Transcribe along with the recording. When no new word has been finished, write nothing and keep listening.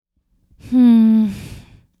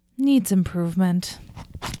Needs improvement.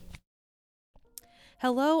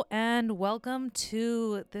 Hello and welcome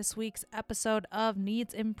to this week's episode of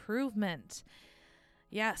Needs Improvement.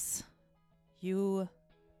 Yes, you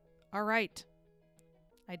are right.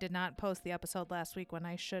 I did not post the episode last week when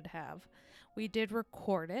I should have. We did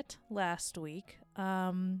record it last week.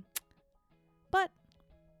 But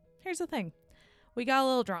here's the thing. We got a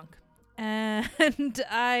little drunk. And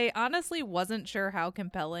I honestly wasn't sure how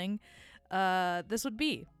compelling this would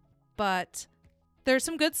be. But there's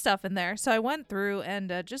some good stuff in there. So I went through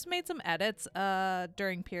and just made some edits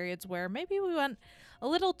during periods where maybe we went a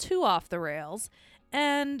little too off the rails.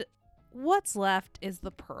 And what's left is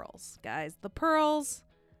the pearls, guys. The pearls,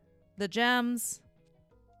 the gems,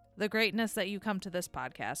 the greatness that you come to this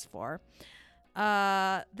podcast for.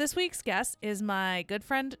 This week's guest is my good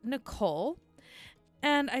friend, Nicole.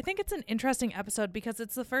 And I think it's an interesting episode because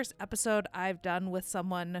it's the first episode I've done with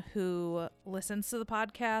someone who listens to the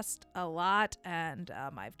podcast a lot, and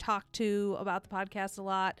I've talked to about the podcast a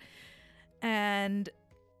lot. And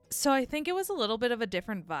so I think it was a little bit of a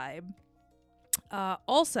different vibe.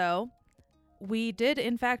 Also, we did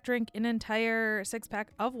in fact drink an entire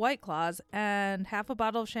 6-pack of White Claws and half a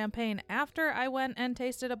bottle of champagne after I went and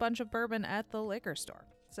tasted a bunch of bourbon at the liquor store.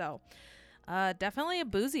 So definitely a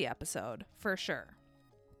boozy episode for sure.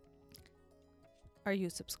 Are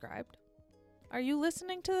you subscribed? Are you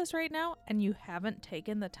listening to this right now and you haven't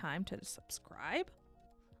taken the time to subscribe?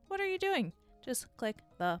 What are you doing? Just click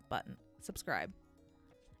the button. Subscribe.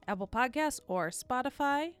 Apple Podcasts or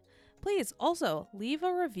Spotify. Please also leave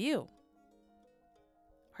a review.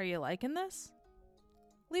 Are you liking this?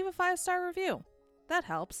 Leave a 5-star review. That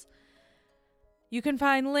helps. You can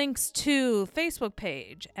find links to Facebook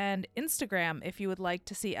page and Instagram if you would like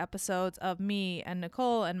to see episodes of me and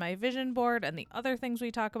Nicole and my vision board and the other things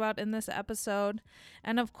we talk about in this episode.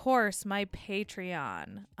 And of course, my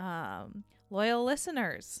Patreon. Loyal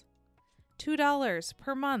listeners, $2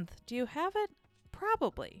 per month. Do you have it?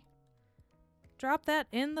 Probably. Drop that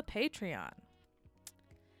in the Patreon.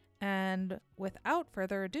 And without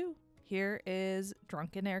further ado, here is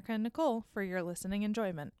Drunken Erica and Nicole for your listening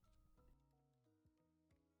enjoyment.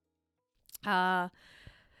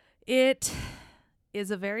 It is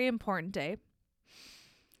a very important day.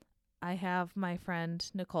 I have my friend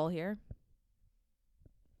Nicole here,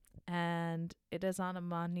 and it is on a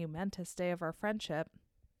monumentous day of our friendship,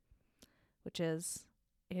 it is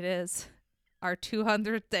our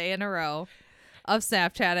 200th day in a row of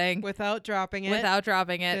Snapchatting without dropping it.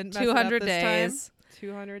 Didn't 200 days.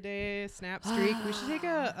 200-day snap streak. We should take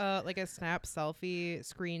a snap selfie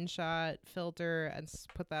screenshot filter and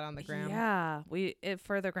put that on the gram. Yeah,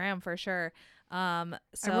 for the gram for sure. So I'm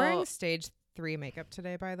wearing stage 3 makeup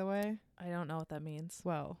today, by the way. I don't know what that means.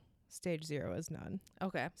 Well, stage 0 is none.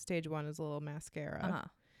 Okay. Stage 1 is a little mascara.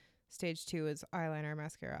 Stage 2 is eyeliner,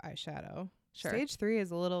 mascara, eyeshadow. Sure. Stage 3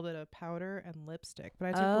 is a little bit of powder and lipstick, but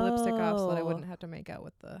I took the lipstick off so that I wouldn't have to make out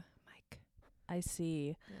with the mic. I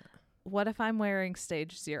see. Yeah. What if I'm wearing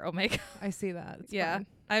stage 0 makeup? I see that. It's yeah. fine.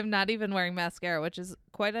 I'm not even wearing mascara, which is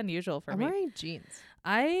quite unusual for me. I'm wearing jeans.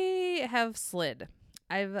 I have slid.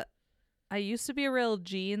 I used to be a real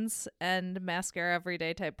jeans and mascara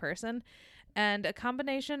everyday type person. And a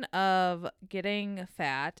combination of getting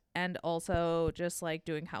fat and also just like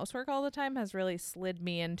doing housework all the time has really slid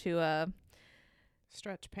me into a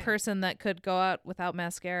stretch pants person that could go out without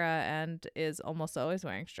mascara and is almost always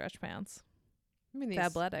wearing stretch pants. I mean,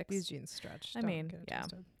 these jeans stretch.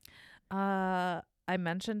 Yeah. I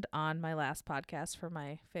mentioned on my last podcast for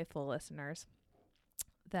my faithful listeners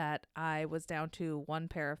that I was down to one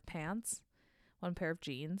pair of pants, one pair of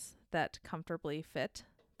jeans that comfortably fit,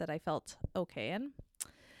 that I felt okay in.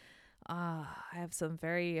 I have some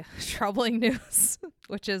very troubling news,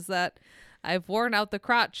 which is that I've worn out the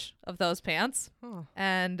crotch of those pants. Oh.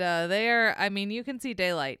 And they are, I mean, you can see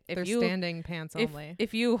daylight. They're standing pants only.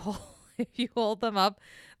 If you hold them up,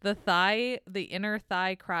 the inner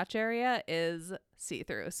thigh crotch area is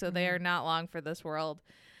see-through. So they are not long for this world,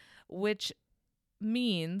 which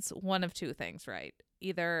means one of two things, right?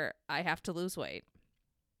 Either I have to lose weight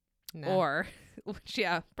or, which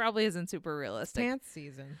probably isn't super realistic. Pants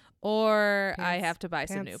season. Or I have to buy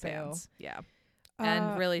some new pants. Sale. Yeah.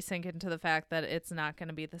 And really sink into the fact that it's not going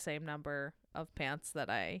to be the same number of pants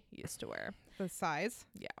that I used to wear. The size?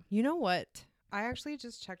 Yeah. You know what? I actually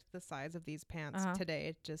just checked the size of these pants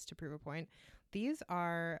today just to prove a point. These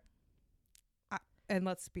are, and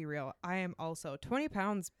let's be real, I am also 20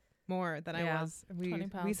 pounds more than I was. We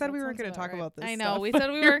said we weren't going to talk about this. I know. stuff, We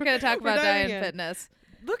said we weren't going to talk about diet and fitness.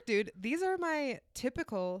 look, dude, these are my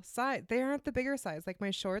typical size. They aren't the bigger size. Like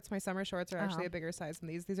my shorts, my summer shorts are actually a bigger size than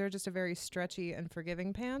these. These are just a very stretchy and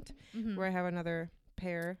forgiving pant where I have another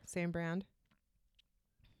pair, same brand,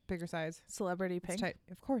 bigger size. Celebrity pink.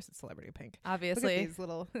 Of course it's celebrity pink. Obviously. Look at these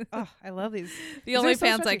little, oh, I love these. The only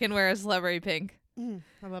pants I can wear is celebrity pink.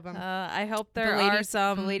 I love them. I hope there are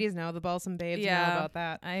some. The ladies know. The balsam babes know about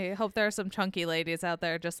that. I hope there are some chunky ladies out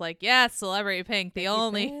there just like, yes, celebrity pink, the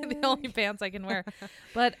only pants I can wear.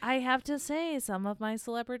 But I have to say, some of my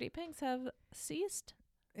celebrity pinks have ceased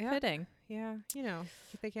fitting. Yeah, you know,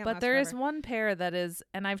 they can't. But there is one pair that is,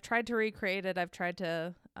 and I've tried to recreate it. I've tried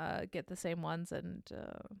to get the same ones, and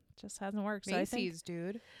just hasn't worked. Macy's, so I think,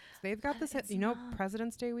 dude. So they've got this. You know,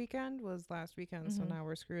 President's Day weekend was last weekend, so now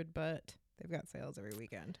we're screwed. But they've got sales every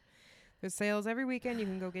weekend. There's sales every weekend. You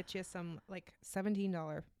can go get you some like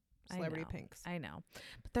 $17 celebrity pinks. I know,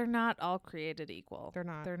 but they're not all created equal. They're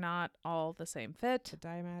not. They're not all the same fit. The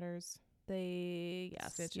dye matters.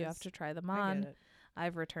 Stitches. You have to try them I on. get it.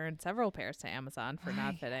 I've returned several pairs to Amazon for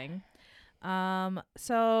not fitting.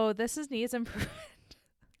 So this is Knees Improvement,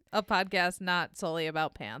 a podcast not solely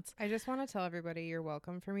about pants. I just want to tell everybody you're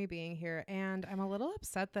welcome for me being here, and I'm a little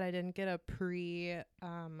upset that I didn't get a pre-podcast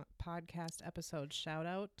episode shout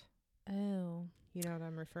out. Oh. You know what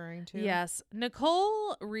I'm referring to? Yes.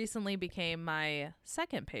 Nicole recently became my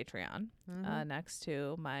second Patreon, next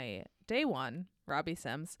to my day one, Robbie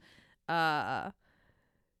Sims.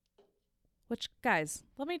 Which, guys,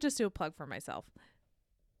 let me just do a plug for myself.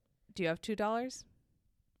 Do you have $2?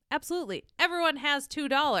 Absolutely. Everyone has $2.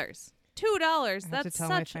 $2. That's tell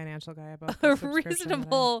such my financial guy about a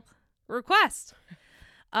reasonable request.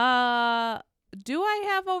 Do I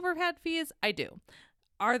have overhead fees? I do.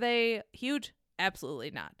 Are they huge?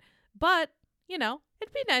 Absolutely not. But, you know,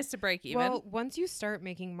 it'd be nice to break even. Well, once you start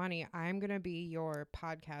making money, I'm going to be your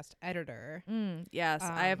podcast editor. Yes.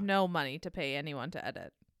 I have no money to pay anyone to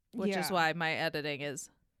edit. Which is why my editing is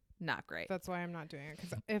not great. That's why I'm not doing it.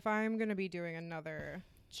 Because if I'm going to be doing another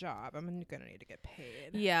job, I'm going to need to get paid.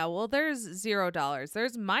 Yeah, well, there's $0.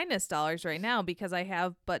 There's -dollars right now because I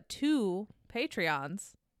have but 2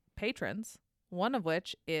 patrons, one of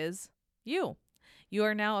which is you. You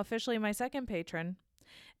are now officially my second patron.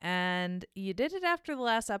 And you did it after the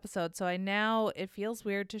last episode, so it feels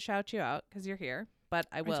weird to shout you out because you're here. But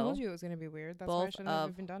I will. I told you it was going to be weird. That's why I shouldn't have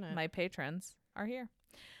even done it. My patrons are here.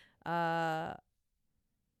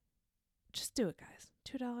 Just do it, guys.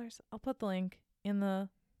 $2. I'll put the link in the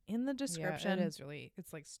description. Yeah, it is really.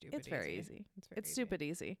 It's like stupid. It's very easy. It's stupid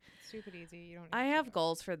easy. Stupid easy. You don't. I have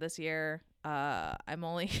goals for this year. I'm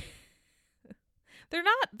only. They're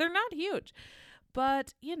not huge,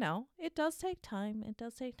 but you know, it does take time. It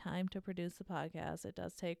does take time to produce the podcast. It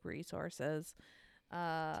does take resources.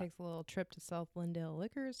 Takes a little trip to South Lindale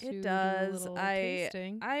Liquors. It does.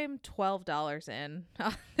 I'm $12 in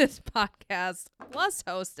on this podcast plus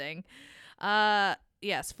hosting.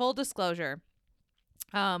 Yes, full disclosure.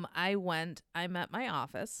 I'm at my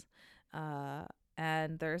office,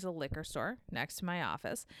 and there's a liquor store next to my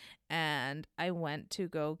office, and I went to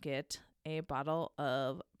go get a bottle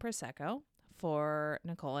of Prosecco for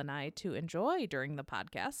Nicole and I to enjoy during the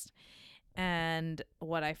podcast. And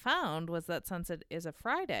what I found was that since it is a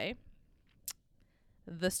Friday,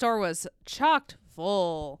 the store was chocked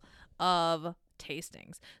full of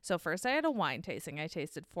tastings. So first I had a wine tasting. I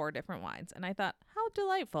tasted 4 different wines, and I thought, how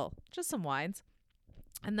delightful, just some wines.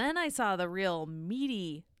 And then I saw the real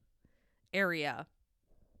meaty area.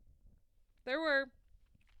 There was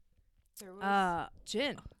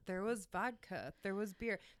gin. There was vodka. There was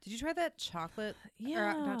beer. Did you try that chocolate?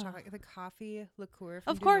 Yeah. Not chocolate. The coffee liqueur.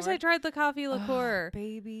 Of course I tried the coffee liqueur.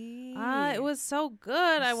 Baby. It was so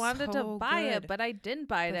good. I wanted to buy it, but I didn't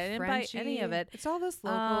buy it. I didn't buy any of it. It's all this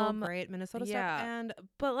local, great Minnesota stuff.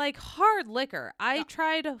 But like hard liquor. I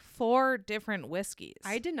tried 4 different whiskeys.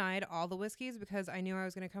 I denied all the whiskeys because I knew I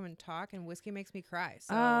was going to come and talk, and whiskey makes me cry.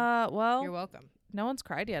 So well, you're welcome. No one's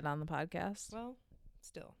cried yet on the podcast. Well,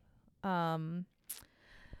 still.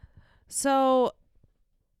 So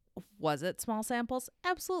was it small samples?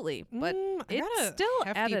 Absolutely, but it's still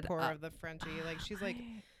added pour up. of the Frenchie. Like she's like,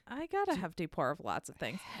 I got a hefty pour of lots of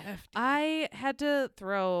things. Hefty. I had to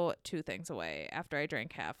throw 2 things away after I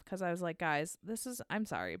drank half because I was like, guys, I'm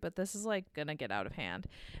sorry, but this is like gonna get out of hand.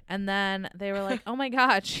 And then they were like, oh my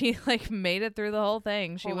God, she like made it through the whole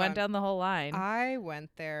thing. She went down the whole line. I went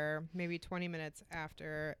there maybe 20 minutes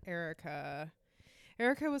after Erica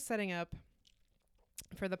was setting up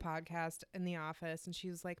for the podcast in the office, and she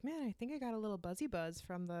was like, man, I think I got a little buzzy buzz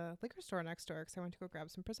from the liquor store next door because I went to go grab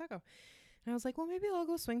some Prosecco. And I was like, well, maybe I'll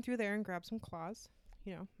go swing through there and grab some Claws,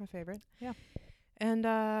 you know, my favorite. Yeah. And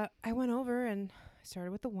I went over and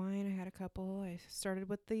started with the wine. I had a couple. I started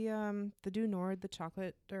with the Du Nord, the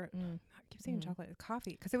chocolate, or Mm. I keep saying Mm. chocolate,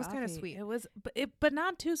 coffee, because it was kind of Coffee. sweet. It was, but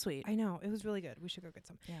not too sweet. I know, it was really good. We should go get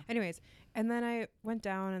some. Yeah. Anyways, and then I went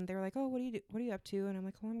down, and they were like, "Oh, what are you up to?" And I'm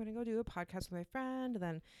like, "Oh, I'm gonna go do a podcast with my friend." And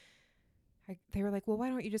then they were like, "Well, why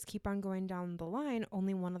don't you just keep on going down the line?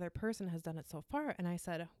 Only one other person has done it so far." And I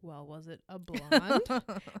said, "Well, was it a blonde?"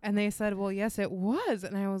 And they said, "Well, yes, it was."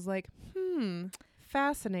 And I was like,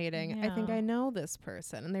 fascinating. I think Yeah. I know this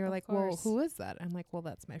person. And they were Of like, "Well, course. who is that?" I'm like, "Well,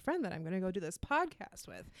 that's my friend that I'm going to go do this podcast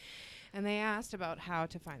with." And they asked about how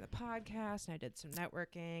to find the podcast, and I did some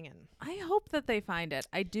networking, and I hope that they find it.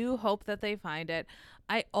 I do hope that they find it.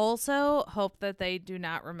 I also hope that they do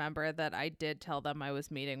not remember that I did tell them I was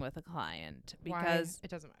meeting with a client, because it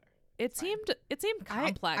doesn't matter. it seemed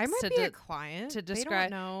complex I might to be a client to They describe.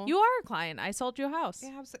 don't know. You are a client. I sold you a house.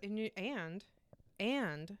 Yeah,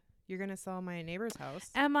 and you're gonna sell my neighbor's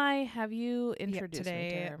house. Am I? Have you Yeah, introduced me to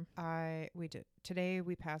today her? we did. Today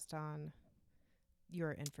we passed on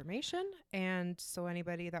your information, and so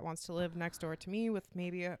anybody that wants to live next door to me with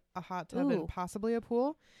maybe a hot tub Ooh. and possibly a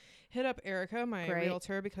pool, hit up Erica, my Great.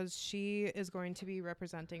 realtor, because she is going to be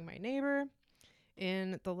representing my neighbor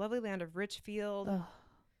in the lovely land of Richfield. Ugh.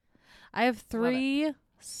 I have 3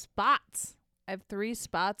 spots. I have 3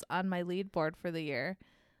 spots on my lead board for the year.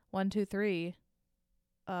 1, 2, 3.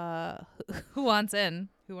 Who wants in?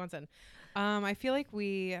 Who wants in? I feel like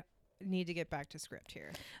we need to get back to script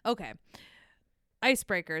here. Okay.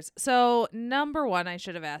 Icebreakers. So, number 1, I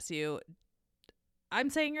should have asked you. I'm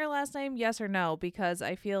saying your last name, yes or no, because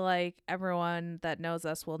I feel like everyone that knows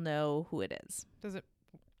us will know who it is.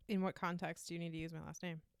 In what context do you need to use my last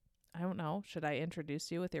name? I don't know. Should I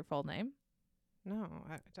introduce you with your full name? No,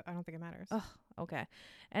 I don't think it matters. Ugh, okay.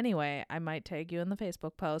 Anyway, I might tag you in the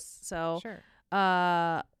Facebook post. So, Sure.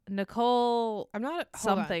 Nicole I'm not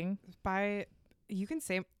something. You can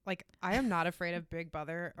say, like, I am not afraid of Big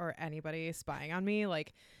Brother or anybody spying on me.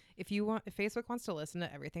 Like, if Facebook wants to listen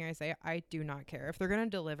to everything I say, I do not care. If they're going to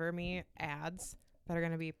deliver me ads that are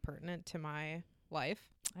going to be pertinent to my life,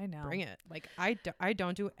 I know. bring it. Like, I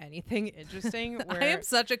don't do anything interesting. Where I am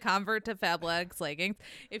such a convert to Fabletics leggings.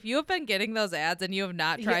 If you have been getting those ads and you have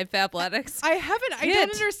not tried Fabletics, I haven't. I get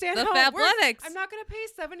don't understand the how it works. Fabletics. I'm not going to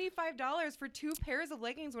pay $75 for 2 pairs of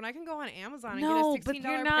leggings when I can go on Amazon and no, get a $16 but you're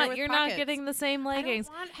pair not. with You're pockets. not getting the same leggings.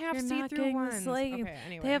 I don't want half You're not see-through getting ones. this legging. Okay,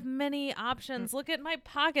 anyway. They have many options. Look at my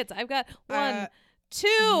pockets. I've got 1, Uh,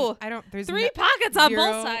 2, I don't. There's 3 no, pockets on zero-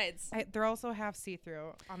 both sides. they're also half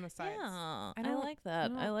see-through on the sides. Yeah, I don't- like that.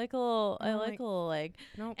 I don't- like a little. I I don't like like- a little leg.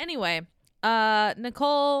 Nope. Anyway,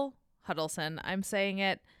 Nicole Huddleston. I'm saying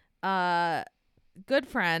it. Good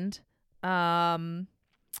friend.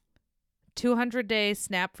 200-day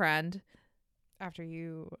snap friend. After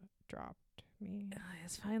you dropped me.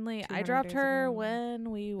 It's finally. I 200 dropped days her ago.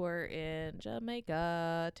 when we were in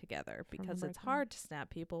Jamaica together because it's birthday. hard to snap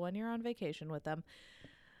people when you're on vacation with them.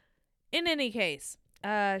 In any case,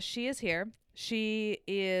 she is here. She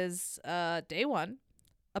is day 1,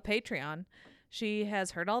 a Patreon. She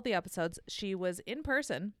has heard all the episodes. She was in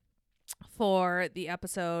person for the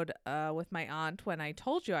episode with my aunt when I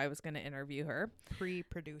told you I was going to interview her.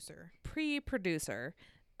 Pre-producer.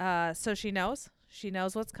 So she knows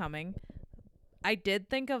what's coming. I did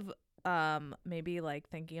think of maybe like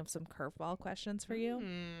thinking of some curveball questions for you,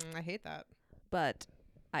 I hate that. but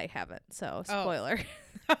I haven't. So Oh. spoiler.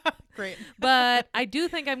 Great. But I do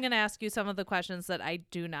think I'm going to ask you some of the questions that I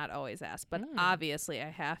do not always ask. But Mm. obviously, I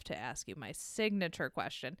have to ask you my signature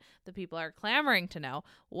question. The people are clamoring to know,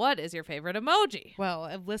 what is your favorite emoji? Well,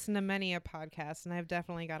 I've listened to many a podcast, and I've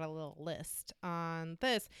definitely got a little list on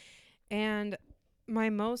this. And my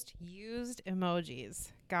most used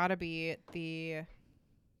emojis gotta be the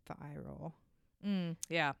eye roll.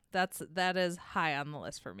 Yeah, that is high on the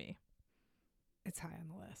list for me. It's high on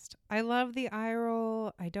the list. I love the eye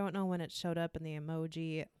roll. I don't know when it showed up in the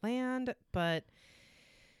emoji land, but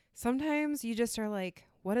sometimes you just are like,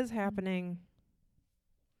 what is happening?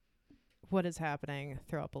 What is happening?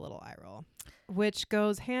 Throw up a little eye roll, which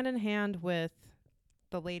goes hand in hand with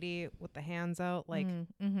the lady with the hands out, like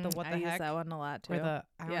the what I the use heck, that one a lot too. or the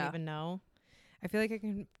I don't Yeah. even know. I feel like it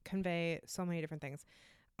can convey so many different things.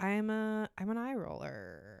 I'm an eye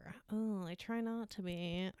roller. Oh, I try not to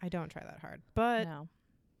be. I don't try that hard, but No.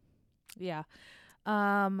 Yeah.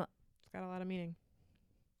 it's got a lot of meaning.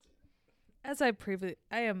 As I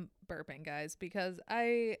am burping, guys, because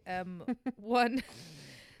I am one.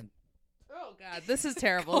 Oh God, this is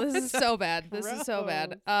terrible. This is so bad. This is so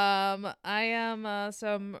bad. I am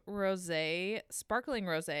some sparkling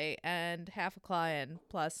rosé, and half a claw in,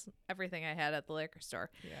 plus everything I had at the liquor store.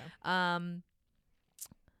 Yeah.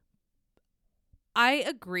 I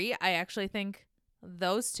agree. I actually think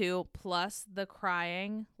those two plus the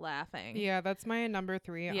crying, laughing. Yeah, that's my number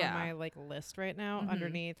 3 on Yeah. my like list right now. Mhm.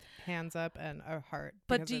 Underneath hands up and a heart.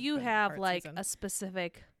 But because do it's you been have heart like season. a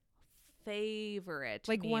specific favorite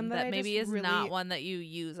Like, meme one that I maybe just is not really- one that you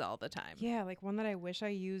use all the time? Yeah, like one that I wish I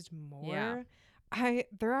used more. Yeah.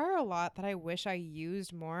 There are a lot that I wish I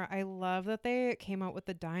used more. I love that they came out with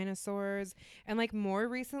the dinosaurs, and like more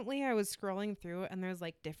recently I was scrolling through and there's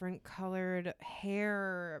like different colored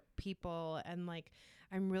hair people, and like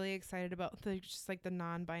I'm really excited about the just like the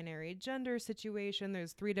non-binary gender situation.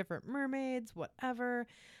 There's 3 different mermaids, whatever.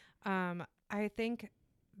 I think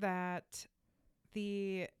that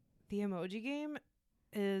the emoji game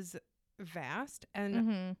is vast, and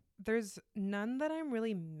Mm-hmm. there's none that I'm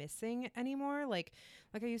really missing anymore. Like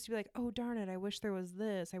I used to be like, oh darn it, I wish there was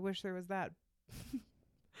this, I wish there was that.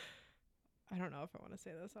 I don't know if I want to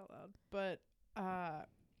say this out loud, but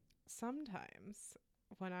sometimes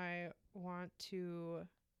when I want to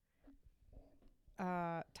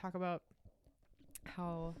talk about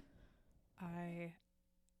how I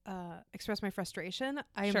express my frustration,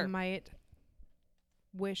 I Sure. might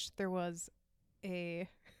wish there was a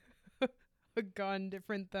a gun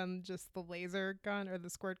different than just the laser gun or the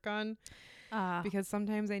squirt gun, because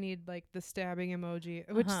sometimes I need like the stabbing emoji,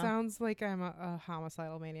 which sounds like I'm a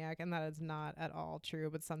homicidal maniac, and that is not at all true.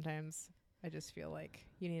 But sometimes I just feel like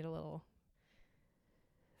you need a little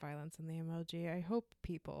violence in the emoji. I hope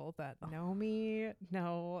people that know me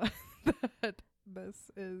know that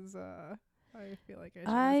this is I feel like I should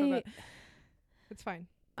have said that. It's fine.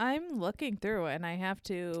 I'm looking through and I have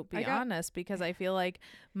to be I got- honest because I feel like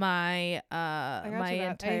my got my you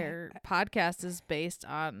that. entire podcast is based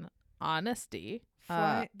on honesty. The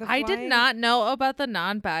I did flying- not know about the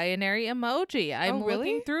non-binary emoji. I'm really?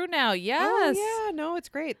 looking through now. Yes. Oh yeah, no, it's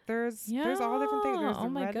great. There's all different things. There's Oh the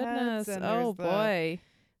my redheads, goodness. and Oh boy.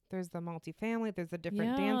 there's the multifamily. There's the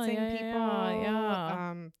different Yeah, dancing yeah, people.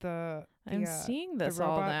 yeah. The I'm seeing the this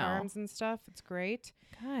all robot now. arms and stuff. It's great.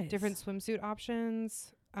 Guys. Different swimsuit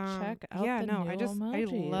options. Check out yeah, the no, I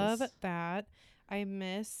new love emojis. that. I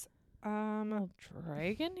miss Little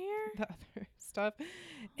dragon here. the other stuff, Oh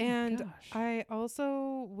and gosh. I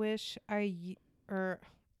also wish I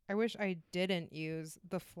wish I didn't use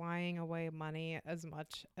the flying away money as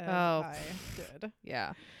much as Oh. I did.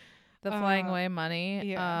 Yeah. The flying away money.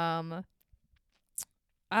 yeah.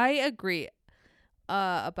 I agree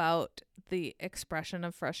about the expression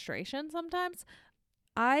of frustration sometimes.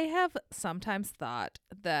 I have sometimes thought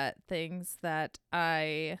that things that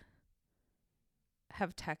I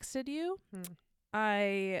have texted you,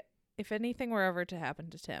 if anything were ever to happen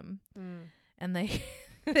to Tim and they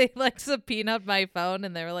they like subpoenaed my phone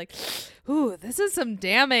and they were like, ooh, this is some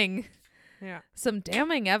damning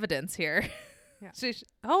evidence here. Yeah.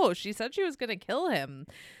 She said she was gonna kill him.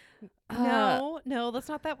 No, that's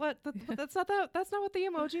not that. That's not that. That's not what the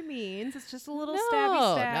emoji means. It's just a little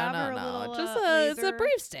stabby stab or a little just it's a laser.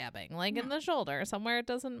 brief stabbing, like in Yeah. the shoulder somewhere. It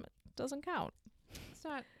doesn't count. It's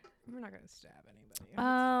not. We're not gonna stab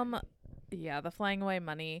anybody. Yeah, the flying away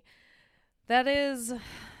money. That is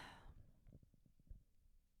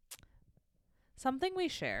something we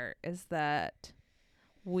share. Is that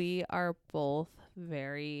we are both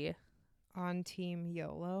very On team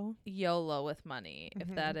YOLO. YOLO with money. If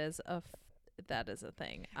Mhm. that is that is a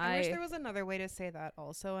thing. I wish there was another way to say that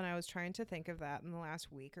also, and I was trying to think of that in the last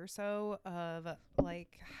week or so of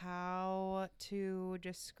like how to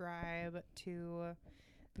describe to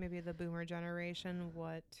maybe the boomer generation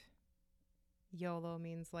what YOLO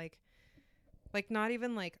means. Like not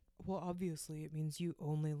even like, well, obviously it means you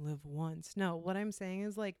only live once. No, what I'm saying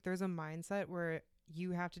is like there's a mindset where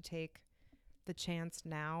you have to take the chance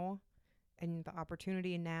now and the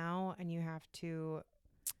opportunity now, and you have to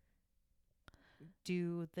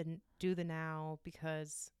do the now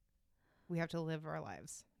because we have to live our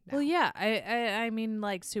lives now. Well, yeah, I mean,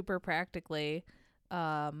 like, super practically,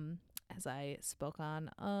 as I spoke on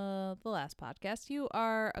the last podcast, you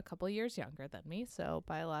are a couple years younger than me, so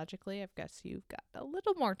biologically, I guess you've got a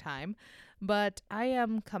little more time, but I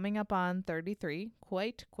am coming up on 33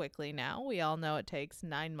 quite quickly now. We all know it takes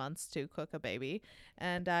 9 months to cook a baby,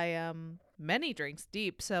 and I am many drinks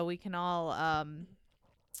deep, so we can all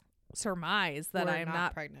surmise that We're I'm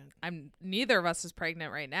not pregnant. neither of us is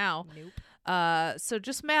pregnant right now. Nope. So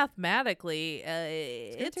just mathematically,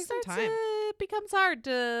 gonna take some time. It becomes hard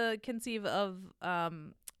to conceive of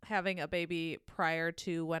having a baby prior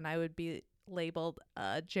to when I would be labeled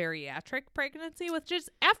a geriatric pregnancy, which is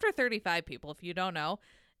after 35. People, if you don't know,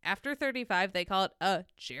 after 35 they call it a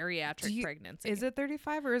geriatric pregnancy. Is it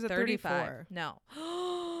 35 or is it 35? 34?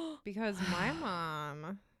 No. Because my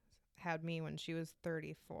mom had me when she was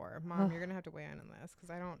 34. Mom, you're gonna have to weigh in on this because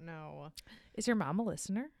I don't know. Is your mom a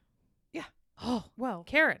listener? Yeah. Oh, Well,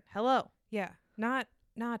 Karen, hello. yeah, not.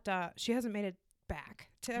 She hasn't made it back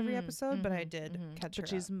to every episode, but I did catch her.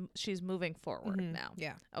 But she's moving forward now.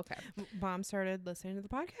 Yeah. Okay. Mom started listening to the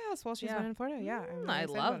podcast while she's been in Florida. Yeah, I'm really I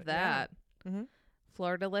excited love about it. that. Yeah. Mm-hmm.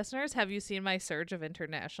 Florida listeners, have you seen my surge of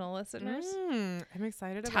international listeners? I'm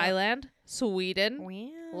excited about Thailand, Sweden,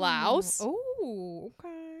 Wow. Laos. Oh,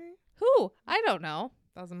 okay. Who? I don't know.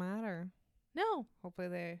 Doesn't matter. No. Hopefully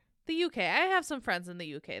they. The UK. I have some friends in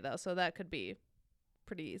the UK though, so that could be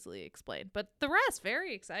pretty easily explained. But the rest,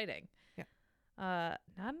 very exciting. Yeah.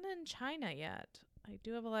 Not in China yet. I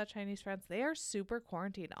do have a lot of Chinese friends. They are super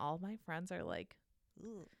quarantined. All my friends are like,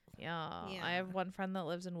 ugh. Yeah. I have one friend that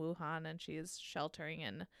lives in Wuhan and she's sheltering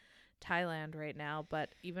in Thailand right now.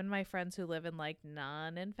 But even my friends who live in like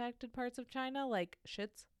non-infected parts of China, like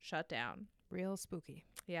shit's shut down. Real spooky.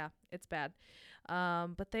 Yeah, it's bad.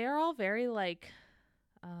 But they are all very like,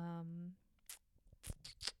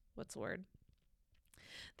 what's the word?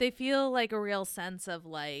 They feel like a real sense of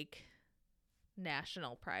like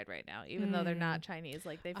national pride right now, even though they're not Chinese.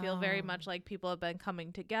 Like they feel very much like people have been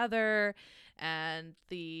coming together, and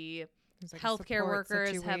the like healthcare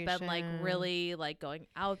workers have been like really like going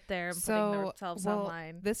out there and putting themselves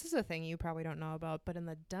online. This is a thing you probably don't know about, but in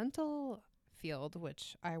the dental field,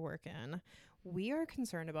 which I work in, we are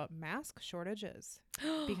concerned about mask shortages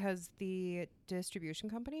because the distribution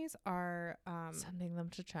companies are sending them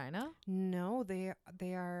to China. No, they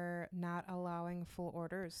are not allowing full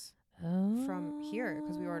orders from here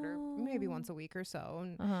because we order maybe once a week or so,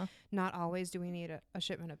 and not always do we need a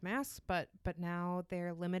shipment of masks, but now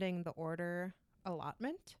they're limiting the order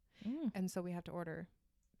allotment, and so we have to order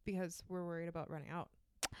because we're worried about running out.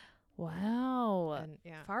 Wow. And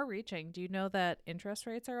yeah, far reaching. Do you know that interest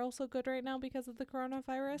rates are also good right now because of the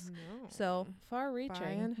coronavirus? No. So far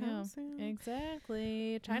reaching. Yeah,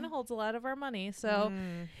 exactly. China holds a lot of our money, so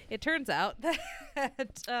it turns out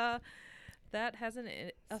that that has an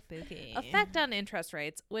effect on interest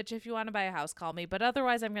rates, which if you want to buy a house, call me. But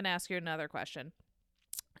otherwise, I'm going to ask you another question.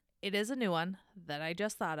 It is a new one that I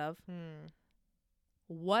just thought of.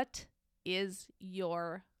 What is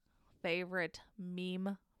your favorite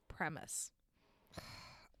meme premise?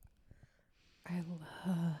 I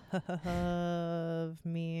love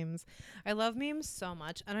memes. I love memes so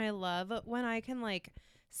much. And I love when I can like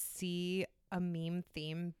see a meme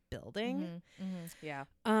theme building. Yeah.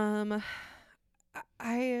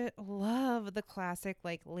 I love the classic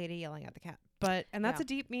like lady yelling at the cat, and that's a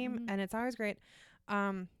deep meme and it's always great.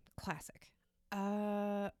 Classic.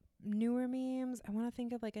 Newer memes. I want to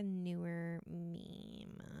think of like a newer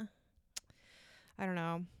meme. I don't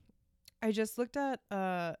know. I just looked at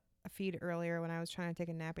a feed earlier when I was trying to take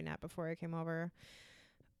a nappy nap before I came over.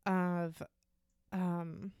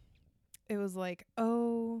 It was like,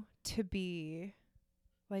 oh, to be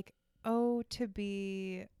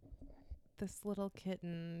this little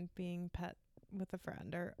kitten being pet with a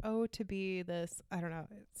friend, or to be this. I don't know.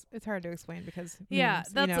 It's hard to explain because memes,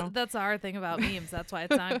 that's our thing about memes. That's why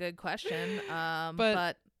it's not a good question.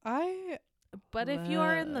 But if you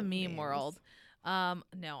are in the meme world, no,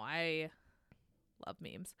 I love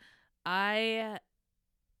memes. I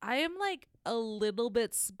am like a little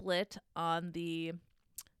bit split on the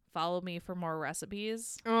follow me for more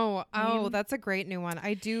recipes. Oh, that's a great new one.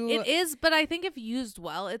 I do. It is, but I think if used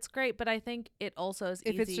well, it's great. But I think it also is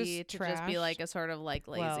if easy it's just be like a sort of like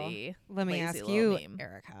lazy. Well, let me ask you,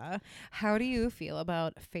 Erica, how do you feel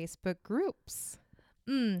about Facebook groups?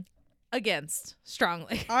 Against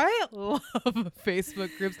strongly. I love Facebook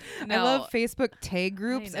groups. I love Facebook tag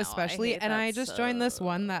groups, especially. And I just joined this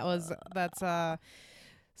one that's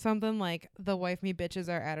something like the wife me bitches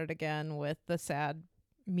are at it again with the sad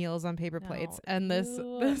meals on paper plates, and this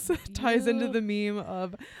ties into the meme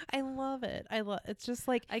of I love it. It's just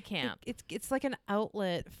like I can't. It's like an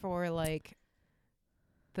outlet for like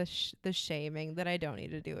the shaming that I don't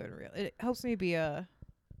need to do in real. It helps me be a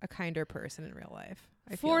kinder person in real life.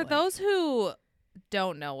 For those who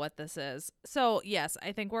don't know what this is, so yes,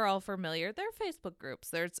 I think we're all familiar. There are Facebook groups.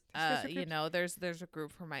 There's there's a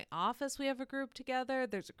group for my office. We have a group together.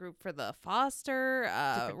 There's a group for the foster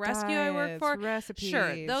rescue I work for. Recipes.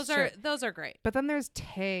 Sure, those are great. But then there's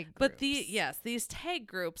tag groups. But these tag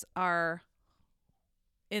groups are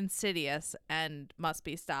insidious and must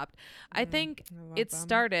be stopped. I think it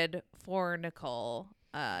started for Nicole,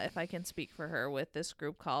 if I can speak for her, with this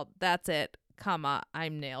group called That's It,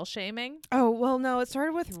 I'm nail shaming. Oh, well, no, it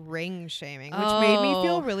started with ring shaming, which made me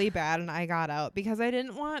feel really bad, and I got out because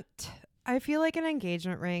I feel like an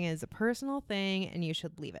engagement ring is a personal thing and you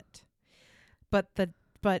should leave it. But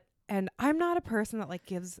And I'm not a person that like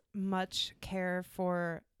gives much care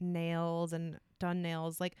for nails and done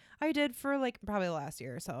nails. Like I did for like probably the last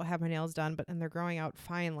year or so, have my nails done, and they're growing out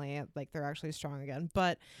finally. Like they're actually strong again.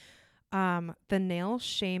 But the nail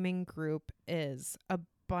shaming group is a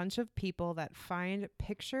bunch of people that find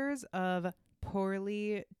pictures of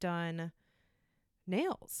poorly done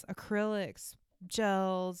nails, acrylics,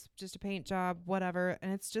 gels, just a paint job, whatever.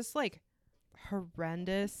 And it's just like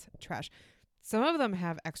horrendous trash. Some of them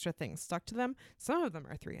have extra things stuck to them. Some of them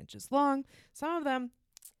are 3 inches long. Some of them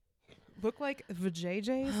look like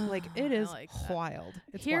vajayjays. Like it is wild.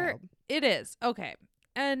 It's wild. It is. Okay.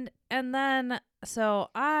 And then so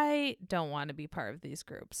I don't want to be part of these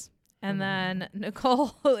groups. And then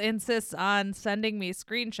Nicole insists on sending me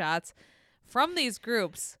screenshots from these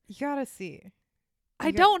groups. You gotta see.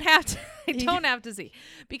 I don't have to. I don't have to see,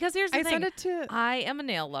 because here's the thing. Send it to. I am a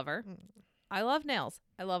nail lover. I love nails.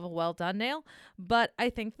 I love a well done nail, but I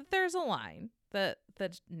think that there's a line that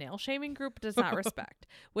the nail shaming group does not respect,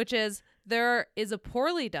 which is there is a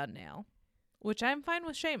poorly done nail, which I'm fine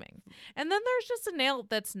with shaming, and then there's just a nail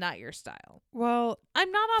that's not your style. Well,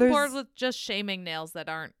 I'm not on board with just shaming nails that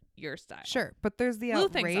aren't your style. Sure, but there's the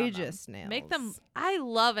outrageous nails. Make them. I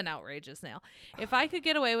love an outrageous nail. If I could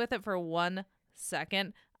get away with it for 1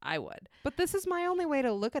 second, I would. But this is my only way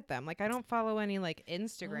to look at them. Like I don't follow any like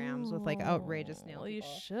Instagrams with like outrageous nails. Well, you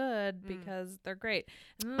should, because they're great.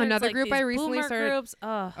 Another like group I recently boomer started. Groups.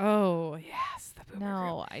 Oh yes, the boomer group.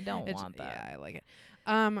 No, I don't want that. Yeah, I like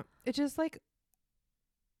it. It just like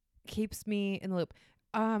keeps me in the loop.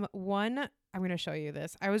 One, I'm gonna show you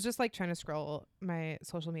this. I was just like trying to scroll my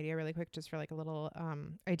social media really quick just for like a little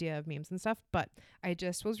idea of memes and stuff. But I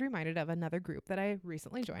just was reminded of another group that I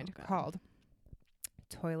recently joined called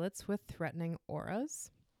Toilets with Threatening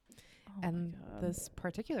Auras. And this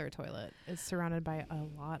particular toilet is surrounded by a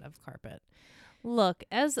lot of carpet. Look,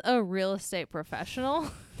 as a real estate professional,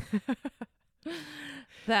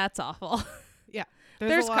 that's awful. Yeah.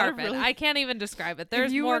 There's carpet. I can't even describe it.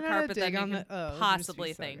 There's more carpet than you can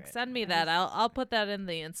possibly think. Send me that. I'll put that in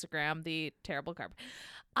the Instagram, the terrible carpet.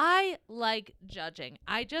 I like judging.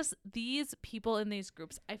 These people in these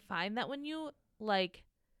groups, I find that when you like,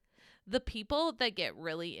 the people that get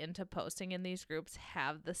really into posting in these groups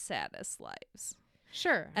have the saddest lives.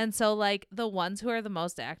 Sure. And so like the ones who are the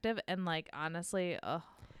most active, and like honestly, I'm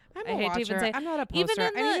a watcher. To even say, I'm not a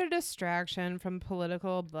poster. I need a distraction from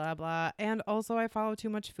political blah blah, and also I follow too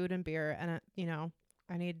much food and beer, and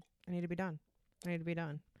I need to be done.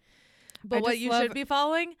 But what you should be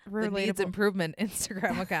following, the Needs Improvement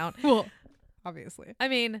Instagram account. Well, obviously. I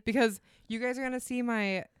mean, because you guys are gonna see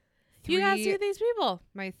my. You gotta see these people.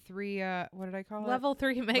 My 3, what did I call Level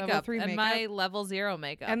 3 makeup. Level 3 and makeup. my level 0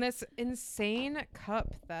 makeup. And this insane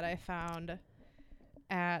cup that I found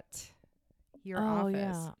at your office.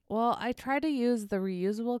 Yeah. Well, I try to use the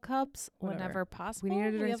reusable cups whenever possible. We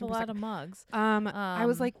have a lot of mugs. I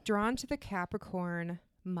was like drawn to the Capricorn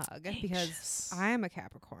mug because I am a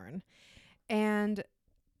Capricorn. And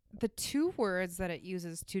the 2 words that it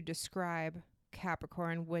uses to describe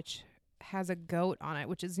Capricorn, which has a goat on it,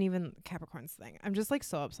 which isn't even Capricorn's thing. I'm just like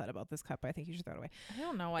so upset about this cup. I think you should throw it away. I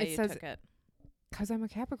don't know why you took it. Because I'm a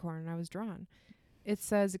Capricorn and I was drawn. It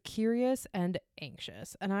says curious and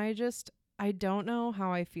anxious. And I don't know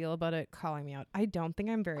how I feel about it calling me out. I don't think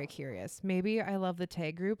I'm very curious. Maybe I love the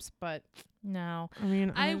tag groups, but no. I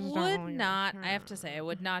mean, I would not, I have to say, I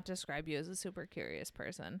would not describe you as a super curious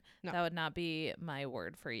person. No. That would not be my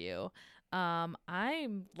word for you.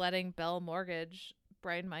 I'm letting Bell Mortgage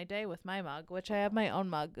brighten my day with my mug, which I have my own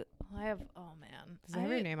mug. I have, oh man. Does it have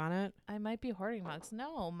your name on it? I might be hoarding mugs.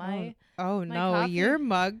 No, my no, your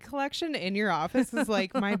mug collection in your office is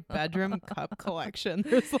like my bedroom cup collection.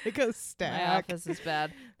 There's like a stack. My office is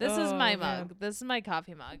bad. This is my mug. This is my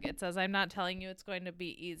coffee mug. It says, I'm not telling you it's going to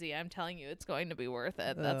be easy. I'm telling you it's going to be worth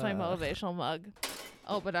it. That's my motivational mug.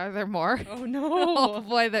 Oh, but are there more? Oh no. Oh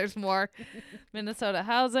boy, there's more. Minnesota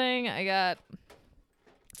Housing. I got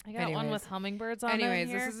one with hummingbirds on it. Anyways,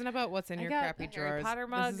 this isn't about what's in your crappy drawers. Potter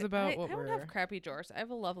mug. This is about I don't have crappy drawers. I have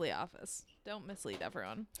a lovely office. Don't mislead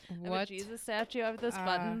everyone. What? I have a Jesus statue. I have this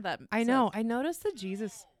button that I know. I noticed the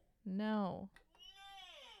Jesus. No.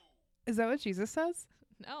 Is that what Jesus says?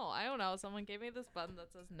 No, I don't know. Someone gave me this button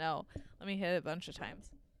that says no. Let me hit it a bunch of times.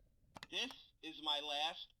 This is my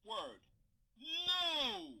last word.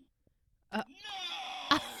 No.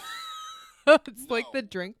 No. It's like the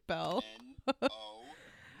drink bell.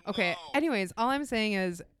 Okay. No. Anyways, all I'm saying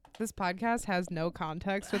is this podcast has no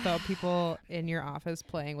context without people in your office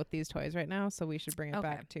playing with these toys right now. So we should bring it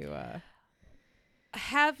back to.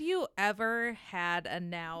 Have you ever had a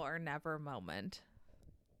now or never moment?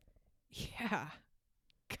 Yeah.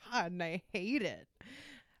 and I hate it.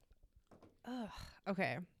 Ugh.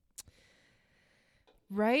 Okay.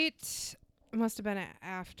 Right. Must have been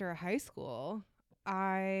after high school.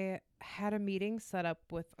 I had a meeting set up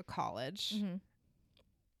with a college.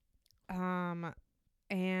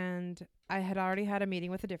 And I had already had a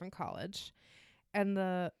meeting with a different college, and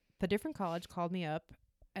the different college called me up,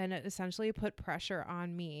 and it essentially put pressure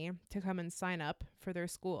on me to come and sign up for their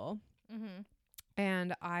school.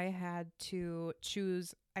 And I had to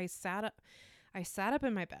choose. I sat up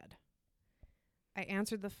in my bed. I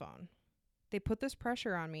answered the phone. They put this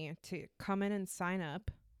pressure on me to come in and sign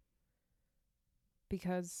up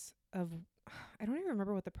because of, I don't even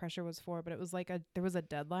remember what the pressure was for, but it was like there was a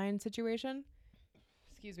deadline situation.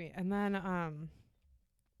 Excuse me. And then,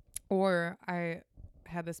 or I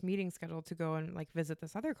had this meeting scheduled to go and like visit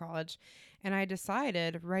this other college. And I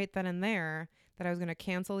decided right then and there that I was going to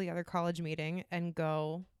cancel the other college meeting and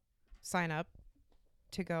go sign up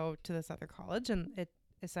to go to this other college. And it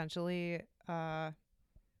essentially,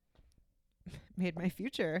 made my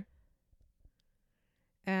future.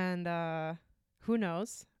 And who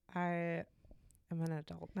knows? I am an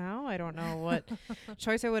adult now. I don't know what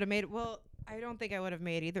choice I would have made. Well, I don't think I would have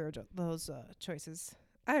made either of those choices.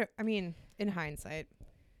 I mean, in hindsight,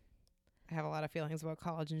 I have a lot of feelings about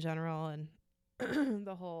college in general and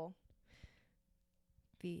the whole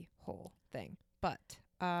thing. But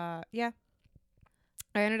yeah,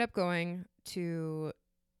 I ended up going to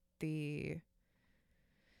the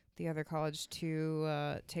other college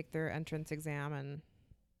to take their entrance exam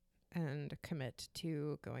and commit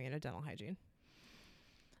to going into dental hygiene.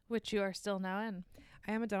 Which you are still now in.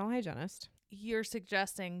 I am a dental hygienist. You're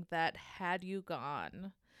suggesting that had you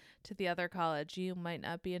gone to the other college, you might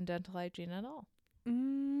not be in dental hygiene at all.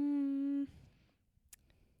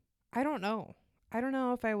 I don't know. I don't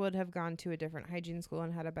know if I would have gone to a different hygiene school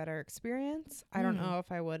and had a better experience. I don't know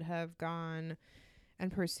if I would have gone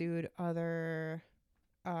and pursued other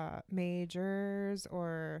majors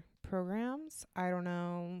or programs. I don't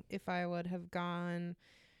know if I would have gone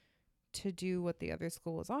to do what the other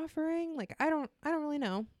school was offering. Like I don't really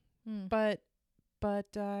know. But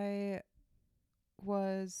I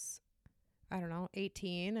was, I don't know,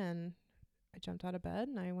 18, and I jumped out of bed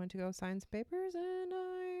and I went to go sign some papers, and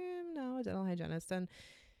I am now a dental hygienist, and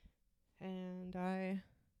I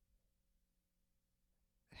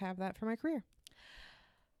have that for my career.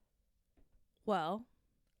 Well,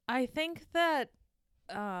 I think that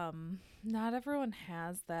not everyone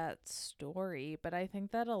has that story, but I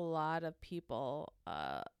think that a lot of people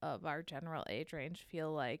of our general age range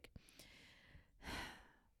feel like,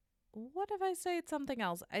 what if I say something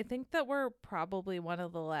else? I think that we're probably one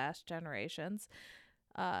of the last generations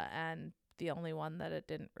and the only one that it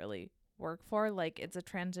didn't really work for. Like, it's a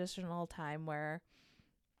transitional time where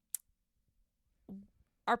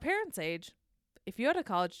our parents' age, if you had a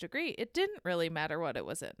college degree, it didn't really matter what it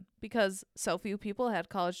was in, because so few people had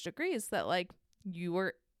college degrees that like you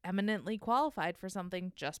were eminently qualified for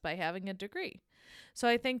something just by having a degree. So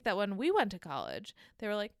I think that when we went to college, they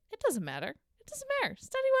were like, it doesn't matter. It doesn't matter.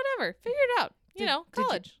 Study whatever. Figure it out. You know,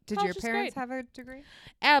 college. Did College your parents have a degree?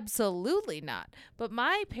 Absolutely not. But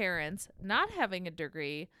my parents, not having a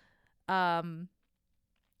degree,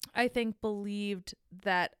 I think believed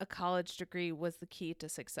that a college degree was the key to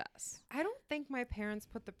success. I don't think my parents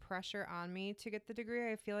put the pressure on me to get the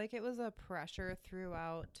degree. I feel like it was a pressure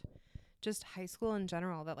throughout just high school in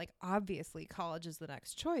general that, like, obviously college is the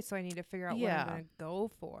next choice, so I need to figure out what I'm going to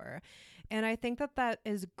go for. And I think that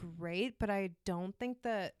is great, but I don't think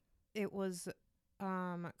that it was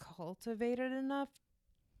cultivated enough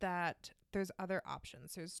that there's other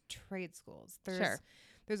options. There's trade schools.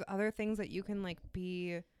 There's other things that you can like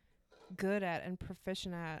be good at and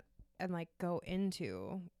proficient at and like go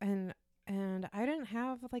into. And I didn't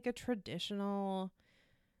have like a traditional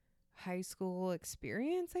high school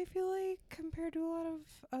experience, I feel like, compared to a lot of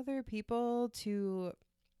other people to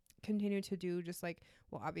continue to do just like,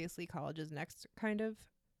 well, obviously college is next kind of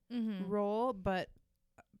role, but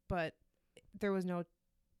there was no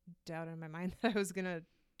doubt in my mind that I was going to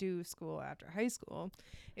do school after high school.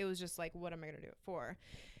 It was just like, what am I going to do it for?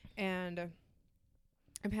 And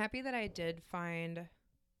I'm happy that I did find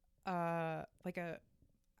like a,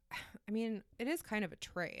 I mean, it is kind of a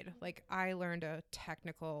trade. Like I learned a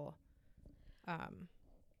technical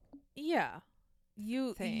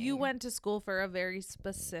you went to school for a very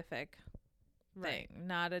specific right thing,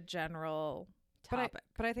 not a general topic.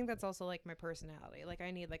 But I think that's also like my personality. Like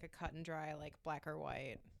I need like a cut and dry, like black or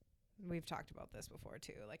white. We've talked about this before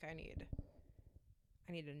too. Like I need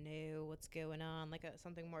I need to know what's going on. Like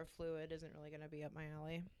something more fluid isn't really going to be up my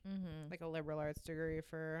alley. Mm-hmm. Like a liberal arts degree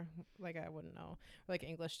for like I wouldn't know, or like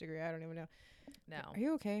English degree. I don't even know. No. Are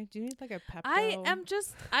you okay? Do you need like a Pepto?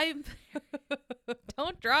 I'm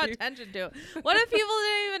don't draw attention to it. What if people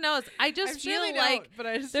didn't even know? I just I'm sure feel they like don't, but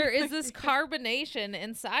I just there feel is this carbonation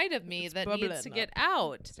inside of me It's that bubbling needs to up. get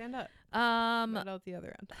out. Stand up. Um, Let out the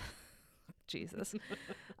other end. Jesus.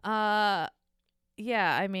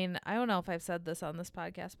 Yeah, I mean, I don't know if I've said this on this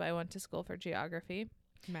podcast, but I went to school for geography.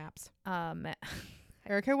 Maps. Ma-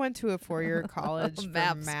 Erica went to a 4-year college for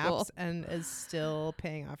Map maps school. and is still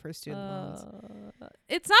paying off her student loans.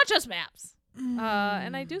 It's not just maps.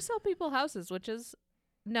 And I do sell people houses, which is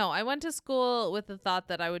no. I went to school with the thought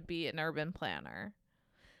that I would be an urban planner.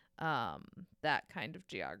 That kind of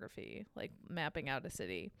geography, like mapping out a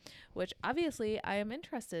city, which obviously I am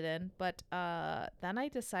interested in. But then I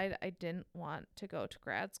decided I didn't want to go to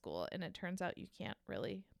grad school, and it turns out you can't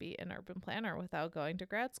really be an urban planner without going to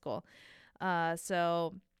grad school.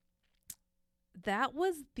 So that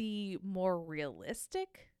was the more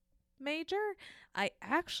realistic major. I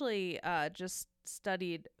actually just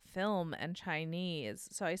studied film and Chinese.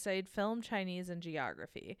 So I studied film, Chinese, and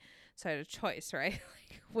geography. So I had a choice, right?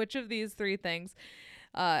 Like, which of these three things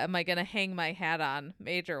am I going to hang my hat on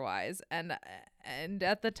major-wise? And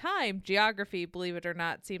at the time, geography, believe it or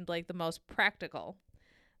not, seemed like the most practical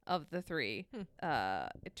of the three.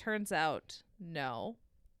 It turns out, no.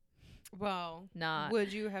 Well, Not.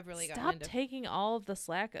 would you have really gotten Stop into taking all of the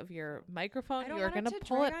slack of your microphone. I don't You're want gonna it to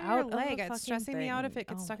pull it drag on out your of leg. the It's fucking stressing me out if thing. it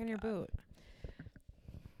gets Oh stuck my in your God. boot.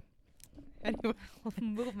 Anyway, I'll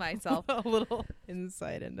move myself. a little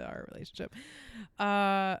insight into our relationship.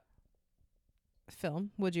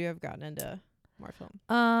 Film. Would you have gotten into more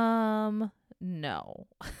film? No.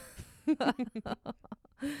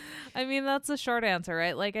 I mean, that's a short answer,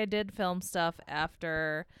 right? Like, I did film stuff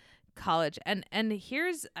after college, and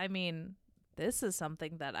here's, I mean, this is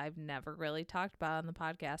something that I've never really talked about on the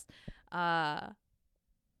podcast.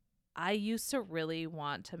 I used to really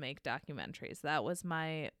want to make documentaries. That was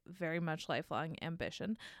my very much lifelong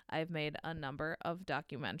ambition. I've made a number of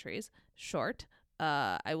documentaries, short.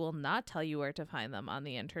 I will not tell you where to find them on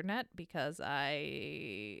the internet because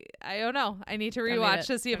I don't know. I need to Don't need rewatch it.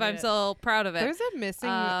 to see if Don't I'm need it. still proud of it. There's a missing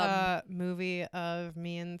Um, movie of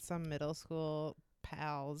me and some middle school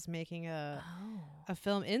pals making a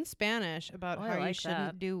film in Spanish about Oh, I how you like shouldn't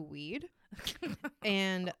that. do weed.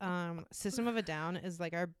 And System of a Down is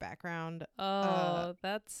like our background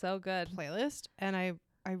That's so good. playlist, and I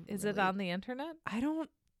Is it really- on the internet? I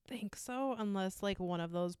don't think so, unless like one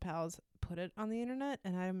of those pals put it on the internet,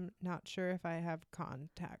 and I'm not sure if I have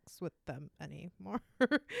contacts with them anymore.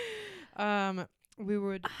 We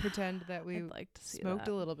would pretend that we I'd like to see smoked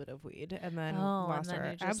that. a little bit of weed and then Oh, and lost then our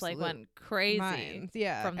you just like absolute went crazy. minds.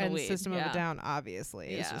 Yeah, from the and weed, System of yeah. a Down obviously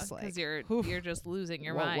is Yeah, just like you're oof. you're just losing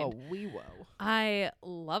your whoa, mind. Whoa, wee, whoa. I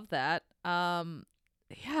love that.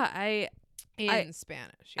 Yeah, In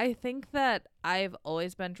Spanish. Yeah. I think that I've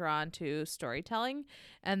always been drawn to storytelling,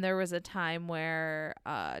 and there was a time where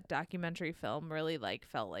documentary film really like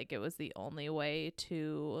felt like it was the only way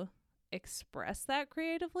to express that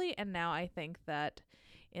creatively, and now I think that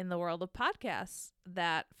in the world of podcasts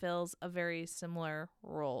that fills a very similar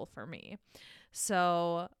role for me.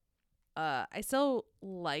 So I still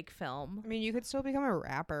like film. I mean, you could still become a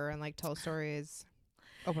rapper and like tell stories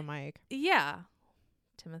open mic. Yeah.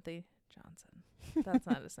 Timothy Johnson. That's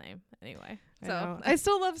not his name anyway. I So know. I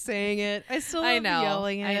still love saying it. I still love I know.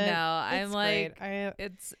 yelling it. I know. I'm It's like great.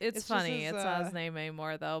 it's just funny. his, It's not his name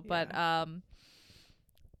anymore though. But yeah.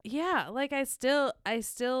 yeah, like I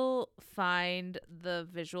still find the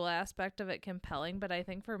visual aspect of it compelling, but I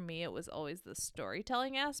think for me it was always the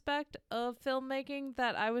storytelling aspect of filmmaking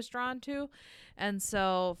that I was drawn to. And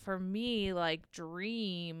so for me, like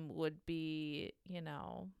dream would be,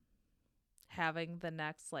 having the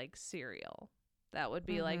next like Serial. That would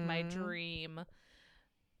be like my Mhm. dream.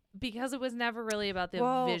 Because it was never really about the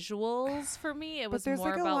Well, visuals for me. It But was there's more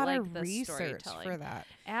like a about lot like of the research storytelling. for that.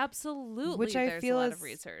 Absolutely, Which I there's feel a lot is of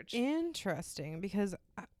research. Interesting because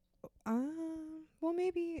well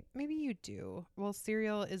maybe you do. Well,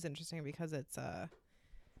 Serial is interesting because it's a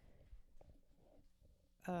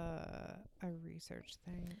research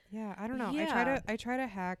thing. Yeah, I don't know. Yeah. I try to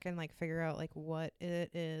hack and like figure out like what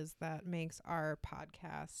it is that makes our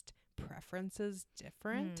podcast preferences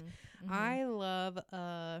different. Mhm. I love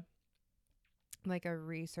like a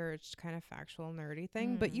researched kind of factual nerdy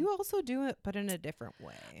thing, but Mm. you also do it but in a different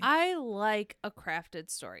way. I like a crafted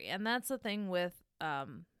story, and that's the thing with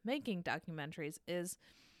making documentaries is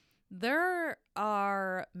there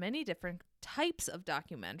are many different types of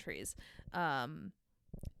documentaries.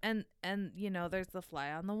 and there's the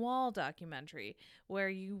Fly on the Wall documentary where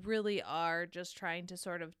you really are just trying to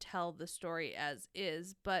sort of tell the story as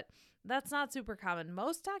is, but that's not super common.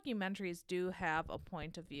 Most documentaries do have a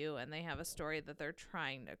point of view and they have a story that they're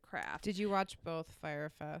trying to craft. Did you watch both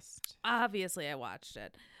Firefest? Obviously I watched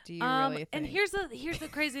it. Do you really think? And here's the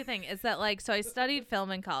crazy thing is that, like, so I studied film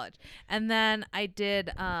in college, and then I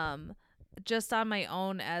did just on my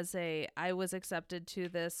own I was accepted to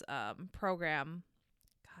this program.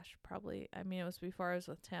 Gosh, probably, I mean, it was before I was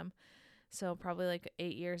with Tim, so probably like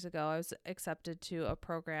 8 years ago I was accepted to a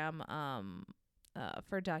program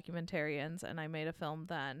for documentarians, and I made a film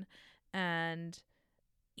then. And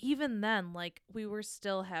even then, like, we were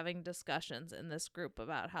still having discussions in this group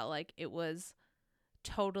about how, like, it was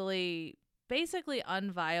totally basically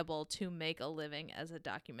unviable to make a living as a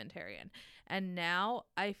documentarian. And now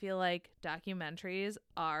I feel like documentaries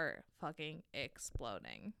are fucking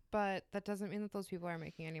exploding. But that doesn't mean that those people are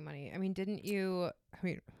making any money. I mean,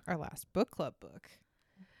 our last book club book,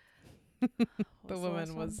 the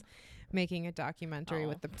woman was making a documentary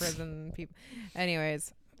with the prison people.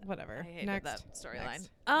 Anyways, whatever. I hated Next that storyline.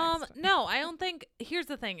 Next. No, I don't think. Here's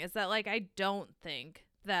the thing: is that, like, I don't think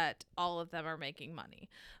that all of them are making money,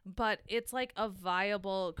 but it's like a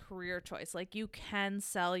viable career choice. Like, you can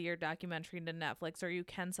sell your documentary to Netflix, or you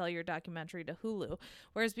can sell your documentary to Hulu.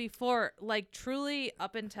 Whereas before, like, truly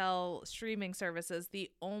up until streaming services,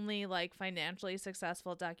 the only, like, financially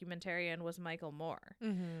successful documentarian was Michael Moore.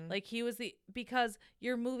 Mm-hmm. Like, he was because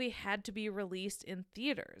your movie had to be released in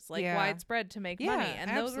theaters, like, Yeah. widespread to make money.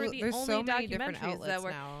 And those were the There's only so many different documentaries that outlets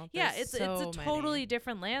were now. yeah, There's it's a so totally many.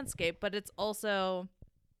 different landscape, but it's also,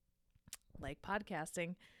 like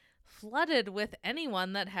podcasting, flooded with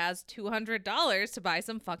anyone that has $200 to buy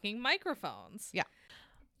some fucking microphones. Yeah.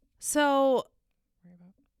 So,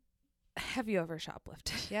 have you ever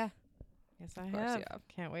shoplifted? Yeah. Yes, I Of course you have. have.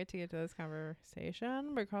 Can't wait to get to this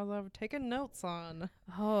conversation because I've taken notes on.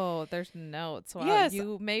 Oh, there's notes. Wow, Yes,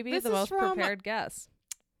 you may be this the is most from- prepared guest.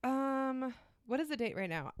 What is the date right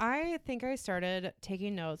now? I think I started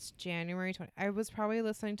taking notes January 20. I was probably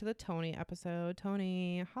listening to the Tony episode.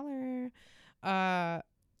 Tony, holler.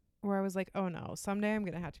 Where I was like, oh no, someday I'm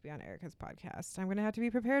going to have to be on Erica's podcast. I'm going to have to be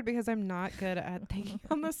prepared because I'm not good at thinking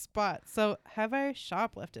on the spot. So have I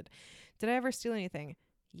shoplifted? Did I ever steal anything?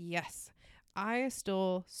 Yes. I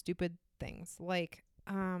stole stupid things, like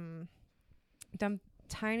dumb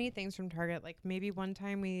tiny things from Target. Like, maybe one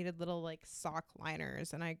time we needed little, like, sock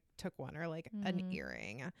liners and I took one, or like an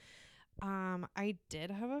earring. I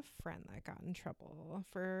did have a friend that got in trouble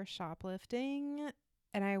for shoplifting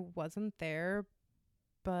and I wasn't there,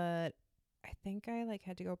 but I think I, like,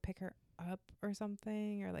 had to go pick her up or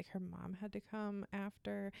something, or like her mom had to come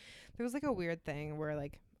after. There was, like, a weird thing where,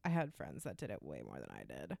 like, I had friends that did it way more than I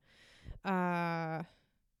did.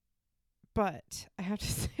 But I have to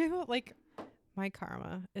say that, like, my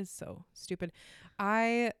karma is so stupid.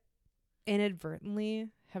 I inadvertently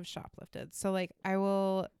have shoplifted. So, like, I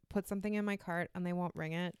will put something in my cart and they won't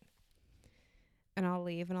ring it. And I'll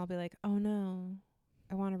leave and I'll be like, oh no,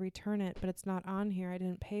 I want to return it, but it's not on here. I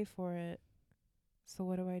didn't pay for it. So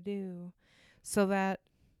what do I do? So that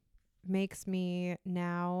makes me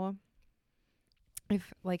now,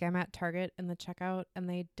 if, like, I'm at Target in the checkout and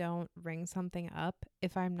they don't ring something up,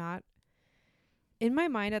 if I'm not, in my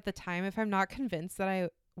mind at the time, if I'm not convinced that I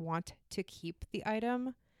want to keep the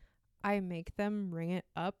item, I make them ring it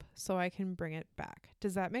up so I can bring it back.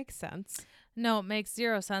 Does that make sense? No, it makes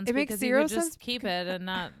zero sense. It makes because zero you could sense just keep it and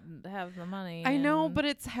not have the money. I know, and- but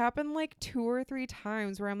it's happened like 2 or 3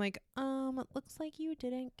 times where I'm like, it looks like you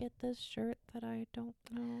didn't get this shirt that I don't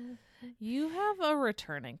know. you have a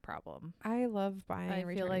returning problem. I love buying. I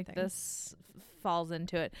feel like things. this falls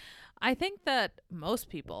into it. I think that most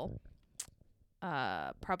people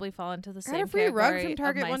probably fall into the I same got a free rug category from of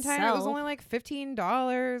Target one time. It was myself. only like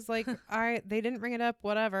 $15. Like, they didn't ring it up,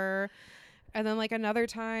 whatever. And then, like, another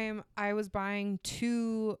time I was buying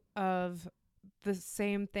 2 of the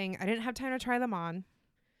same thing. I didn't have time to try them on.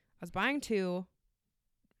 I was buying 2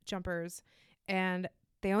 jumpers and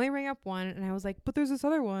they only rang up one, and I was like, but there's this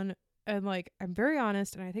other one. And, like, I'm very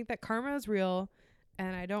honest, and I think that karma is real,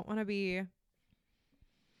 and I don't want to be.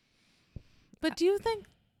 But do you think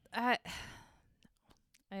I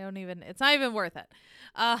don't even, it's not even worth it.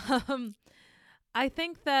 I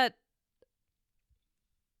think that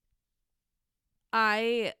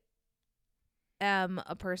I am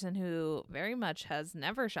a person who very much has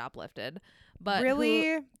never shoplifted, but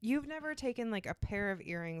Really? You've never taken, like, a pair of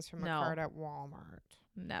earrings from No. a cart at Walmart?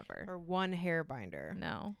 never. Or one hair binder?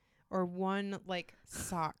 No. Or one, like,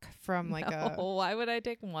 sock from, like, No. Why would I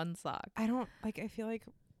take one sock? I don't, like, I feel like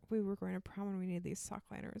we were going to prom and we needed these sock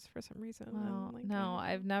liners for some reason. And Well, I'm like, no,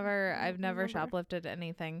 I I've don't never remember. shoplifted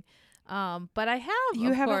anything. But I have. You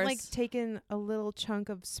of haven't course. like taken a little chunk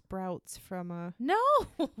of Sprouts from a No.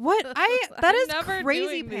 what? That I'm is never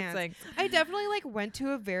crazy doing these pants. things. I definitely like went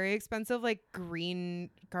to a very expensive like green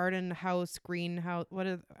greenhouse. What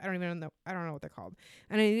is? I don't even know. I don't know what they're called.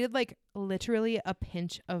 And I needed like literally a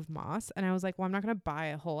pinch of moss. And I was like, well, I'm not gonna buy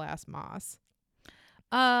a whole ass moss.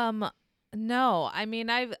 No. I mean,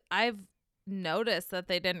 I've noticed that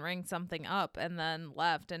they didn't ring something up and then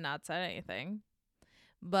left and not said anything.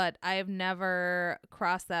 But I've never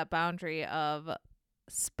crossed that boundary of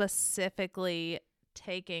specifically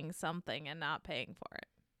taking something and not paying for it.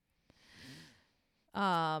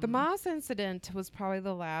 The moss incident was probably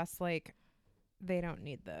the last like they don't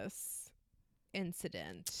need this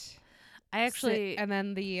incident. I actually and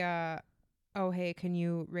then the oh hey, can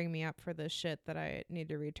you ring me up for this shit that I need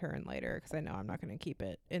to return later because I know I'm not going to keep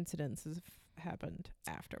it. Incidents have happened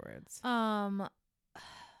afterwards. No,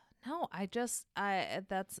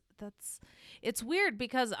 that's it's weird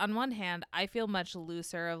because on one hand, I feel much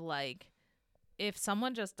looser of like, if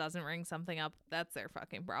someone just doesn't ring something up, that's their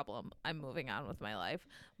fucking problem. I'm moving on with my life.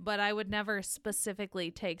 But I would never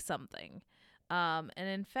specifically take something. And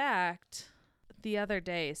in fact, the other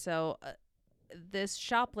day, so this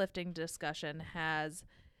shoplifting discussion has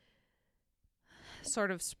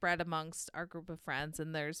sort of spread amongst our group of friends,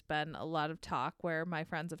 and there's been a lot of talk where my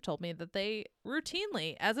friends have told me that they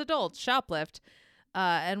routinely as adults shoplift,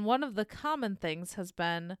 and one of the common things has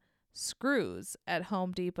been screws at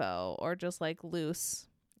Home Depot or just like loose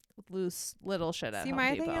little shit at See, Home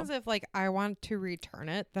my Depot. thing is if like I want to return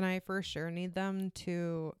it, then I for sure need them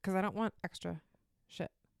to, because I don't want extra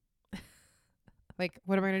shit. Like,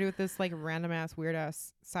 what am I gonna do with this like random ass weird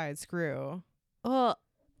ass side screw? Well,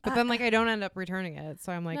 But then like I don't end up returning it,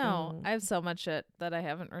 so I'm like, no, oh. I have so much shit that I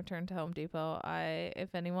haven't returned to Home Depot.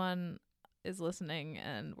 If anyone is listening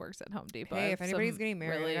and works at Home Depot, I Hey, have if anybody's some getting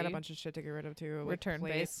married, I got a really bunch of shit to get rid of too. Like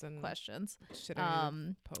return-based plates and questions. shit I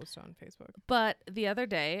need to post on Facebook. But the other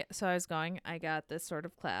day, so I got this sort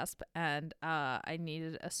of clasp, and I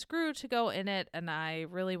needed a screw to go in it, and I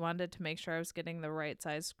really wanted to make sure I was getting the right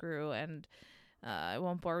size screw, and I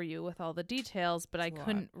won't bore you with all the details, but I It's a lot.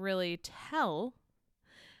 couldn't really tell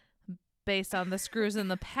based on the screws in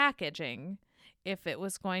the packaging if it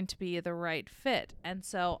was going to be the right fit. And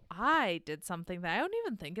so I did something that I don't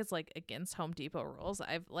even think is like against Home Depot rules.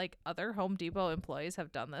 I've like other Home Depot employees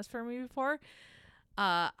have done this for me before.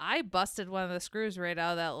 I busted one of the screws right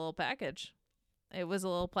out of that little package. It was a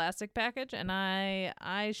little plastic package, and I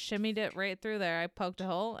shimmied it right through there. I poked a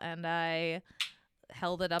hole and I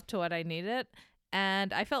held it up to what I needed.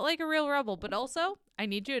 And I felt like a real rebel. But also, I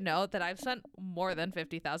need you to know that I've spent more than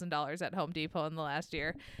 $50,000 at Home Depot in the last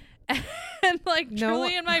year. And like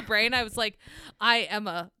truly in my brain, I was like, I am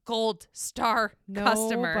a gold star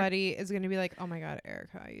customer. Nobody is going to be like, oh my God,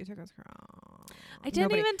 Erica, you took us wrong. I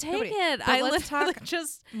didn't even take it. But I let's literally talk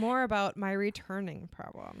just, more about my returning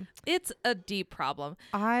problem. it's a deep problem.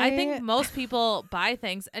 I think most people buy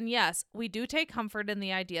things, and yes, we do take comfort in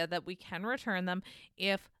the idea that we can return them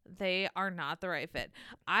if they are not the right fit.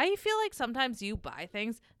 I feel like sometimes you buy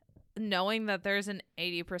things knowing that there's an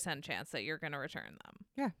 80% chance that you're going to return them.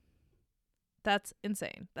 Yeah. That's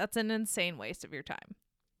insane. That's an insane waste of your time.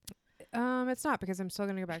 It's not, because I'm still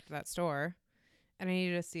going to go back to that store and I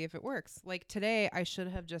need to see if it works. Like today, I should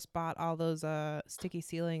have just bought all those sticky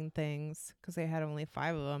sealing things because they had only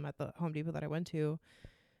 5 of them at the Home Depot that I went to,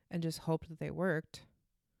 and just hoped that they worked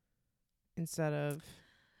instead of.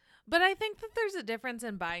 But I think that there's a difference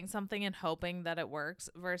in buying something and hoping that it works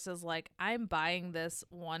versus like, I'm buying this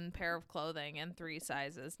one pair of clothing in 3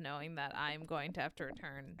 sizes knowing that I'm going to have to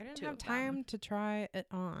return. I didn't 2 have of them. time to try it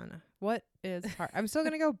on. What is hard? I'm still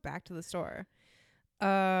going to go back to the store.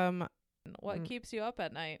 What keeps you up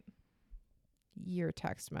at night? Your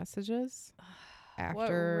text messages What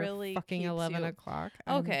after really fucking keeps 11 you- o'clock.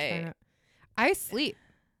 Okay. I sleep.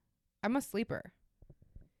 I'm a sleeper.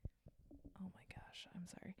 Oh my gosh, I'm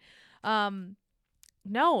sorry.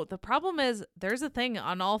 No, the problem is there's a thing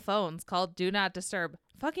on all phones called Do Not Disturb.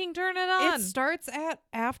 Fucking turn it on. It starts at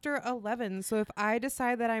after 11. So if I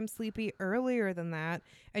decide that I'm sleepy earlier than that,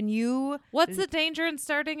 and you, What's the danger in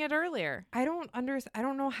starting it earlier? I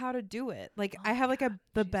don't know how to do it. Like Oh I have my like the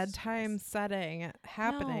Jesus bedtime Christ. setting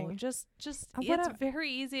happening. No, just it's whatever.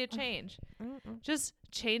 very easy to change. Just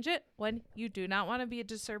change it when you do not want to be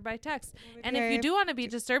disturbed by text. And if you do want to be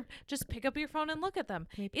disturbed, just pick up your phone and look at them.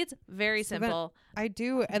 Maybe. It's very So then- simple. I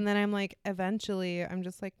do, and then I'm like, eventually, I'm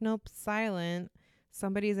just like, nope, silent.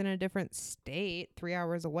 somebody's in a different state 3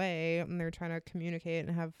 hours away and they're trying to communicate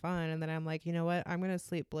and have fun. And then I'm like, you know what? I'm going to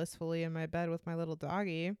sleep blissfully in my bed with my little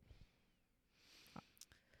doggy.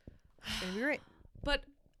 It's going to be great. But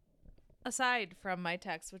aside from my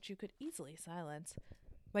text, which you could easily silence.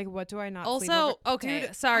 Like, what do I not sleep Also, over? okay,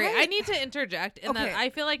 Dude, sorry. I need to interject in that Okay. I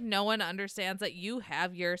feel like no one understands that you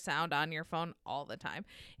have your sound on your phone all the time.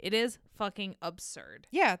 It is fucking absurd.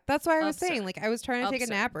 Yeah, that's why I was saying. Absurd. Like, I was trying to take a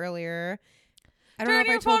Absurd. nap earlier. I don't Turn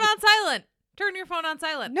know your if I told phone you. on silent. Turn your phone on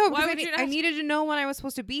silent. No, Why because would you I not? needed to know when I was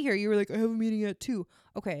supposed to be here. You were like, I have a meeting at 2.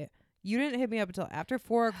 Okay, you didn't hit me up until after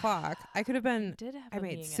 4 o'clock. I could have been. Did have I a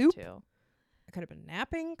made meeting at soup. 2. I could have been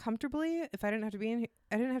napping comfortably if I didn't have to be in.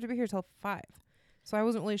 I didn't have to be here till 5, so I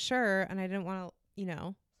wasn't really sure, and I didn't want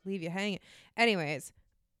to, leave you hanging. Anyways,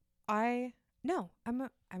 I'm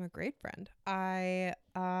a great friend. I'm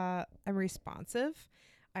responsive.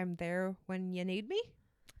 I'm there when you need me,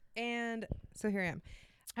 and so here I am.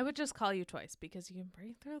 I would just call you twice because you can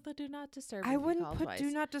break through the do not disturb. I if you wouldn't call put twice. do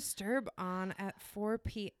not disturb on at 4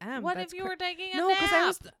 p.m. What That's if you were taking a no, nap?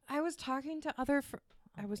 because I was talking to other. Oh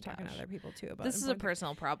I was my talking to gosh. other people too about This is a important things.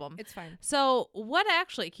 personal problem. It's fine. So, what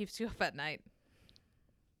actually keeps you up at night?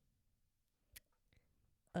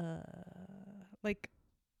 Like,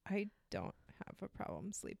 I don't have a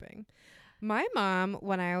problem sleeping. My mom,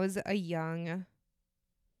 when I was a young,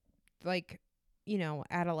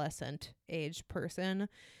 adolescent age person,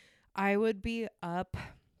 I would be up,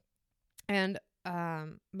 and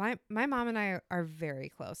my mom and I are very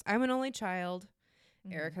close. I'm an only child.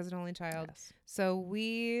 Erica's an only child. Yes. So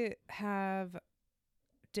we have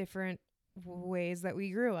different ways that we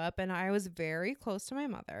grew up, and I was very close to my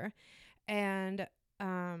mother, and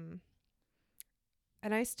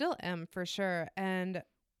I still am for sure. And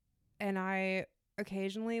I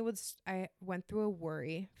occasionally I went through a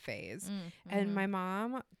worry phase, and my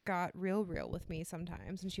mom got real with me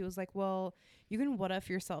sometimes, and she was like, well, you can what if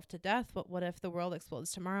yourself to death, but what if the world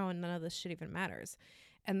explodes tomorrow and none of this shit even matters?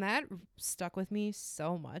 And that stuck with me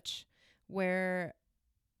so much, where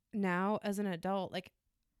now as an adult, like,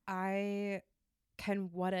 I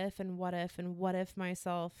can what if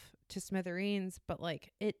myself to smithereens, but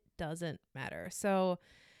like, it doesn't matter. So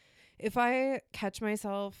if I catch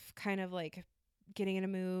myself kind of like getting in a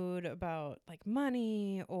mood about like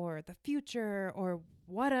money or the future or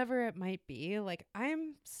whatever it might be, like,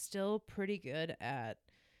 I'm still pretty good at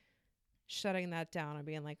shutting that down and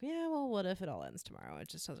being like, yeah, well, what if it all ends tomorrow? It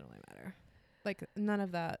just doesn't really matter. Like, none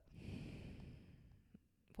of that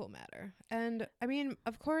will matter. And I mean,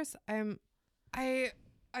 of course, I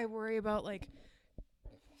worry about, like,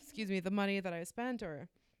 the money that I spent or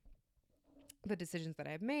the decisions that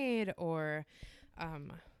I've made, or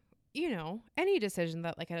any decision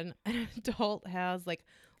that like an adult has, like,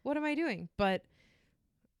 what am I doing? But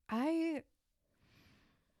I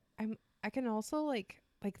can also like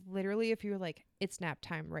literally, if you're like, it's nap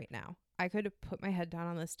time right now, I could put my head down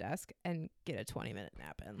on this desk and get a 20-minute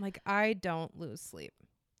nap in. Like, I don't lose sleep.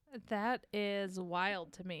 That is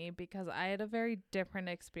wild to me because I had a very different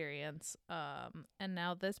experience. And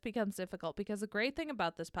now this becomes difficult because the great thing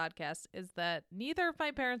about this podcast is that neither of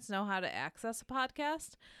my parents know how to access a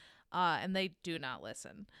podcast, and they do not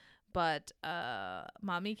listen. But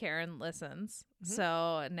Mommy Karen listens. Mm-hmm.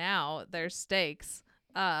 So now there's stakes.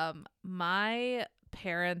 My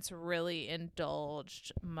parents really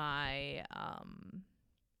indulged my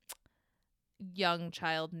young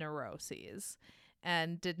child neuroses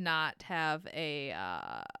and did not have a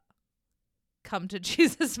come to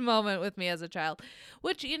Jesus moment with me as a child,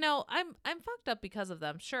 which, I'm fucked up because of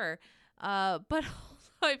them, sure. But also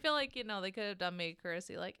I feel like, they could have done me a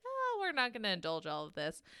courtesy, like, oh, we're not going to indulge all of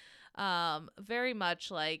this. Very much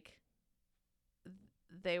like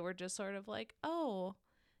they were just sort of like, oh,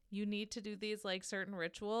 you need to do these like certain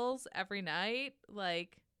rituals every night.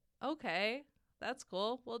 Like, okay, that's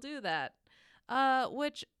cool. We'll do that.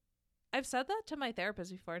 Which I've said that to my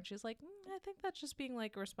therapist before, and she's like, I think that's just being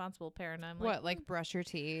like a responsible parent. I'm like, What, like brush your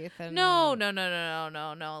teeth? And no.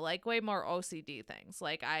 Like way more OCD things.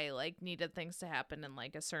 Like, I like needed things to happen in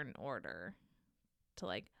like a certain order to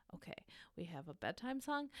like, okay, we have a bedtime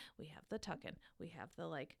song, we have the tuck-in, we have the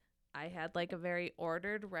like, I had like a very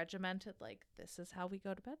ordered, regimented, like, this is how we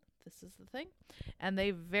go to bed, this is the thing. And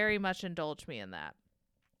they very much indulged me in that.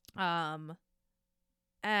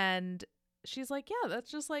 And she's like, yeah, that's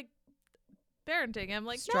just like parenting. I'm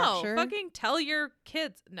like, Structure. no, fucking tell your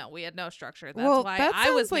kids. No, we had no structure. That's well, why that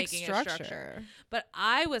I was sounds like making a structure. But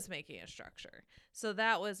I was making a structure. So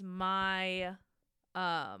that was my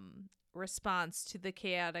response to the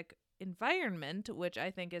chaotic environment, which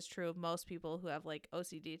I think is true of most people who have like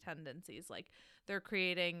OCD tendencies. Like they're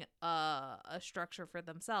creating a structure for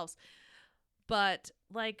themselves. But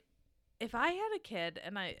like if I had a kid,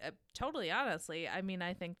 and I totally honestly, I mean,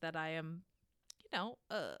 I think that I am,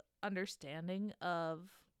 understanding of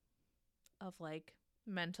like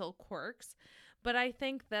mental quirks, but I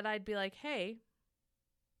think that I'd be like, hey,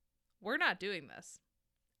 we're not doing this.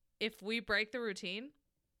 If we break the routine,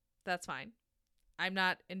 that's fine. I'm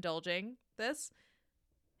not indulging this.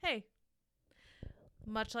 Hey,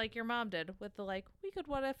 much like your mom did with the like, we could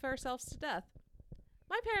what if ourselves to death.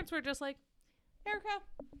 My parents were just like, Erica,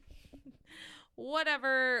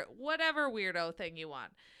 whatever weirdo thing you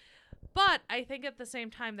want. But I think at the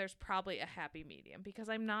same time, there's probably a happy medium, because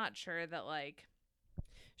I'm not sure that like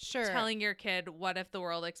telling your kid what if the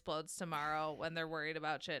world explodes tomorrow when they're worried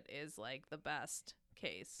about shit is like the best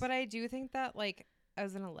case. But I do think that like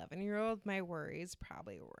as an 11-year-old, my worries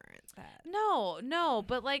probably weren't that. No,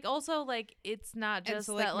 but like also like it's not just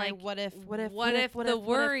so, that like what if the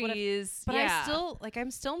worries. But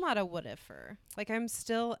I'm still not a what ifer. Like I'm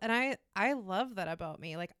still, and I love that about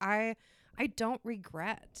me. Like I don't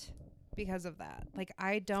regret because of that. Like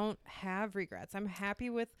I don't have regrets. I'm happy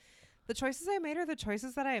with the choices I made, are the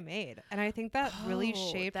choices that I made, and I think that really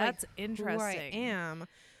shaped that's like interesting. who I am.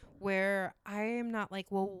 Where I am not like,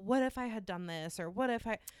 well, what if I had done this, or what if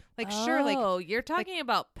I sure, like, oh, you're talking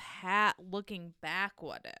about looking back.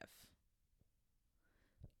 What if?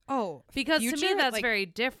 Oh, because future, to me that's like, very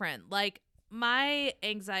different. Like my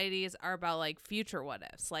anxieties are about like future what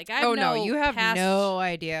ifs. Like I no, you have no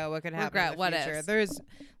idea what could happen in the what future. ifs. There's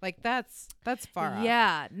like that's far off.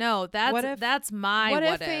 Yeah, no, that's my what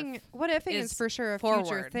if. What ifing is for sure a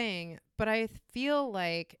future thing, but I feel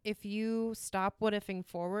like if you stop what ifing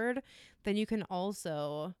forward, then you can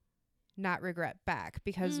also not regret back,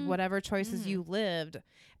 because whatever choices you lived,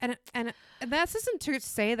 and that isn't to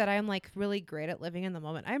say that I'm like really great at living in the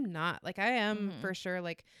moment. I'm not. Like I am for sure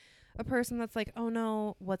like a person that's like, oh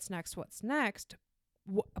no, what's next?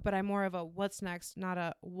 But I'm more of a what's next, not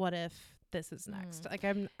a what if this is next. Like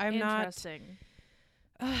I'm not.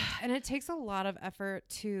 And it takes a lot of effort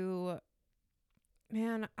to.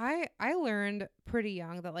 Man, I learned pretty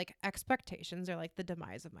young that like expectations are like the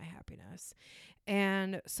demise of my happiness.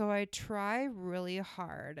 And so I try really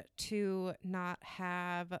hard to not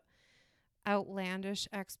have outlandish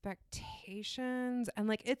expectations. And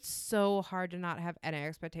like it's so hard to not have any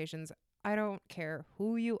expectations. I don't care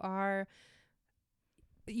who you are.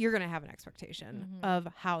 You're going to have an expectation of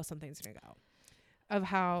how something's going to go. Of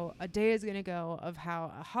how a day is going to go, of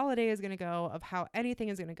how a holiday is going to go, of how anything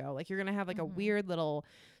is going to go. Like you're going to have like a weird little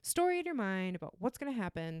story in your mind about what's going to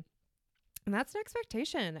happen. And that's an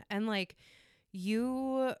expectation. And like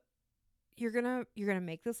you're going to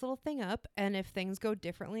make this little thing up. And if things go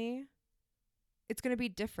differently, it's going to be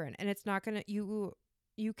different. And it's not going to,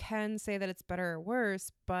 you can say that it's better or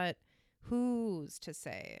worse, but who's to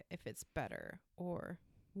say if it's better or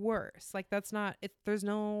worse? Like that's not it. There's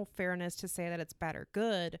no fairness to say that it's bad or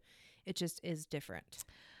good. It just is different.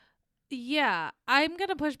 Yeah, I'm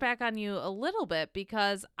gonna push back on you a little bit,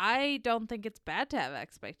 because I don't think it's bad to have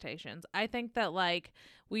expectations. I think that like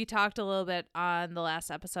we talked a little bit on the last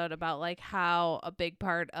episode about like how a big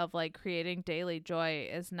part of like creating daily joy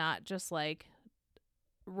is not just like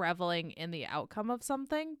reveling in the outcome of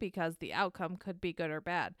something, because the outcome could be good or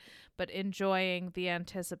bad, but enjoying the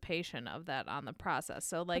anticipation of that on the process.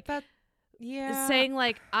 So like saying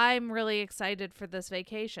like I'm really excited for this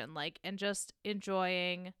vacation, like, and just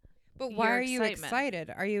enjoying. But why are you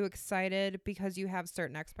excited? Are you excited because you have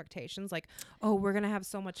certain expectations, like, oh, we're gonna have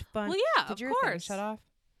so much fun? Well, yeah, Did your course. thing shut off?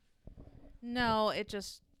 No,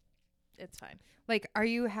 it's fine. Like, are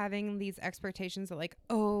you having these expectations that like,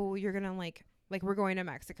 oh, you're gonna like we're going to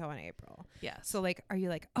Mexico in April. Yes. So like, are you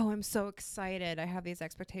like, oh, I'm so excited. I have these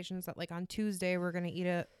expectations that like on Tuesday we're going to eat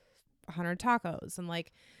 100 tacos. And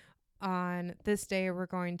like on this day we're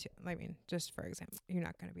going to, I mean, just for example, you're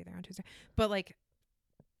not going to be there on Tuesday, but like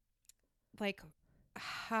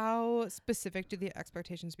how specific do the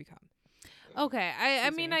expectations become? Okay. I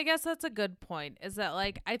mean, I guess that's a good point, is that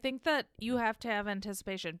like, I think that you have to have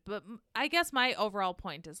anticipation, but I guess my overall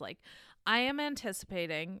point is like, I am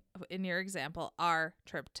anticipating, in your example, our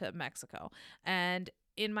trip to Mexico. And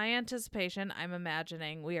in my anticipation, I'm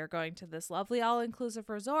imagining we are going to this lovely all-inclusive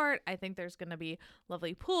resort. I think there's going to be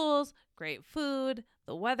lovely pools, great food.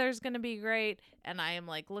 The weather's going to be great. And I am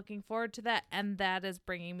like looking forward to that. And that is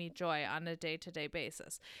bringing me joy on a day-to-day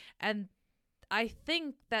basis. And I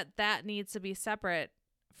think that needs to be separate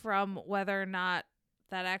from whether or not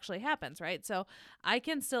that actually happens, right? So I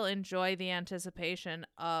can still enjoy the anticipation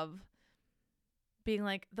of being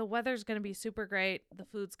like, the weather's going to be super great. The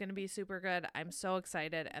food's going to be super good. I'm so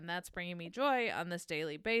excited. And that's bringing me joy on this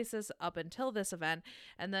daily basis up until this event.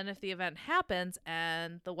 And then if the event happens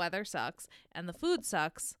and the weather sucks and the food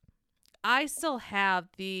sucks, I still have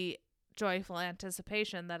the joyful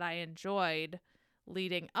anticipation that I enjoyed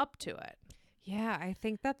leading up to it. Yeah, I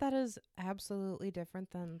think that is absolutely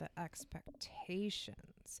different than the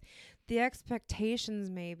expectations. The expectations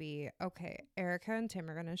may be, okay, Erica and Tim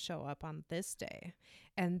are going to show up on this day,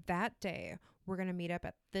 and that day we're going to meet up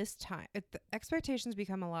at this time. The expectations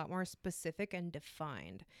become a lot more specific and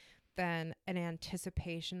defined than an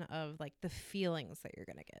anticipation of like the feelings that you're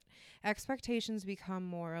going to get. Expectations become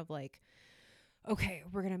more of like, okay,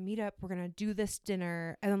 we're going to meet up, we're going to do this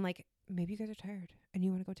dinner, and then like maybe you guys are tired and you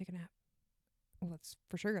want to go take a nap. Well, that's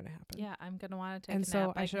for sure going to happen. Yeah, I'm going to want to take and a so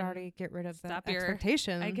nap. I should already get rid of that stop your-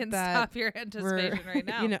 expectation. I can that stop your anticipation right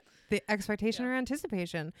now. You know, the expectation Yeah. or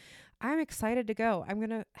anticipation. I'm excited to go. I'm going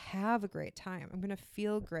to have a great time. I'm going to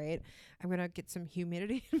feel great. I'm going to get some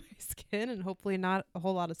humidity in my skin and hopefully not a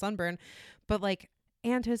whole lot of sunburn. But like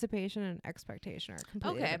anticipation and expectation are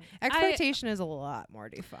completely Okay. different. Expectation is a lot more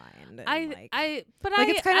defined. And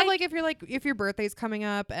it's kind of like if your birthday's coming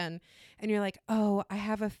up and you're like, oh, I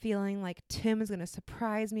have a feeling like Tim is gonna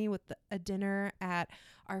surprise me with a dinner at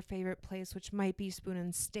our favorite place, which might be Spoon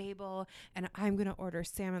and Stable, and I'm gonna order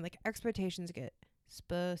salmon. Like expectations get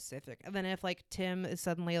specific, and then if like Tim is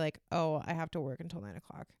suddenly like, oh, I have to work until 9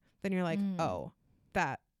 o'clock, then you're like, oh,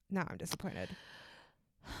 that now I'm disappointed.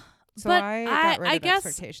 So But I got rid I of guess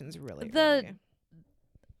expectations really the- early.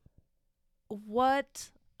 what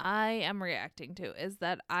I am reacting to is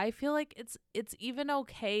that I feel like it's even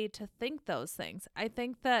okay to think those things. I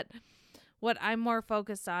think that what I'm more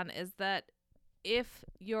focused on is that if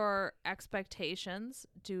your expectations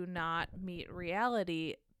do not meet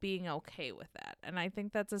reality, being okay with that. And I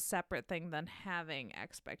think that's a separate thing than having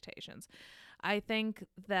expectations. I think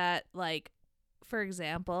that, like, for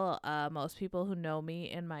example, most people who know me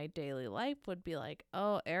in my daily life would be like,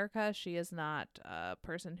 oh, Erica, she is not a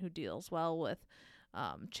person who deals well with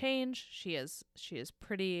change. She is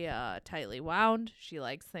pretty tightly wound. She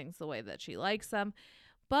likes things the way that she likes them.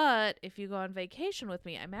 But if you go on vacation with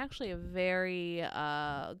me, I'm actually a very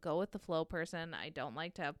go with the flow person. I don't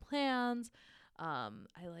like to have plans. I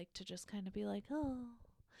like to just kind of be like, oh,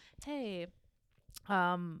 hey.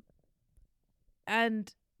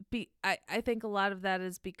 And I think a lot of that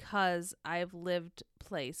is because I've lived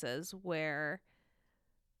places where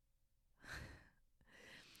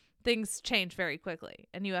things change very quickly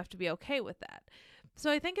and you have to be okay with that. So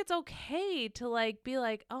I think it's okay to like be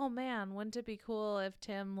like, oh man, wouldn't it be cool if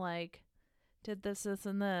Tim like did this,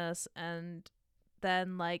 and this, and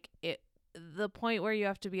then like the point where you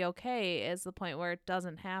have to be okay is the point where it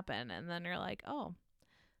doesn't happen, and then you're like, oh,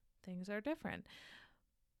 things are different.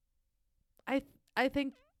 I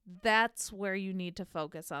think that's where you need to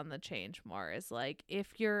focus on the change more, is like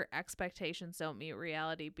if your expectations don't meet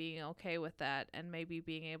reality, being okay with that and maybe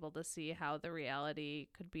being able to see how the reality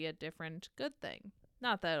could be a different good thing.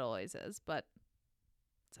 Not that it always is, but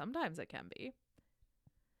sometimes it can be.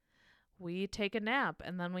 We take a nap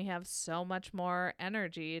and then we have so much more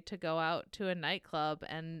energy to go out to a nightclub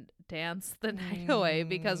and dance the night away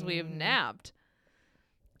because we've napped.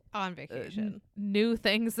 On vacation. New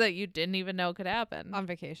things that you didn't even know could happen. On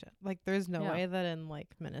vacation. Like, there's no Yeah. way that in, like,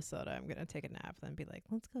 Minnesota I'm going to take a nap and then be like,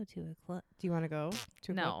 let's go to a club. Do you want to go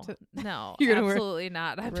to a No, club? no, You're gonna wear- absolutely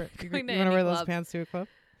not. I'm You not want going to to any wear those club. pants to a club?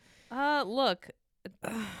 Look,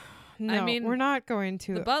 No, mean, we're not going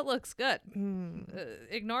to. the butt looks good. Mm.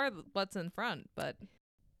 Ignore what's in front, but.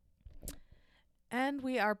 And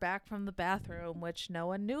we are back from the bathroom, which no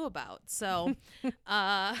one knew about. So,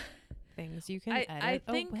 Things you can I edit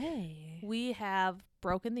think away. we have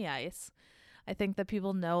broken the ice. I think that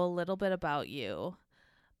people know a little bit about you.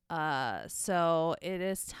 So it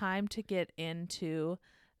is time to get into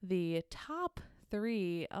the top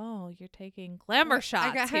 3. Oh, you're taking glamour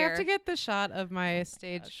shots I here. have to get the shot of my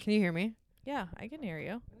stage. gosh. Can you hear me? Yeah, I can hear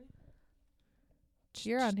you.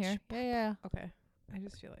 You're on here. Yeah. Okay. I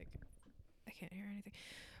just feel like I can't hear anything.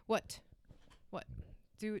 What?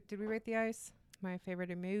 Did we rate the ice? My favorite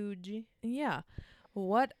emoji Yeah.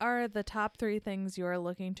 What are the top 3 things you're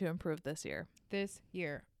looking to improve this year? this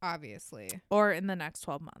year, obviously. Or in the next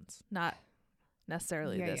 12 months? Not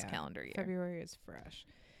necessarily Yeah, this yeah. calendar year. February is fresh.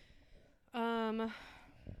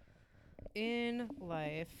 In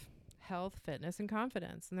life, health, fitness, and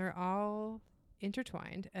confidence, and they're all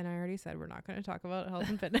intertwined. And I already said we're not going to talk about health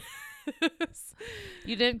and fitness.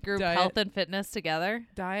 You didn't group Diet. health and fitness together?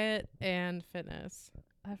 Diet and fitness.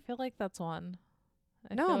 I feel like that's one.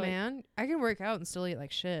 I No, feel like- man, I can work out and still eat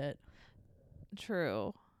like shit.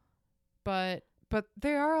 True. But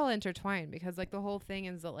they are all intertwined, because like the whole thing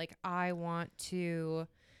is that like I want to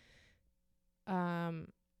I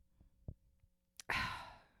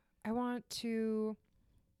want to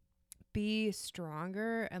be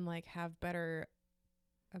stronger and like have better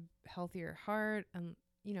a healthier heart and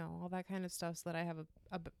all that kind of stuff, so that I have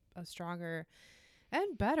a stronger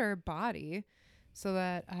and better body, so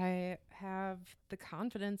that I have the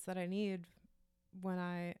confidence that I need when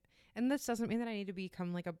and this doesn't mean that I need to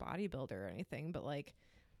become like a bodybuilder or anything, but like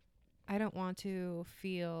I don't want to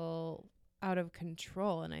feel out of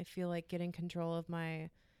control, and I feel like getting control of my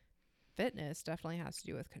fitness definitely has to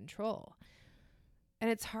do with control. And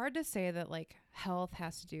it's hard to say that like health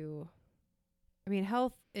has to do, I mean,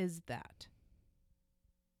 health is that.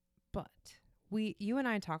 But you and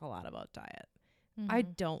I talk a lot about diet. I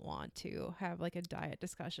don't want to have like a diet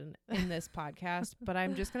discussion in this podcast, but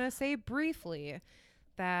I'm just going to say briefly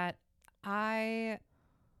that as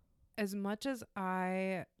much as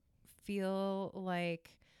I feel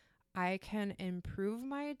like I can improve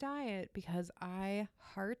my diet because I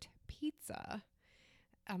heart pizza,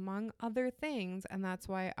 among other things, and that's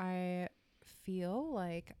why I feel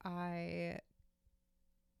like it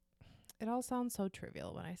all sounds so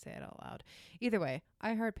trivial when I say it out loud. Either way,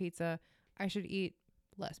 I heart pizza. I should eat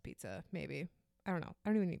less pizza, maybe. I don't know. I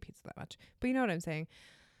don't even eat pizza that much. But you know what I'm saying.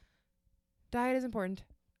 Diet is important.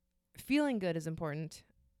 Feeling good is important.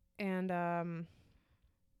 And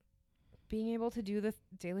being able to do the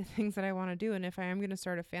daily things that I want to do. And if I am going to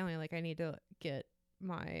start a family, like I need to get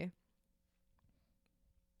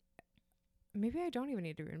maybe I don't even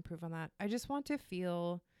need to improve on that. I just want to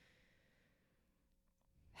feel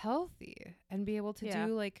healthy and be able to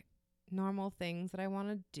do like normal things that I want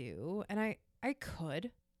to do. And I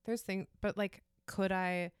could. There's things, but like, could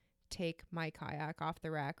I take my kayak off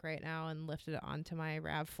the rack right now and lift it onto my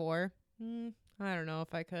RAV4? I don't know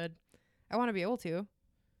if I could. I want to be able to.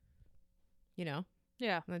 Yeah.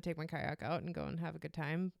 I'm going to take my kayak out and go and have a good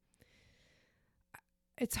time.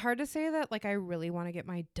 It's hard to say that like I really want to get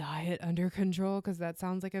my diet under control, because that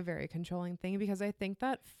sounds like a very controlling thing, because I think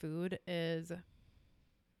that food is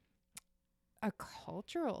a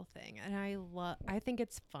cultural thing, and I think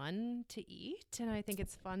it's fun to eat, and I think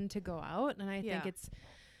it's fun to go out, and I think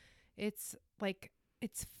it's like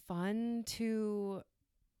it's fun to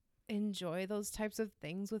enjoy those types of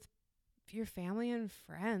things with your family and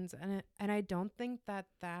friends, and I don't think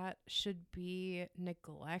that should be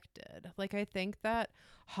neglected. Like I think that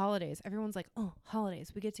holidays, everyone's like, oh,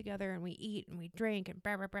 holidays, we get together and we eat and we drink and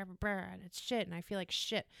blah blah blah blah, blah, and it's shit, and I feel like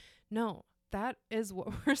shit. No, that is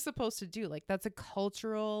what we're supposed to do. Like that's a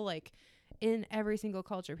cultural, like in every single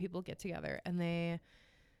culture, people get together and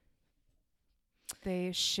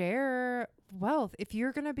they share wealth. If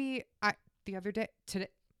you're gonna be,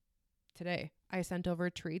 today I sent over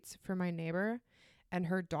treats for my neighbor and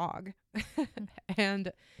her dog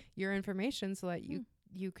and your information, so that you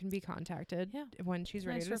can be contacted when she's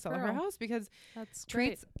ready to sell her house, because that's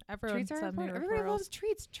treats great. treats are important. Everybody loves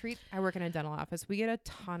treats. I work in a dental office. We get a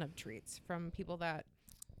ton of treats from people that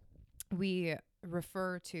we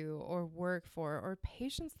refer to or work for, or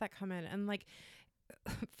patients that come in, and like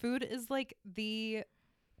food is like it's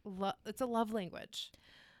a love language.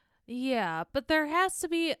 Yeah, but there has to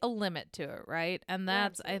be a limit to it, right? And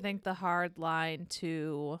that's, I think, the hard line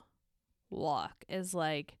to walk is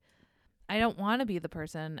like, I don't want to be the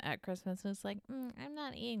person at Christmas who's like, I'm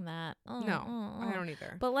not eating that. I don't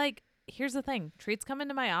either. But like, here's the thing. Treats come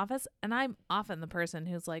into my office and I'm often the person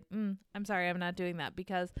who's like, I'm sorry, I'm not doing that,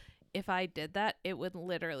 because if I did that, it would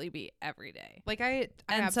literally be every day. Like I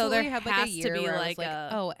so there had like a has year to be where like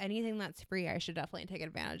I was like, anything that's free, I should definitely take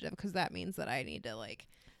advantage of, because that means that I need to like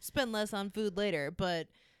spend less on food later. But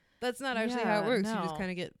that's not actually how it works. No. You just kind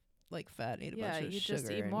of get like fat and eat a bunch of sugar just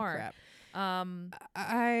eat and more. crap.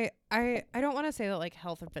 I don't want to say that like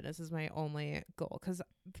health and fitness is my only goal,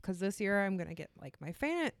 because this year I'm gonna get like my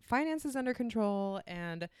finances under control,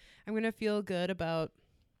 and I'm gonna feel good about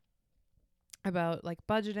like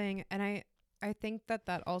budgeting, and I think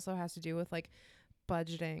that also has to do with like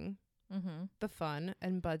budgeting the fun,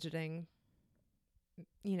 and budgeting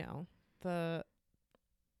the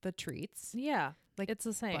treats. Yeah, like it's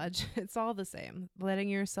the same. It's all the same. Letting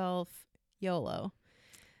yourself YOLO.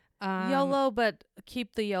 YOLO, but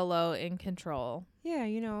keep the YOLO in control. Yeah,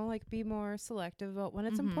 like be more selective about when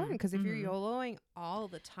it's important, because if you're YOLOing all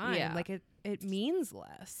the time, like it means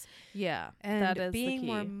less. Yeah, and that is being the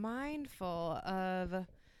key. more mindful of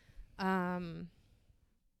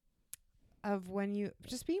when you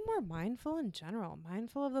just being more mindful in general,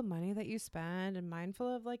 mindful of the money that you spend, and mindful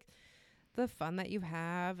of like the fun that you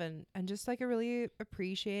have and just like really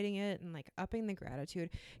appreciating it and like upping the gratitude.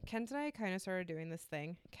 Kent and I kind of started doing this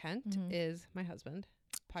thing. Kent Mhm. is my husband.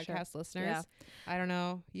 Podcast listeners. Yeah. I don't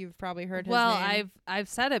know. You've probably heard his Well, name. I've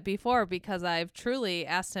said it before because I've truly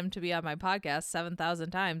asked him to be on my podcast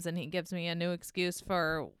 7,000 times, and he gives me a new excuse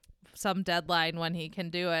for some deadline when he can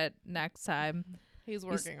do it next time. He's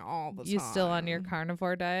working all the time. You still on your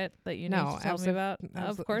carnivore diet that you No, need to tell me about?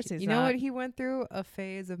 Of course he's You not. know what? He went through a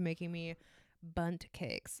phase of making me bunt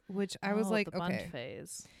cakes, which I was like, the bunt okay,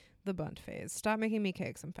 phase. the bunt phase. Stop making me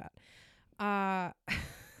cakes. I'm fat.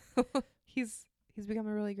 He's become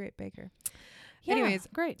a really great baker. Yeah, Anyways,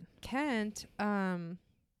 great. Kent,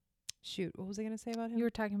 shoot, what was I gonna say about him? You were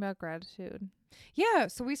talking about gratitude. Yeah,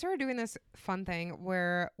 so we started doing this fun thing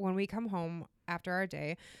where when we come home after our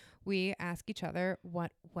day, we ask each other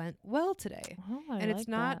what went well today. Oh, And it's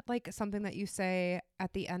not like something that you say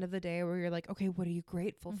at the end of the day where you're like, okay, what are you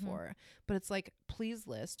grateful Mhm. for? But it's like, please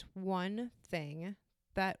list one thing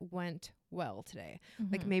that went well today.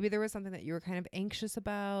 Like maybe there was something that you were kind of anxious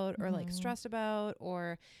about or like Mhm. stressed about,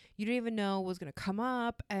 or you didn't even know was going to come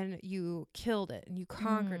up and you killed it and you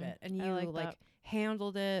conquered it and I you like like that.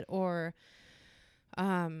 handled it, or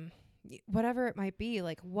whatever it might be.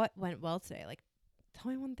 Like, what went well today? Like,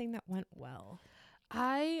 tell me one thing that went well.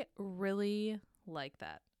 I really like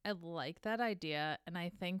that. I like that idea. And I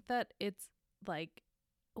think that it's like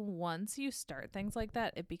once you start things like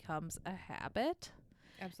that, it becomes a habit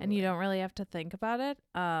Absolutely. and you don't really have to think about it.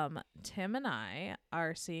 Tim and I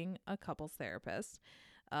are seeing a couples therapist.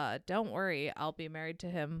 Don't worry, I'll be married to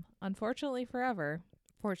him, unfortunately, forever.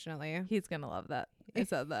 Fortunately. He's gonna love that. I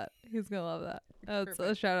said that. He's gonna love that. That's a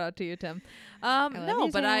Perfect. shout out to you, Tim. love No,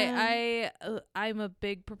 you, but Tim. I'm a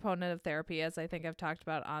big proponent of therapy, as I think I've talked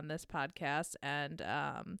about on this podcast, and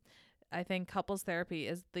I think couples therapy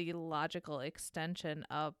is the logical extension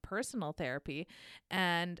of personal therapy.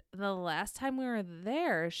 And the last time we were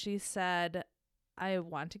there, she said, I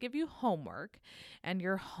want to give you homework, and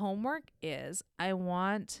your homework is I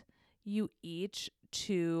want you each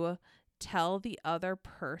to tell the other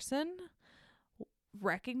person,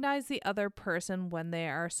 recognize the other person when they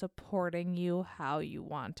are supporting you how you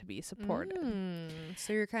want to be supported.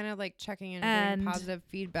 So you're kind of like checking in And and getting positive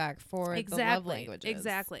feedback for the love Exactly. languages.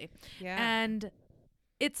 Exactly. Yeah. And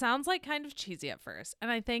it sounds like kind of cheesy at first. And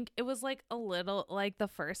I think it was like a little like the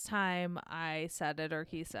first time I said it or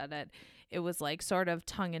he said it, it was like sort of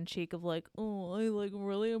tongue in cheek of like, oh, I like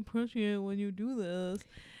really appreciate when you do this.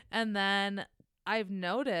 And then I've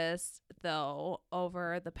noticed though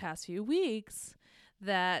over the past few weeks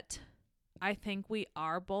that I think we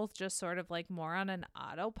are both just sort of like more on an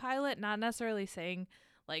autopilot, not necessarily saying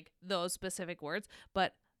like those specific words,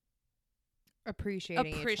 but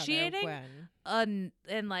appreciating appreciating each other when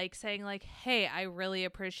and like saying like, hey, I really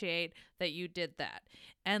appreciate that you did that.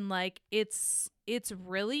 And like it's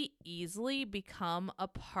really easily become a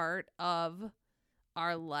part of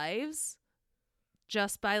our lives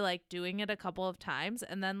just by like doing it a couple of times.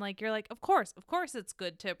 And then like you're like, of course it's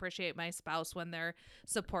good to appreciate my spouse when they're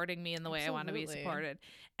supporting me in the way I want to be Absolutely. supported.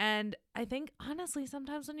 And I think honestly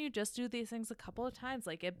sometimes when you just do these things a couple of times,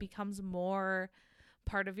 like it becomes more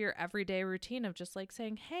part of your everyday routine of just like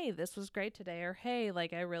saying, hey, this was great today, or hey,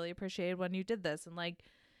 like I really appreciated when you did this. And like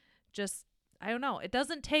just I don't know, it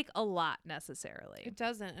doesn't take a lot necessarily. it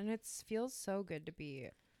doesn't, and it feels so good to be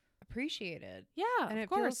appreciated. Yeah, And of it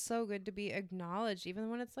course. feels so good to be acknowledged, even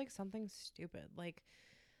when it's like something stupid. Like,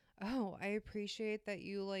 oh, I appreciate that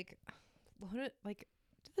you like loaded like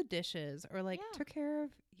did the dishes, or like Yeah. took care of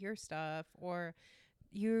your stuff, or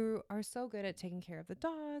you are so good at taking care of the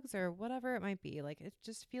dogs, or whatever it might be. Like, it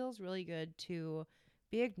just feels really good to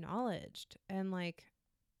be acknowledged, and like,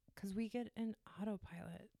 because we get an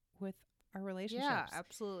autopilot with our relationships, Yeah,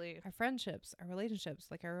 absolutely. our friendships, our relationships,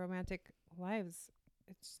 like our romantic lives.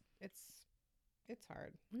 It's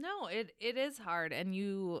hard. No, it is hard, and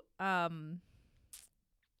you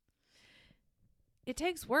it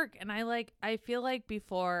takes work. And I feel like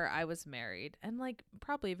before I was married, and like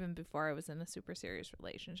probably even before I was in a super serious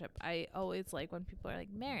relationship, I always like when people are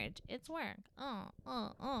like, marriage, it's work. I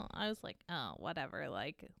was like, oh, whatever,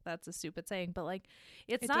 like that's a stupid saying. But like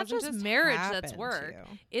it's It not doesn't just marriage that's happen to work.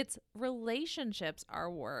 you. It's relationships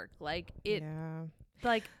are work. Like it Yeah.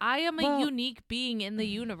 like I am a Well- unique being in the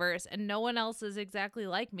universe and no one else is exactly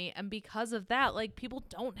like me, and because of that, like people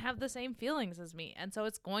don't have the same feelings as me, and so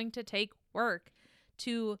it's going to take work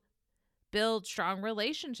to build strong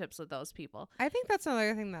relationships with those people. I think that's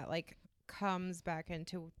another thing that like comes back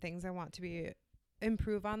into things I want to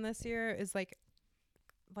improve on this year, is like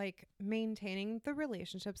maintaining the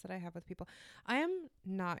relationships that I have with people. I am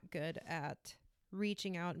not good at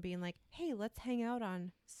reaching out and being like, hey, let's hang out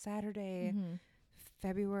on Saturday, Mhm.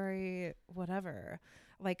 February, whatever.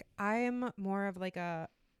 Like, I'm more of like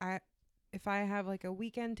if I have like a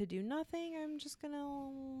weekend to do nothing, I'm just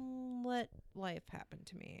gonna let life happen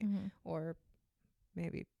to me, Mhm. or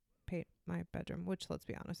maybe paint my bedroom, which, let's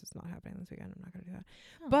be honest, it's not happening this weekend. I'm not gonna do that.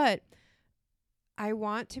 Oh. But I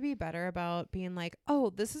want to be better about being like,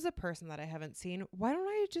 oh, this is a person that I haven't seen. Why don't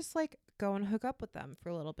I just like go and hook up with them for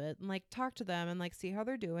a little bit and like talk to them and like see how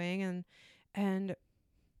they're doing and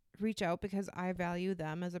reach out, because I value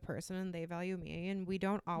them as a person and they value me, and we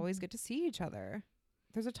don't always Mhm. get to see each other.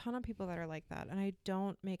 There's a ton of people that are like that, and I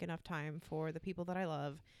don't make enough time for the people that I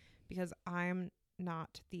love because I'm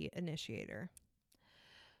not the initiator.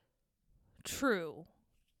 True.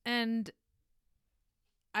 And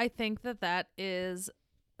I think that that is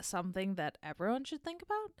something that everyone should think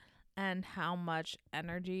about. And how much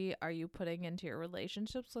energy are you putting into your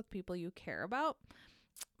relationships with people you care about?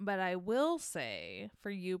 But I will say, for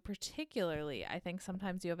you particularly, I think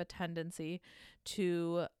sometimes you have a tendency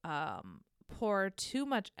to pour too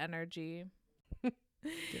much energy Do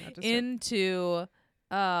not disturb. into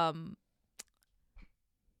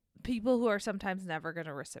people who are sometimes never going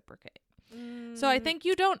to reciprocate. So I think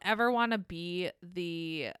you don't ever want to be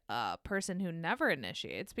the person who never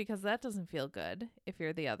initiates, because that doesn't feel good if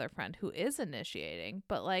you're the other friend who is initiating.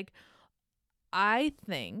 But like, I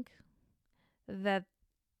think that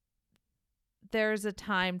there's a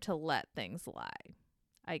time to let things lie,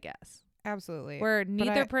 I guess, Absolutely. where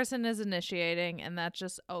neither I- person is initiating, and that's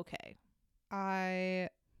just okay. I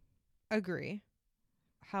agree.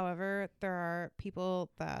 However, there are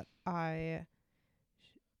people that I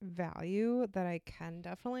value that I can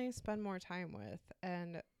definitely spend more time with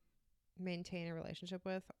and maintain a relationship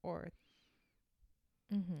with, or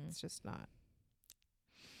Mm-hmm. it's just not.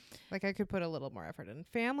 Like, I could put a little more effort in.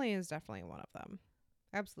 Family is definitely one of them.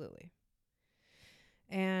 Absolutely.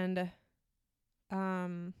 And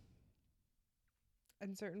and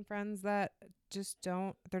certain friends that just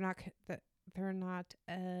don't, they're not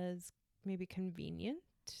as maybe conveniently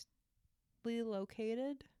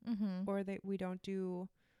located, Mm-hmm. or we don't do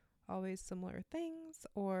always similar things,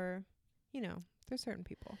 or there's certain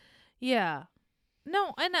people. Yeah.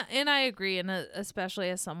 No, and I agree, and especially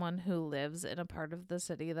as someone who lives in a part of the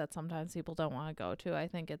city that sometimes people don't want to go to, I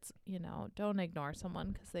think it's, don't ignore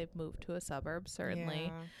someone because they've moved to a suburb, certainly.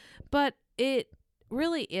 Yeah. But it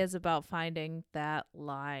really is about finding that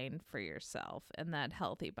line for yourself and that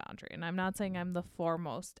healthy boundary. And I'm not saying I'm the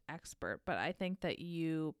foremost expert, but I think that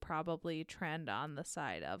you probably trend on the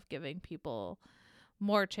side of giving people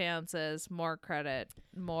more chances, more credit,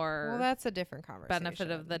 more Well, that's a different conversation. benefit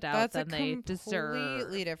of the doubt That's than they deserve. a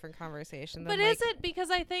completely different conversation. But than, is like, it? Because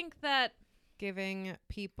I think that giving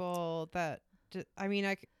people that?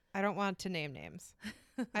 I don't want to name names.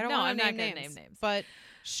 I don't no, want I'm to not name gonna names. name names. But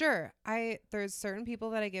sure, there's certain people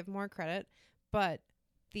that I give more credit, but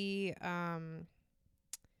the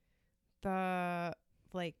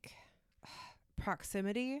like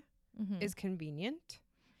proximity Mm-hmm. is convenient.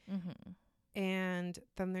 Mm-hmm. And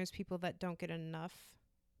then there's people that don't get enough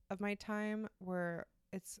of my time, where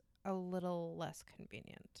it's a little less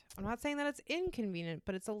convenient. I'm not saying that it's inconvenient,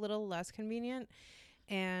 but it's a little less convenient,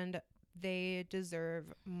 and they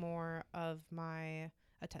deserve more of my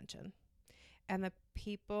attention. And the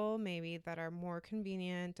people maybe that are more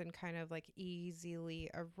convenient and kind of like easily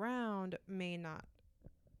around may not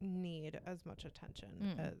need as much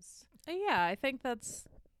attention as, Yeah, I think that's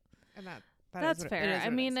that's fair. I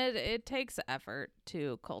mean, it takes effort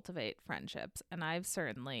to cultivate friendships, and I've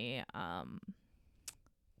certainly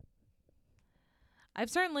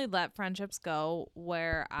let friendships go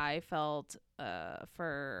where I felt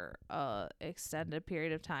for a extended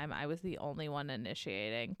period of time I was the only one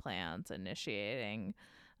initiating plans, initiating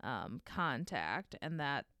contact, and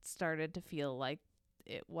that started to feel like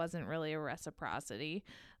it wasn't really a reciprocity.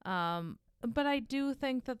 But I do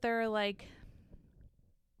think that there are like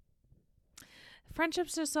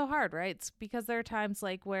friendship's just so hard, right? It's because there are times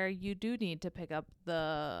like where you do need to pick up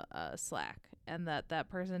the slack, and that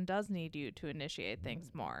person does need you to initiate things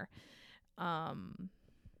more. But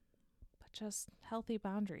just healthy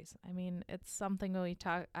boundaries. I mean, it's something we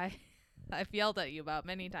talk. I've yelled at you about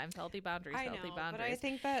many times. Healthy boundaries. I Healthy know, boundaries. but I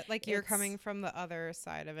think that like you're It's- coming from the other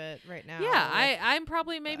side of it right now. Yeah, with- I'm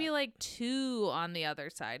probably maybe like 2 on the other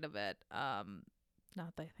side of it.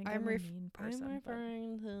 Not that I think I'm a mean person. I'm but-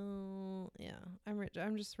 referring to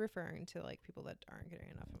I'm just referring to like people that aren't getting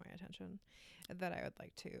enough of my attention, that I would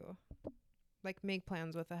like to like make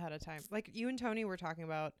plans with ahead of time. Like you and Tony were talking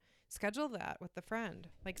about schedule that with the friend.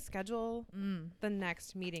 Like schedule the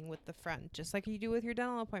next meeting with the friend, just like you do with your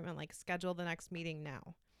dental appointment. Like schedule the next meeting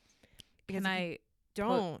now. Because Can if you I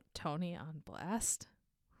don't, put Tony on blast?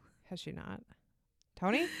 has she not?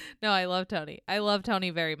 Tony? No, I love Tony. I love Tony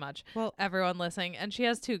very much. Well, Everyone listening, and she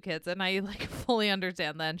has 2 kids, and I like fully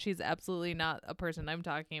understand that. And she's absolutely not a person I'm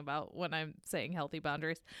talking about when I'm saying healthy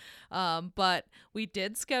boundaries. But we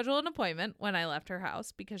did schedule an appointment when I left her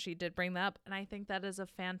house because she did bring that up, and I think that is a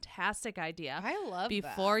fantastic idea. I love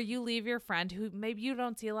Before you leave your friend who maybe you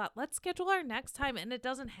don't see a lot, let's schedule our next time, and it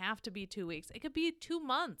doesn't have to be 2 weeks. It could be 2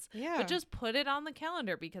 months. Yeah. But just put it on the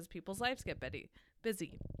calendar because people's lives get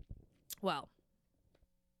busy. Well,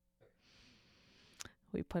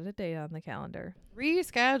 we put a date on the calendar.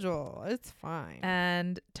 reschedule. It's fine.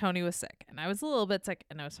 And Tony was sick. And I was a little bit sick.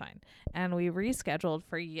 And it was fine. And we rescheduled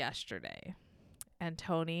for yesterday. And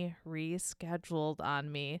Tony rescheduled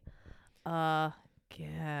on me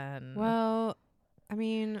again. Well, I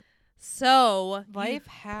mean, So life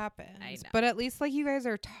happens. I know. But at least like you guys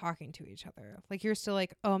are talking to each other. Like you're still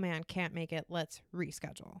like, oh man, can't make it. Let's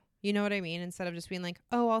reschedule. You know what I mean? Instead of just being like,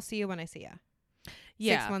 oh, I'll see you when I see you.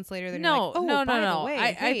 yeah. 6 months later, then No, you're like, oh, no. by the way,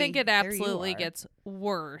 I think hey, it there you absolutely are. gets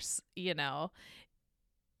worse,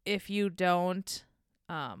 if you don't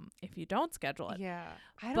schedule it. Yeah.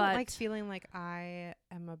 I don't But- like feeling like I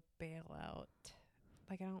am a bailout.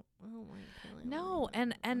 Like I don't like feeling No, like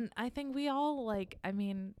that. and I think we all like, I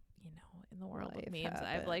mean, in the world Life of memes,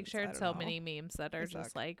 I've like happens. I shared don't so know. many memes that are They just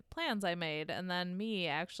suck. like plans I made, and then me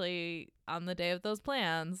actually on the day of those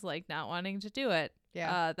plans, like not wanting to do it.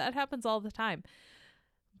 Yeah. That happens all the time.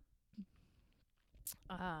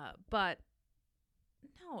 But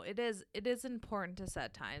no, it is important to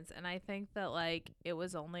set times, and I think that like it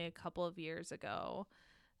was only a couple of years ago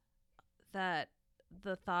that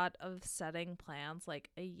the thought of setting plans like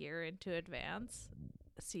a year into advance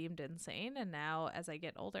seemed insane, and now as I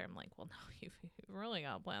get older I'm like, well, no, you've really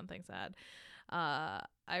got to plan things ahead.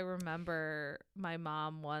 I remember my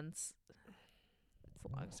mom once, it's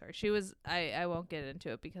a long story, she was I won't get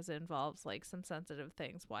into it because it involves like some sensitive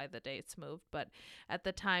things why the dates moved, but at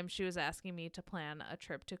the time she was asking me to plan a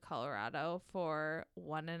trip to Colorado for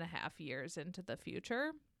 1.5 years into the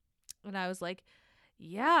future, and I was like,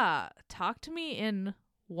 yeah, talk to me in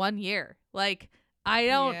 1 year. Like I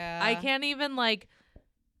Yeah. can't even like,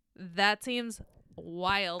 that seems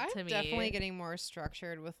wild I'm to me. definitely getting more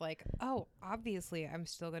structured with like, oh, obviously I'm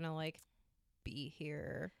still gonna like be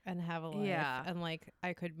here and have a life. Yeah. And like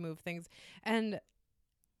I could move things and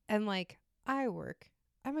like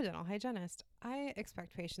I'm a dental hygienist. I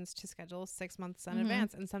expect patients to schedule 6 months in Mhm.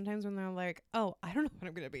 advance. And sometimes when they're like, oh, I don't know what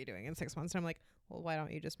I'm gonna be doing in 6 months, and I'm like, well, why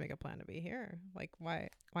don't you just make a plan to be here? Like why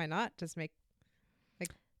not just make,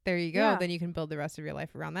 like, there you go. Yeah. Then you can build the rest of your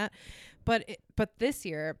life around that. But this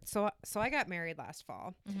year, so I got married last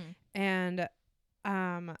fall, Mhm. and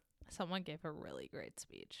Someone gave a really great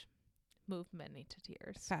speech. Moved many to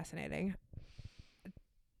tears. fascinating.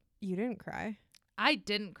 You didn't cry. I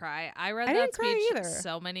didn't cry. I read I that didn't cry speech either.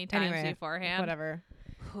 so many times Anyway, beforehand. Whatever.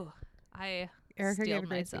 Whew. I Erica gave steeled a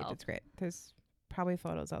great speech. myself. It's great. There's probably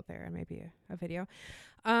photos out there and maybe a video.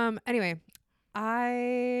 Anyway,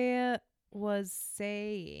 I was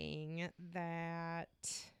saying that.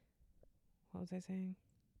 What was I saying?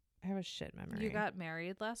 I have a shit memory. You got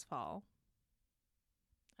married last fall,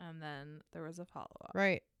 and then there was a follow-up.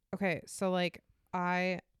 right. Okay, so like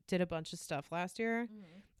I did a bunch of stuff last year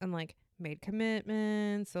and like made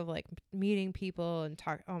commitments of like meeting people and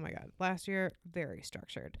talk. Oh my god, last year very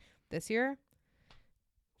structured.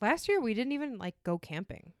 Last year we didn't even like go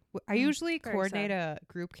camping. I usually very coordinate a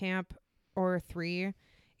group camp or 3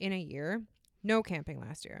 in a year. No camping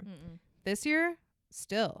last year. Mm-mm. This year,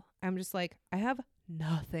 still, I'm just like, I have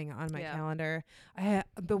nothing on my Yeah. calendar.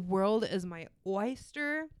 The world is my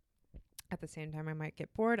oyster. At the same time, I might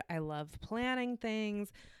get bored. I love planning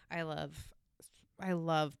things. I love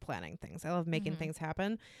planning things. I love making Mhm. things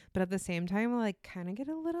happen. But at the same time, I like kind of get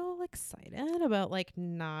a little excited about like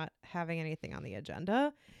not having anything on the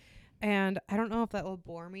agenda. And I don't know if that will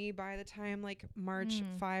bore me by the time like March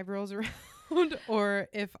 5 rolls around, or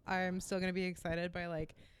if I'm still going to be excited by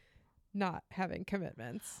like not having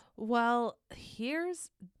commitments. Well, here's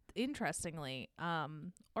interestingly,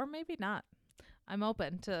 or maybe not. I'm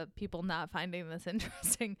open to people not finding this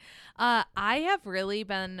interesting. I have really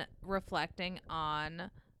been reflecting on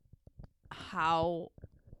how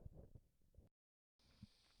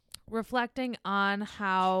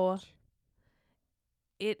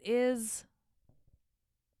it is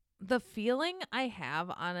the feeling I have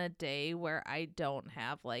on a day where I don't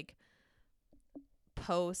have like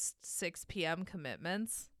post 6 p.m.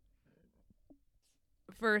 commitments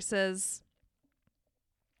versus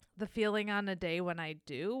the feeling on a day when I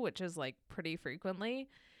do, which is like pretty frequently,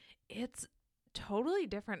 it's totally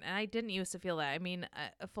different. And I didn't used to feel that. I mean,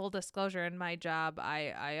 full disclosure, in my job,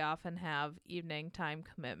 I often have evening time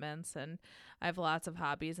commitments, and I have lots of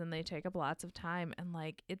hobbies, and they take up lots of time. And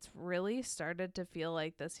like, it's really started to feel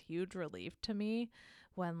like this huge relief to me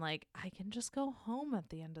when like I can just go home at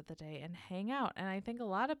the end of the day and hang out. And I think a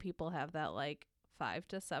lot of people have that like 5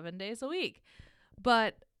 to 7 days a week.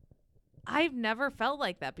 But I've never felt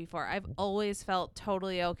like that before. I've always felt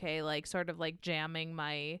totally okay, like sort of like jamming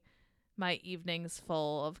my evenings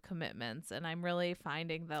full of commitments, and I'm really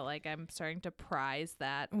finding that like I'm starting to prize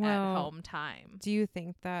that at home time. Do you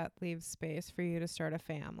think that leaves space for you to start a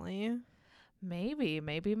family? Maybe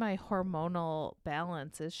my hormonal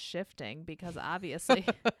balance is shifting, because obviously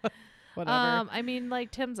Whatever. I mean,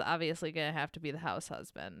 like, Tim's obviously gonna have to be the house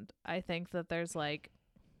husband. I think that there's like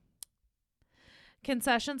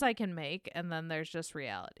concessions I can make, and then there's just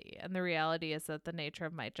reality. And the reality is that the nature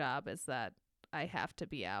of my job is that I have to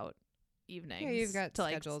be out evenings. Yeah, you've got to,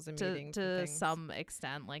 schedules like, and meetings to and things. some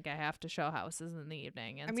extent. Like, I have to show houses in the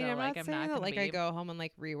evening, and I mean, so I'm like not I'm saying not that gonna like be. I go home and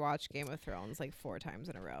like rewatch Game of Thrones like 4 times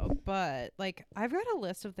in a row, but like I've got a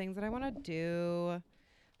list of things that I want to do,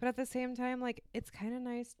 but at the same time, like it's kind of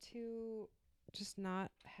nice to just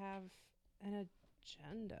not have an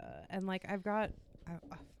agenda. And like I've got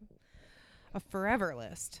a forever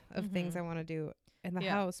list of things I want to do in the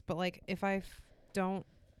house, but like if I don't,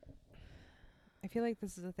 I feel like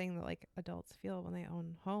this is a thing that like adults feel when they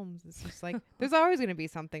own homes. It's just like there's always going to be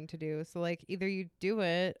something to do. So like either you do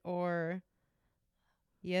it or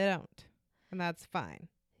you don't. And that's fine.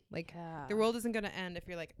 Like the world isn't going to end if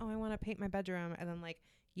you're like, "Oh, I want to paint my bedroom," and then like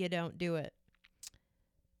you don't do it.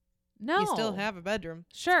 No. You still have a bedroom.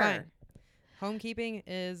 Sure. It's fine. Homekeeping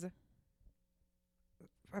is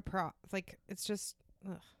like it's just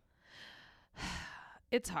ugh.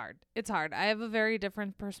 It's hard. It's hard. I have a very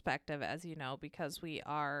different perspective, as you know, because we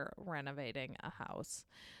are renovating a house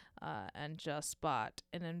and just bought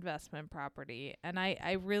an investment property. And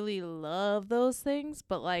I really love those things,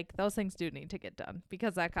 but like those things do need to get done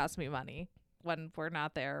because that costs me money. When we're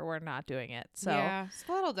not there, we're not doing it. So yeah,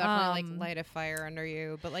 so that'll definitely like light a fire under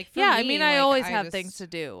you. But like for yeah, me, I mean, I like, always I have just, things to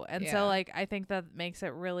do. And yeah. so like I think that makes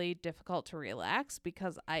it really difficult to relax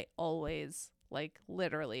because I always like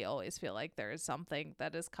literally always feel like there is something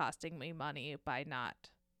that is costing me money by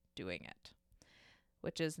not doing it,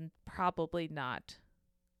 which is probably not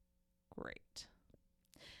great.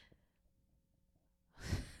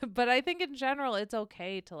 But I think in general it's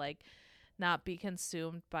okay to like not be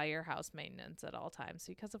consumed by your house maintenance at all times,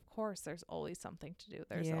 because of course there's always something to do.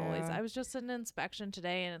 There's always, I was just in an inspection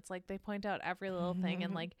today and it's like they point out every little thing,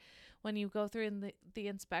 and like when you go through in the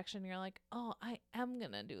inspection you're like, oh, I am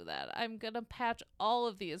gonna do that, I'm gonna patch all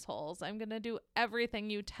of these holes, I'm gonna do everything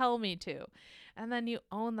you tell me to. And then you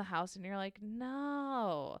own the house and you're like,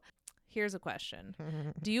 no. Here's a question.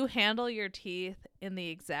 Do you handle your teeth in the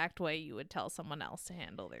exact way you would tell someone else to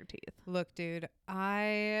handle their teeth? Look, dude,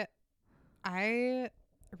 I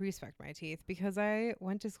respect my teeth because I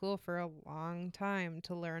went to school for a long time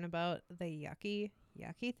to learn about the yucky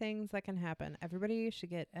things that can happen. Everybody should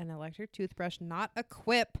get an electric toothbrush, not a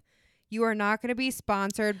Quip. You are not going to be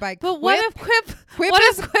sponsored by Quip. But what if Quip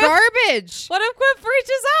is garbage? What if Quip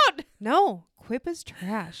reaches out? No, Quip is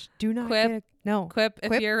trash. Do not Quip. No. Quip,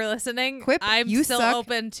 if you're listening, Quip, I'm you still suck.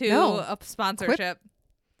 open to No. a sponsorship.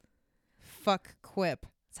 Fuck Quip.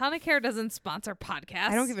 Sonicare doesn't sponsor podcasts.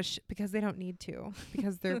 I don't give a shit because they don't need to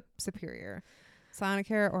because they're superior.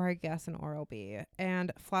 Sonicare or I guess an Oral-B.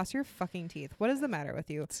 And floss your fucking teeth. What is the matter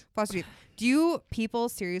with you? Floss your teeth. Do you people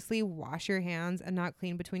seriously wash your hands and not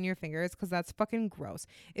clean between your fingers? Because that's fucking gross.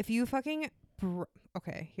 If you fucking...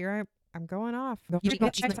 okay, here I'm going off. Okay,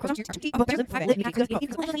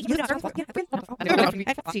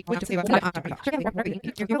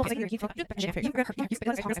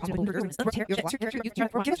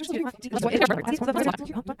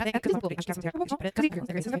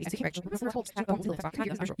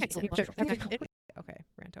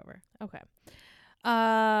 rant over. Okay.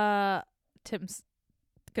 Tim's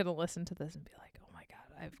gonna listen to this and be like, "Oh my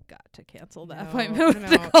god, I've got to cancel that appointment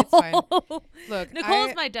with Nicole." It's fine. Look,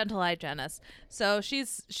 Nicole's my dental hygienist, so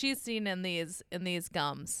she's seen in these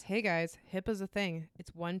gums. Hey guys, HIP is a thing.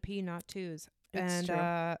 It's 1P, not 2s. It's and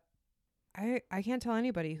true. I can't tell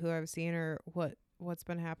anybody who I've seen or what's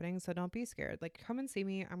been happening, so don't be scared. Like, come and see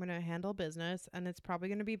me. I'm gonna handle business, and it's probably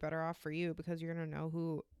gonna be better off for you because you're gonna know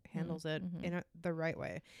who handles it in the right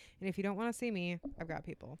way. And if you don't want to see me, I've got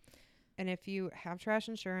people. And if you have trash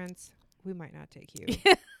insurance we might not take you.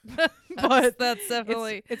 But that's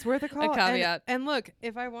definitely it's worth a call. caveat. And look,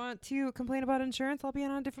 if I want to complain about insurance, I'll be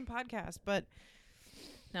on a different podcast. But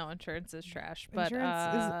no, insurance is trash. But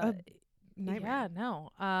insurance is a nightmare. yeah, no.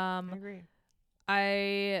 I agree.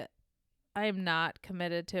 I am not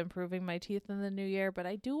committed to improving my teeth in the new year, but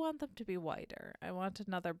I do want them to be whiter. I want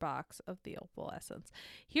another box of the Opal Essence.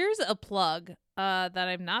 Here's a plug that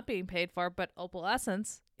I'm not being paid for, but Opal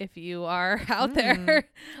Essence, if you are out there,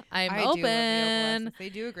 I'm I open. do love the Opal Essence. They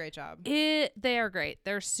do a great job. They are great.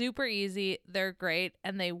 They're super easy. They're great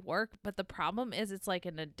and they work. But the problem is it's like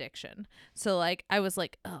an addiction. So like I was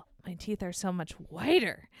like, oh, my teeth are so much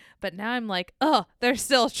whiter. But now I'm like, oh, they're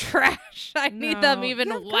still trash. I need them even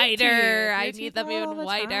whiter. I need them even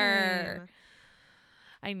whiter.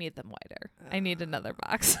 I need them whiter. I need another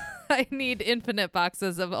box. I need infinite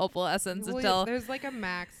boxes of Opal Essence until there's like a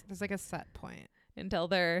max. There's like a set point. Until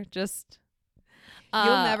they're just you'll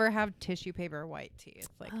never have tissue paper white teeth.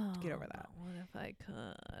 Like get over that. What if I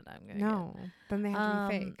could? I'm gonna then they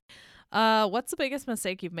have to be fake. What's the biggest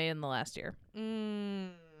mistake you've made in the last year? I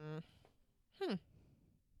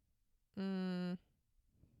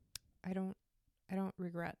don't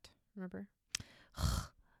regret. Remember?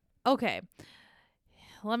 Okay.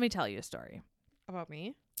 Let me tell you a story. About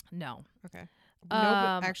me? No. Okay. No,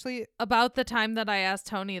 but actually, about the time that I asked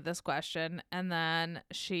Tony this question, and then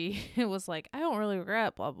she was like, I don't really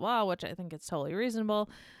regret, blah, blah, which I think is totally reasonable.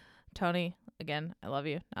 Tony, again, I love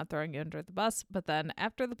you, not throwing you under the bus. But then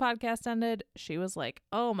after the podcast ended, she was like,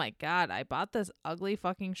 oh my God, I bought this ugly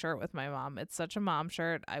fucking shirt with my mom. It's such a mom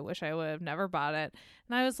shirt. I wish I would have never bought it.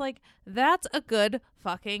 And I was like, that's a good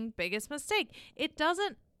fucking biggest mistake.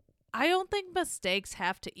 I don't think mistakes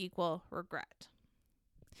have to equal regret.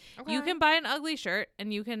 Okay. You can buy an ugly shirt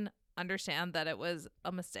and you can understand that it was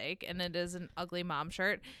a mistake and it is an ugly mom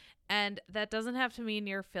shirt. And that doesn't have to mean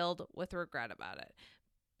you're filled with regret about it.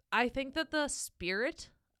 I think that the spirit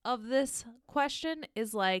of this question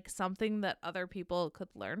is like something that other people could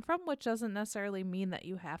learn from, which doesn't necessarily mean that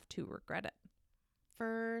you have to regret it.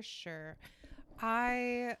 For sure.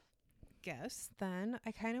 I guess then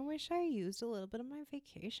I kind of wish I used a little bit of my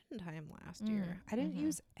vacation time last year. I didn't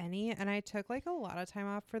use any, and I took like a lot of time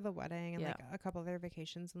off for the wedding and like a couple other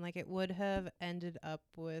vacations, and like it would have ended up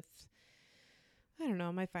with, I don't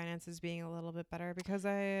know, my finances being a little bit better because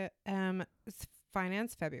I am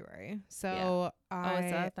finance February. So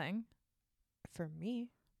is that a thing? For me.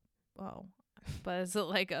 Whoa. But is it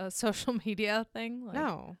like a social media thing? Like,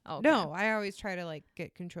 no. Okay. No, I always try to like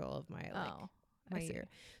get control of my my year.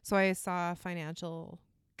 So I saw a financial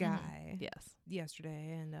guy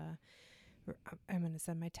yesterday, and I'm going to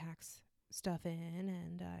send my tax stuff in,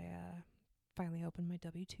 and I finally opened my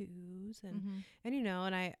W-2s, and you know,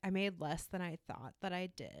 and I made less than I thought that I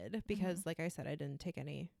did because like I said, I didn't take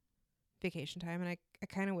any vacation time, and I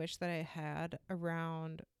kind of wish that I had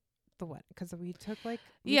around the wedding because we took like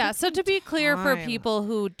so to be clear for people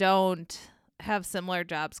who don't have similar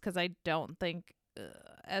jobs, because I don't think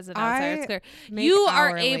as an outsider it's clear, you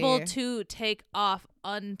are able to take off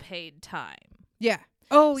unpaid time.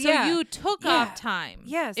 So you took off time.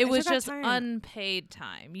 Yes, it was just unpaid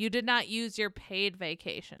time. You did not use your paid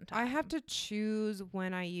vacation time. I have to choose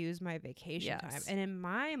when I use my vacation time, and in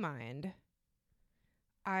my mind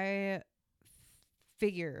I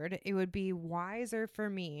figured it would be wiser for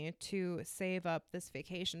me to save up this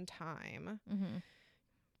vacation time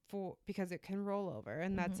because it can roll over,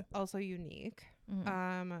 and that's also unique.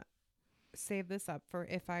 Save this up for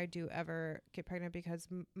if I do ever get pregnant, because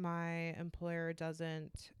my employer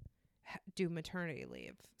doesn't do maternity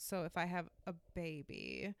leave. So if I have a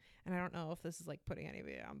baby, and I don't know if this is like putting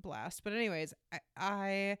anybody on blast, but anyways,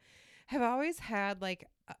 I have always had like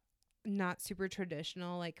not super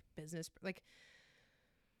traditional like business, like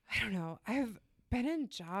I don't know, I've been in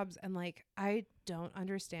jobs and like I don't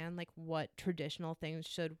understand like what traditional things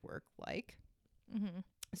should work like.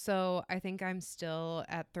 So I think I'm still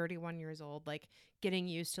at 31 years old, like getting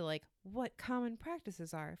used to like what common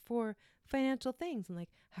practices are for financial things, and like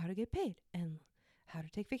how to get paid and how to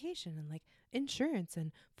take vacation and like insurance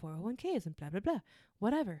and 401ks and blah, blah, blah,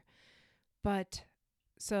 whatever. But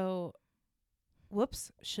so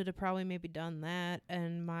whoops, should have probably maybe done that.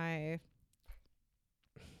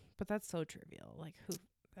 But that's so trivial. Like who,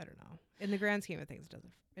 I don't know. In the grand scheme of things,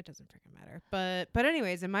 it doesn't freaking matter. But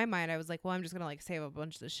anyways, in my mind, I was like, well, I'm just gonna like save a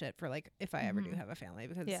bunch of this shit for like if I ever do have a family,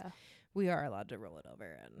 because we are allowed to roll it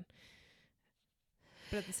over.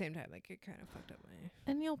 But at the same time, like it kind of fucked up my.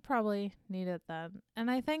 And you'll probably need it then.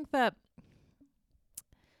 And I think that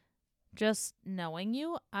just knowing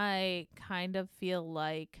you, I kind of feel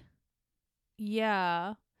like,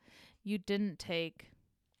 you didn't take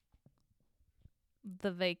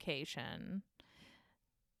the vacation.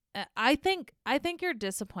 I think your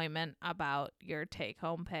disappointment about your take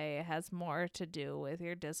home pay has more to do with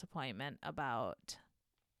your disappointment about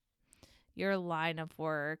your line of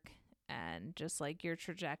work and just like your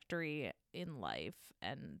trajectory in life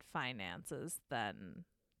and finances than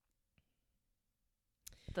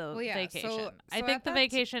the Well, yeah, vacation. so I at think the that-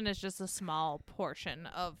 vacation is just a small portion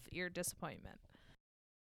of your disappointment.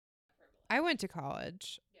 I went to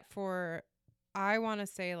college for, I want to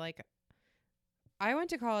say like, I went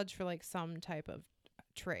to college for like some type of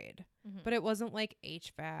trade, but it wasn't like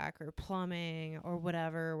HVAC or plumbing or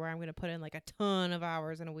whatever where I'm going to put in like a ton of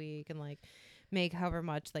hours in a week and like make however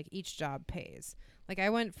much like each job pays. Like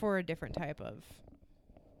I went for a different type of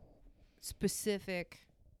specific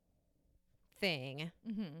thing.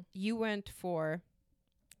 You went for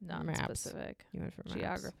maps. Non-specific. You went for maps.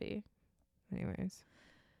 Geography. Anyways.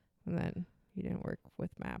 And then you didn't work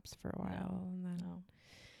with maps for a while. And then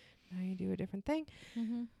now you do a different thing.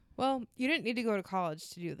 Well, you didn't need to go to college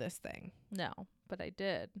to do this thing. No, but I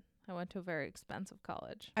did. I went to a very expensive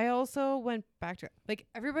college. I also went back to, like,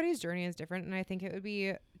 everybody's journey is different. And I think it would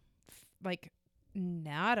be, like,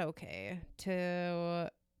 not okay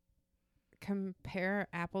to compare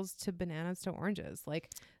apples to bananas to oranges. Like,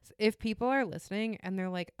 if people are listening and they're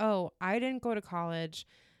like, oh, I didn't go to college,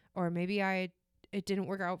 or maybe it didn't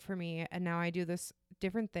work out for me and now I do this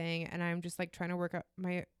different thing and I'm just like trying to work up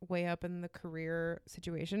my way up in the career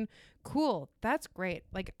situation. Cool. That's great.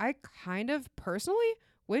 Like I kind of personally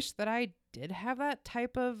wish that I did have that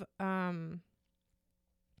type of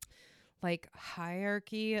like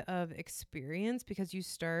hierarchy of experience, because you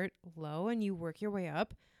start low and you work your way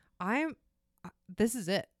up. This is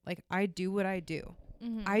it. Like I do what I do.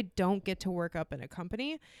 I don't get to work up in a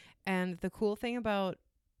company. And the cool thing about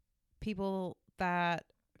people that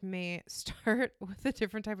may start with a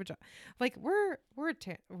different type of job, like we're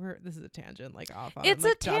this is a tangent, like off on It's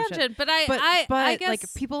like, a job shit. tangent, but I guess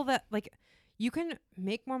like people that like you can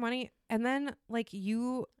make more money and then like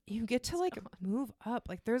you get to like move up.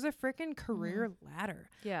 Like there's a freaking career ladder.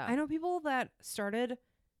 Yeah. I know people that started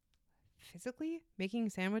physically making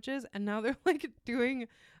sandwiches and now they're like doing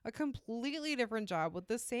a completely different job with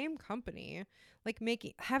the same company, like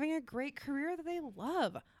having a great career that they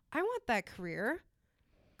love. I want that career.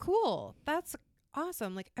 Cool. That's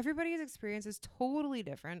awesome. Like everybody's experience is totally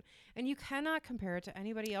different and you cannot compare it to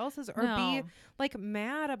anybody else's or be like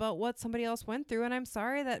mad about what somebody else went through. And I'm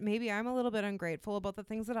sorry that maybe I'm a little bit ungrateful about the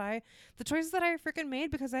choices that I freaking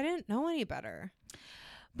made because I didn't know any better.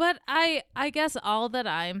 But I guess all that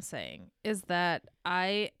I'm saying is that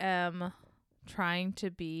I am trying to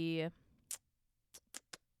be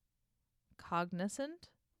cognizant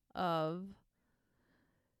of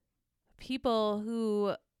people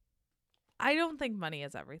who, I don't think money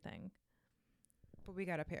is everything. But we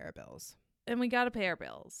got to pay our bills. And we got to pay our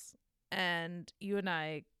bills. And you and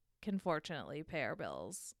I can fortunately pay our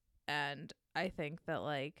bills. And I think that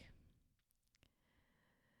like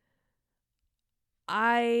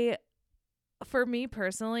for me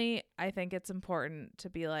personally, I think it's important to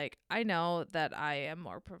be like, I know that I am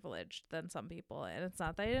more privileged than some people, and it's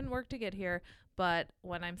not that I didn't work to get here, but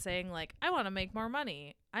when I'm saying like, I want to make more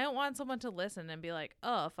money, I don't want someone to listen and be like,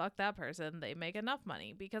 oh, fuck that person, they make enough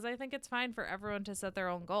money, because I think it's fine for everyone to set their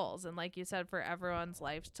own goals. And like you said, for everyone's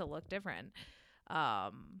lives to look different.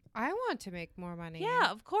 I want to make more money. Yeah,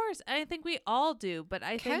 of course. And I think we all do, but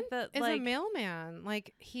I Kent think that is like a mailman.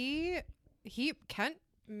 Like Kent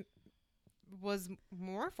was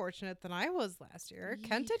more fortunate than I was last year.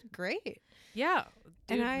 Kent did great. Yeah.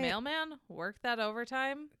 Dude, And mailman, work that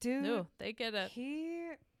overtime. Dude, No, they get it.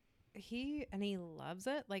 He loves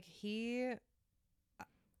it. Like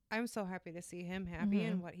I'm so happy to see him happy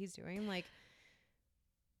in what he's doing. Like,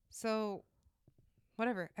 so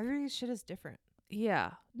whatever. Everybody's shit is different.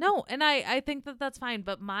 Yeah. No, and I think that that's fine.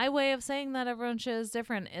 But my way of saying that everyone's shit is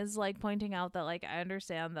different is like pointing out that like I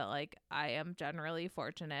understand that like I am generally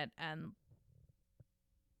fortunate and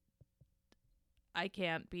I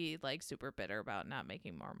can't be like super bitter about not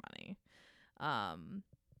making more money.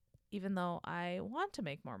 Even though I want to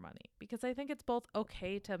make more money, because I think it's both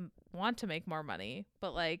okay to want to make more money,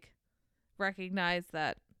 but like recognize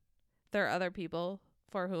that there are other people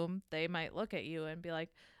for whom they might look at you and be like,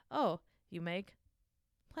 oh, you make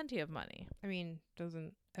plenty of money. I mean,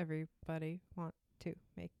 doesn't everybody want to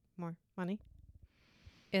make more money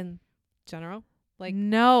in general? Like,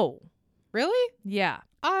 no. really? Yeah.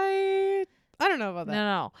 I don't know about that.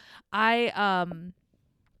 No. I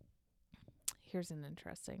here's an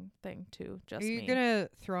interesting thing too. Just Are you me. gonna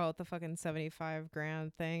throw out the fucking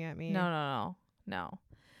 $75,000 thing at me? No.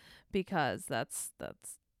 Because that's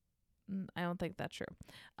I don't think that's true.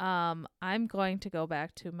 I'm going to go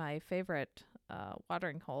back to my favorite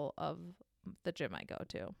watering hole of the gym I go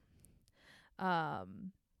to.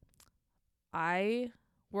 I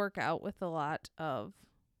work out with a lot of,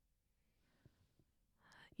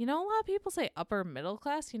 a lot of people say upper middle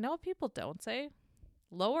class. You know what people don't say?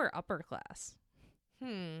 Lower upper class.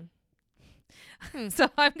 So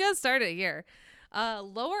I'm going to start it here.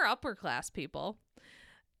 Lower upper class people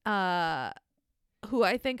who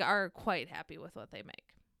I think are quite happy with what they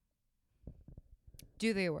make.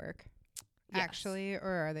 Do they work? Yes. Actually,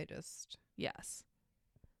 or are they just... Yes.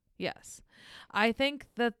 I think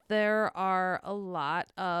that there are a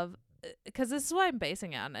lot of, because this is what I'm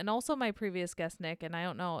basing on, and also my previous guest, Nick, and I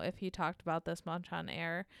don't know if he talked about this much on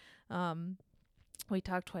air. We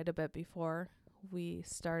talked quite a bit before we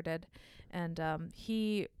started, and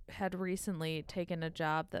he had recently taken a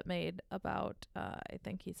job that made about, I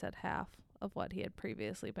think he said half of what he had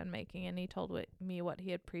previously been making, and he told me what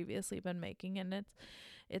he had previously been making, and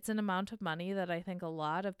it's an amount of money that I think a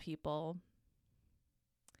lot of people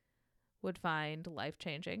would find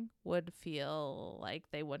life-changing, would feel like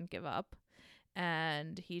they wouldn't give up.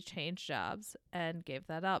 And he changed jobs and gave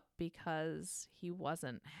that up because he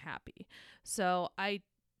wasn't happy. So I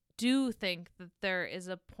do think that there is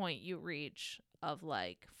a point you reach of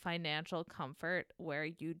like financial comfort where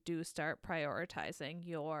you do start prioritizing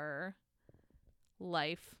your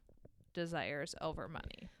life desires over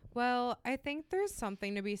money. Well, I think there's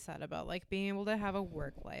something to be said about like being able to have a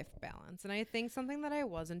work-life balance. And I think something that I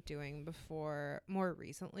wasn't doing before more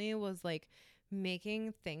recently was like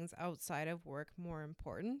making things outside of work more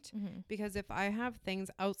important. Because if I have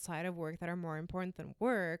things outside of work that are more important than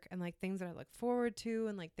work, and like things that I look forward to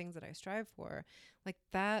and like things that I strive for, like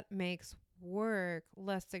that makes work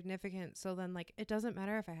less significant. So then like it doesn't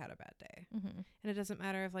matter if I had a bad day, and it doesn't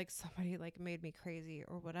matter if like somebody like made me crazy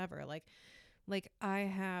or whatever. Like I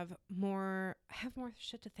have more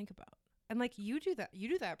shit to think about. And like you do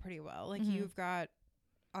that pretty well. Like you've got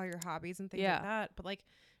all your hobbies and things like that, but like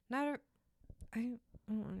I don't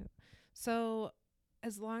know. So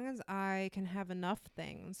as long as I can have enough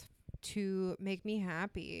things to make me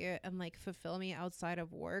happy and like fulfill me outside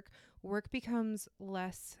of work becomes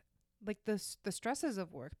less, like the stresses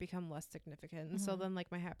of work become less significant. And so then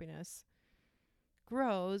like my happiness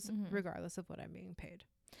grows regardless of what I'm being paid.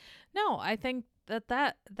 No, I think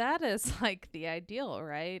that is like the ideal,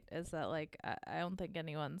 right? Is that like I don't think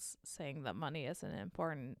anyone's saying that money isn't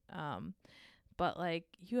important. But like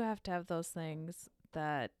you have to have those things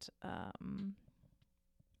that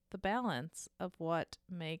the balance of what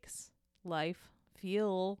makes life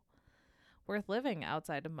feel worth living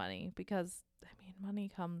outside of money, because I mean money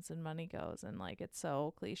comes and money goes, and like it's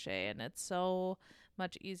so cliche, and it's so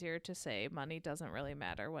much easier to say money doesn't really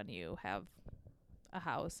matter when you have a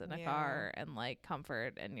house and a car and like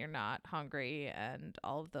comfort and you're not hungry and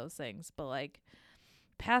all of those things, but like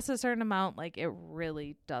past a certain amount, like it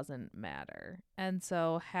really doesn't matter. And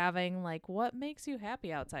so having like what makes you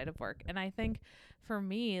happy outside of work, and I think for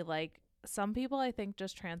me, like some people I think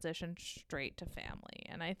just transition straight to family,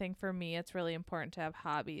 and I think for me it's really important to have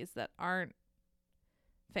hobbies that aren't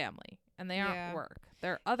family and they aren't work,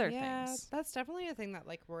 they're other things. That's definitely a thing that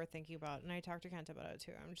like we're thinking about, and I talked to Kent about it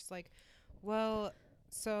too. I'm just like, well,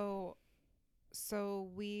 so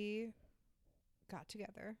we got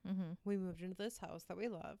together. We moved into this house that we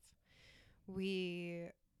love. We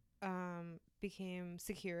became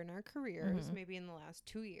secure in our careers, maybe in the last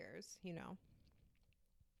 2 years, you know.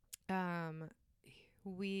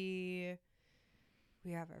 We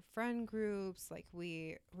have our friend groups, like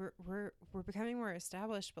we're becoming more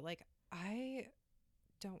established, but like I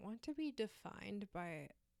don't want to be defined by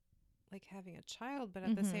like having a child. But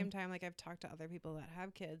at the same time, like I've talked to other people that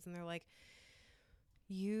have kids, and they're like,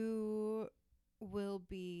 you will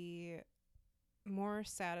be more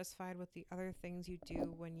satisfied with the other things you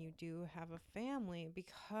do when you do have a family,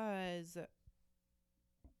 because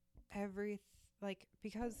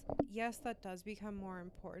because yes, that does become more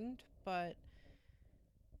important, but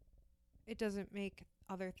it doesn't make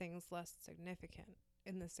other things less significant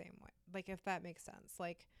in the same way. Like if that makes sense.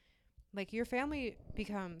 Like your family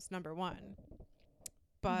becomes number one,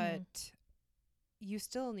 but you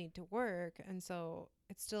still need to work, and so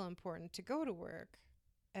it's still important to go to work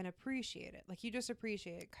and appreciate it. Like you just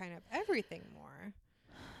appreciate kind of everything more.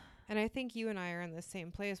 And I think you and I are in the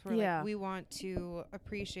same place where like we want to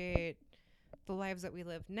appreciate the lives that we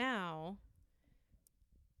live now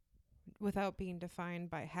without being defined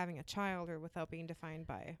by having a child, or without being defined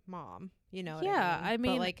by mom, you know what I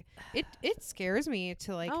mean? But like it scares me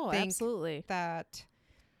to like think absolutely that,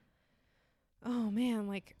 oh man,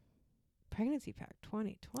 like pregnancy pack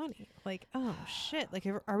 2020. Like, oh shit. Like,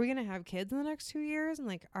 are we going to have kids in the next 2 years? And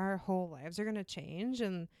like our whole lives are going to change.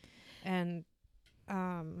 And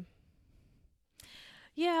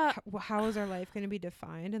Yeah. how is our life going to be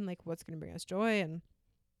defined? And like, what's going to bring us joy? And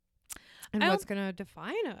I what's going to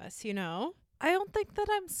define us, you know? I don't think that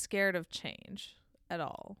I'm scared of change at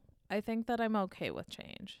all. I think that I'm okay with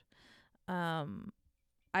change.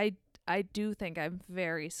 I do think I'm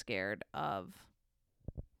very scared of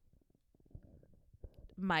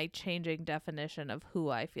my changing definition of who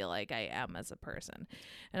I feel like I am as a person.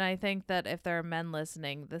 And I think that if there are men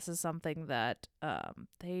listening, this is something that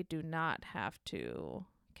they do not have to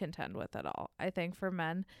contend with at all. I think for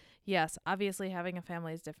men, yes, obviously having a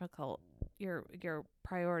family is difficult. Your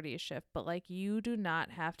priorities shift, but like you do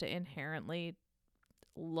not have to inherently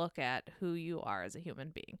look at who you are as a human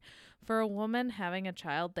being. For a woman having a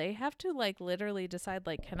child, they have to like literally decide,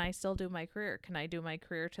 like, can I still do my career? Can I do my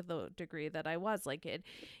career to the degree that I was? Like it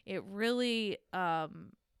really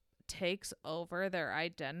takes over their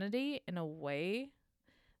identity in a way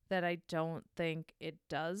that I don't think it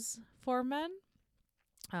does for men.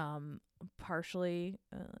 Partially,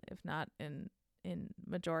 if not in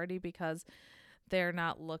majority, because they're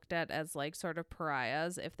not looked at as like sort of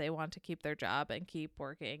pariahs if they want to keep their job and keep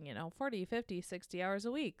working, 40, 50, 60 hours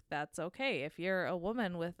a week. That's okay. If you're a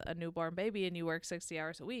woman with a newborn baby and you work 60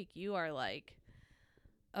 hours a week, you are like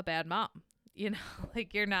a bad mom,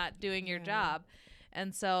 like you're not doing your job.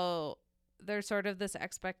 And so there's sort of this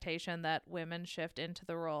expectation that women shift into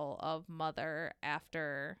the role of mother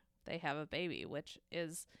after they have a baby, which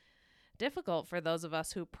is difficult for those of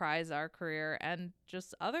us who prize our career and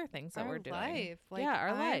just other things that we're doing.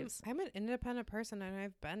 Our lives. I'm an independent person and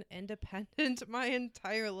I've been independent my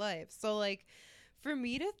entire life. So like for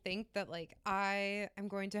me to think that like I am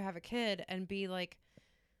going to have a kid and be like,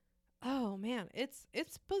 oh man, it's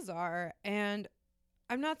bizarre. And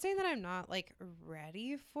I'm not saying that I'm not like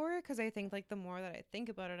ready for it, because I think like the more that I think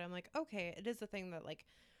about it, I'm like, okay, it is a thing that like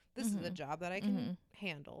this is a job that I can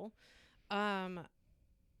handle.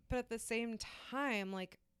 But at the same time,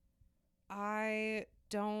 like, I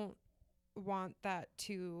don't want that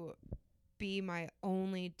to be my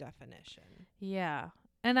only definition. Yeah.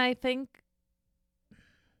 And I think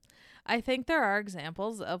there are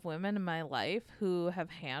examples of women in my life who have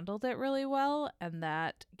handled it really well. And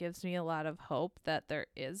that gives me a lot of hope that there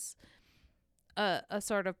is a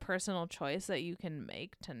sort of personal choice that you can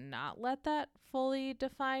make to not let that fully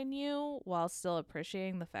define you, while still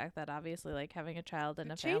appreciating the fact that obviously like having a child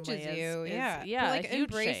and a family is like a huge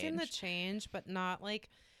embracing change. the change, but not like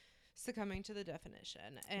succumbing to the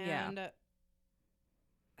definition. And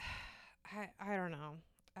I don't know.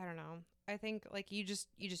 I think like you just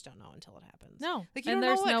don't know until it happens. No, like you and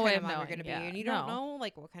don't there's know what no kind way of of mom knowing. you're going to be, and you don't know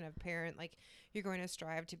like what kind of parent like you're going to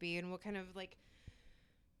strive to be, and what kind of like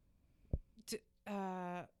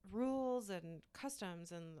rules and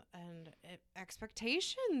customs and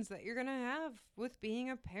expectations that you're gonna have with being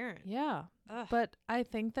a parent. Yeah. But I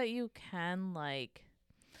think that you can like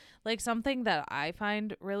something that I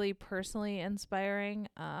find really personally inspiring,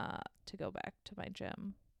 to go back to my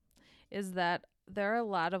gym, is that there are a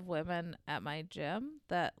lot of women at my gym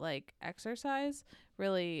that like exercise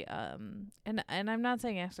really, and I'm not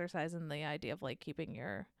saying exercise in the idea of like keeping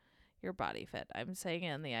your body fit. I'm saying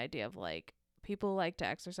it in the idea of like people like to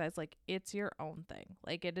exercise like it's your own thing.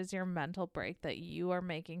 Like it is your mental break that you are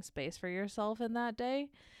making space for yourself in that day.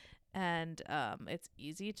 And it's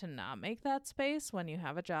easy to not make that space when you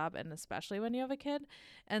have a job, and especially when you have a kid.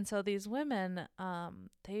 And so these women,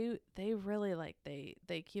 they really like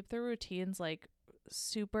they keep their routines like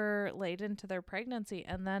super late into their pregnancy,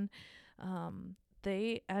 and then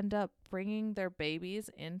they end up bringing their babies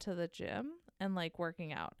into the gym and like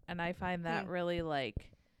working out. And I find that really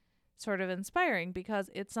like sort of inspiring, because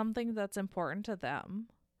it's something that's important to them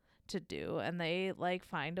to do, and they like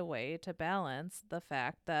find a way to balance the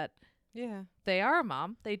fact that they are a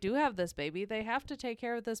mom, they do have this baby, they have to take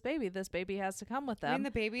care of this baby has to come with them. I mean,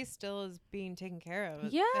 the baby still is being taken care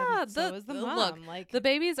of. So is the mom. Look, like the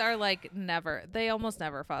babies are like they almost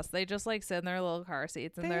never fuss. They just like sit in their little car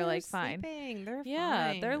seats and they're like fine. They're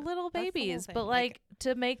fine. They're little babies. But like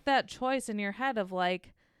to make that choice in your head of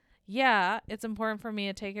like, yeah, it's important for me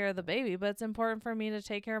to take care of the baby, but it's important for me to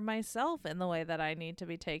take care of myself in the way that I need to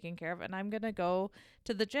be taken care of. And I'm going to go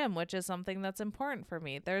to the gym, which is something that's important for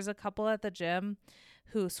me. There's a couple at the gym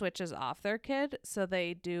who switches off their kid. So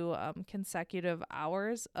they do consecutive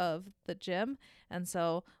hours of the gym. And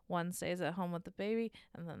so one stays at home with the baby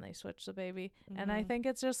and then they switch the baby. And I think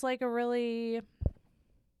it's just like a really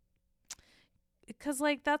because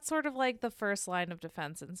like that's sort of like the first line of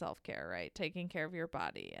defense in self-care, right? Taking care of your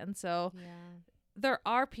body. And so Yeah. there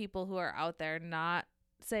are people who are out there not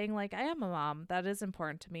saying like, I am a mom, that is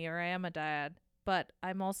important to me, or I am a dad, but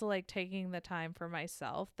I'm also like taking the time for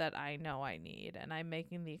myself that I know I need, and I'm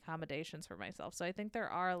making the accommodations for myself. So I think there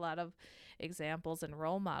are a lot of examples and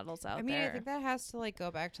role models out I mean, there. I think that has to like go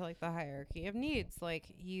back to like the hierarchy of needs. Like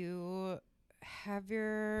you have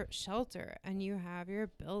your shelter and you have your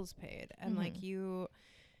bills paid, and like you're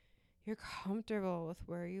comfortable with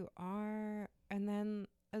where you are, and then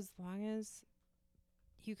as long as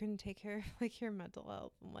you can take care of like your mental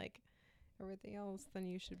health and like everything else, then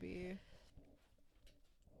you should be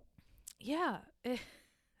Yeah. I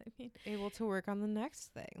mean, able to work on the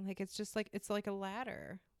next thing. Like it's just like it's like a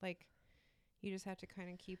ladder. Like you just have to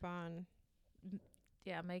kind of keep on.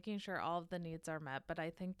 yeah, making sure all of the needs are met. But I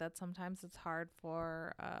think that sometimes it's hard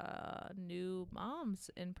for new moms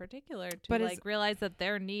in particular to But like realize that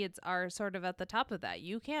their needs are sort of at the top of that.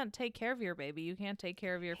 You can't take care of your baby. You can't take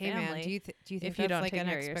care of your Hey family. man, do you think if you that's don't like take an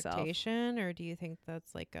care of yourself. expectation, or do you think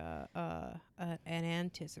that's like an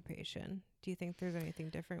anticipation? Do you think there's anything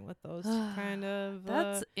different with those kind of?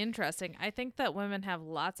 That's interesting. I think that women have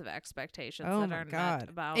lots of expectations Oh that my are met God.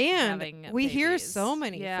 about And having we hear babies. so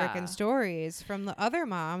many Yeah. freaking stories from the other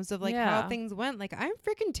moms of like how Yeah. things went. Like I'm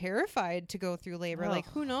freaking terrified to go through labor. Like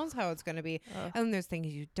Ugh. who knows how it's gonna be? Ugh. And there's things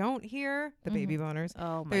you don't hear. The baby boners.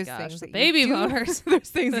 Oh my There's gosh, things the that baby you do- boners. There's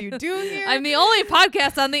things you do hear. I'm the only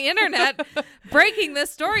podcast on the internet breaking this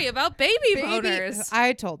story about baby boners.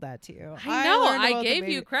 I told that to you. I know. learned I about the gave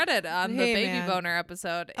baby- you credit on Hey, the baby man. boner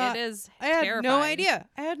episode. Uh, It is I had terrifying. no idea.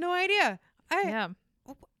 I had no idea. Yeah.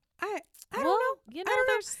 I Well, don't know. You I know, don't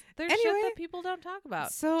know. there's Anyway. shit that people don't talk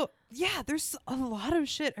about. So yeah, there's a lot of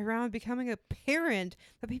shit around becoming a parent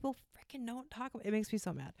that people freaking don't talk about. It makes me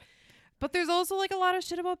so mad. But there's also like a lot of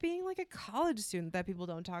shit about being like a college student that people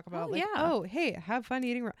don't talk about. Oh, like, yeah. oh, hey, have fun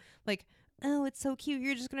eating. Like, oh, it's so cute.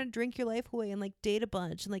 You're just gonna drink your life away and like date a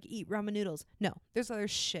bunch and like eat ramen noodles. No, there's other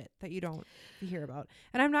shit that you don't hear about,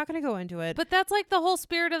 and I'm not gonna go into it. But that's like the whole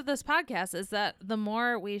spirit of this podcast, is that the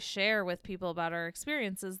more we share with people about our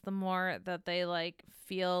experiences, the more that they like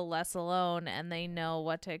feel less alone and they know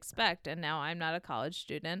what to expect. And now I'm not a college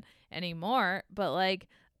student anymore, but like,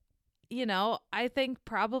 you know, I think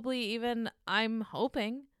probably even I'm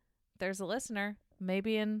hoping there's a listener,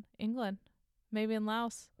 maybe in England, maybe in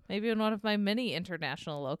Laos, maybe in one of my many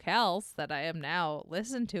international locales that I am now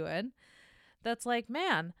listened to in, that's like,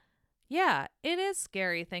 man, yeah, it is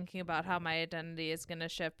scary thinking about how my identity is going to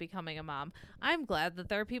shift becoming a mom. I'm glad that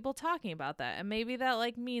there are people talking about that. And maybe that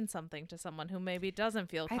like means something to someone who maybe doesn't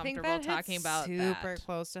feel I think comfortable that talking hits about super that.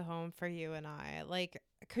 close to home for you and I. Like,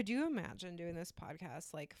 could you imagine doing this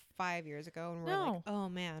podcast like 5 years ago and we're like, No. oh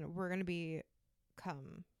man, we're gonna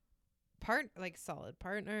become like solid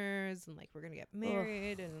partners, and like we're gonna get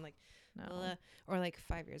married and like No. or like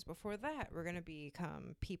 5 years before that we're gonna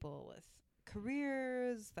become people with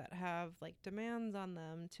careers that have like demands on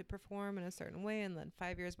them to perform in a certain way, and then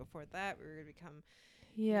 5 years before that we were gonna become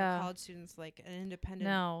Yeah. college students, like an independent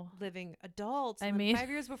No. living adults. I And then mean- 5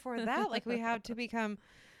 years before that, like we have to become.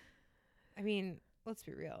 I mean, let's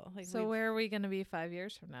be real. Like, So where are we going to be 5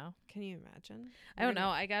 years from now? can you imagine? I don't know.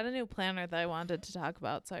 I got a new planner that I wanted to talk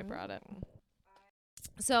about, so I brought it. Oh.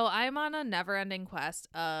 So I'm on a never-ending quest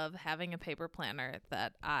of having a paper planner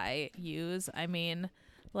that I use. I mean,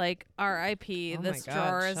 like RIP, Oh this my God,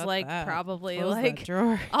 drawer is shut like that. probably Close that like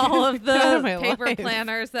drawer. all of Get out of the my paper life.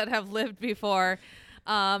 planners that have lived before.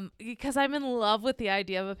 Because I'm in love with the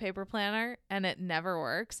idea of a paper planner and it never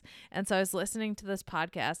works. And so I was listening to this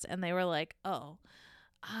podcast and they were like, oh,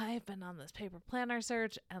 I've been on this paper planner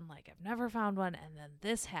search and like I've never found one, and then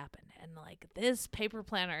this happened and like this paper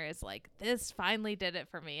planner is like this finally did it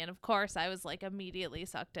for me. And of course I was like immediately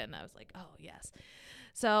sucked in. I was like, oh yes.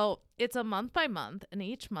 So it's a month by month and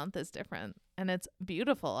each month is different and it's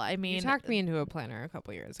beautiful. I mean, You talked me into a planner a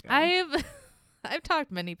couple years ago. I've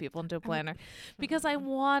talked many people into a planner because I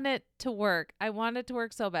want it to work. I want it to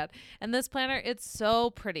work so bad. And this planner, it's so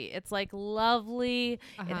pretty. It's like lovely. It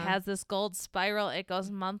Uh-huh. has this gold spiral. It goes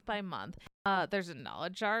month by month. There's a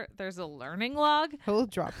knowledge chart. There's a learning log. He'll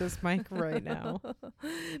drop this mic right now.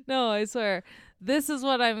 No, I swear. This is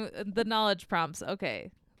what the knowledge prompts. Okay.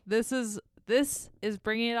 This is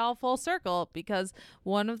bringing it all full circle because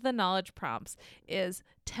one of the knowledge prompts is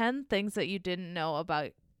 10 things that you didn't know about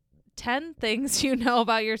 10 things you know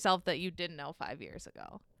about yourself that you didn't know 5 years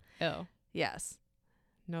ago. Oh, Yes.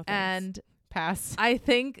 no thanks. And Pass. I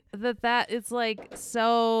think that it's like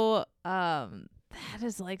so that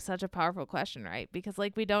is like such a powerful question, right? Because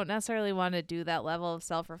like we don't necessarily want to do that level of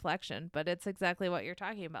self-reflection, but it's exactly what you're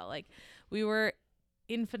talking about. Like we were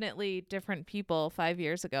infinitely different people 5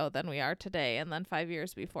 years ago than we are today, and then 5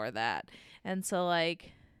 years before that. And so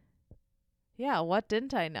like, yeah, what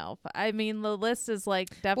didn't I know? I mean, the list is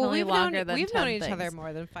like definitely longer than 10 we've known each things. other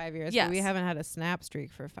more than 5 years. Yes. But we haven't had a snap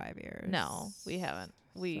streak for 5 years. No, we haven't.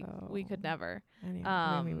 We could never. Anyway,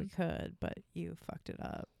 I mean, we could, but you fucked it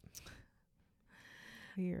up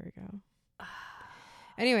a year ago.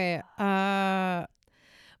 Anyway,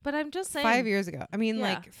 but I'm just saying 5 years ago. I mean, Yeah.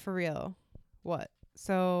 like for real. What?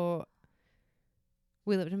 So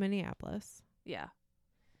we lived in Minneapolis. Yeah.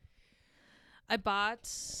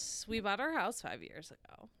 We bought our house 5 years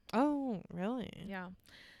ago. Oh, really? Yeah.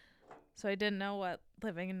 So I didn't know what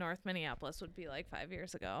living in North Minneapolis would be like 5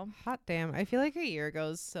 years ago. Hot damn. I feel like a year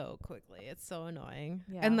goes so quickly. It's so annoying.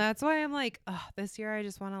 Yeah. And that's why I'm like, this year I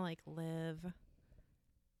just want to like live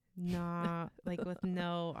not like with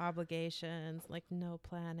no obligations, like no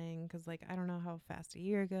planning. Cause like, I don't know how fast a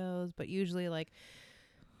year goes, but usually like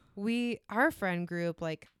our friend group,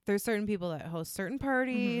 like there's certain people that host certain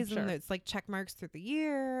parties sure. and it's like check marks through the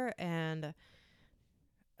year. And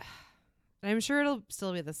I'm sure it'll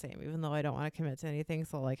still be the same, even though I don't want to commit to anything.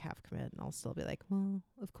 So I'll like half commit and I'll still be like, well,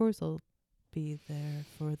 of course I'll be there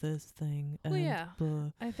for this thing. Well, and yeah. blah.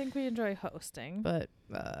 I think we enjoy hosting. But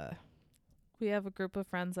We have a group of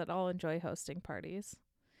friends that all enjoy hosting parties.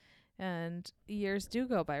 And years do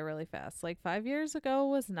go by really fast. Like 5 years ago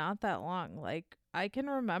was not that long. Like I can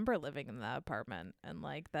remember living in that apartment and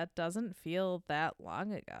like that doesn't feel that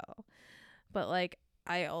long ago. But like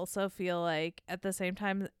I also feel like at the same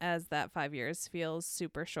time as that 5 years feels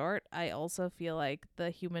super short, I also feel like the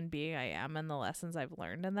human being I am and the lessons I've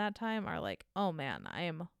learned in that time are like, oh man, I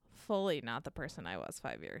am fully not the person I was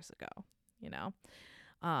 5 years ago, you know?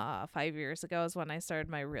 5 years ago is when I started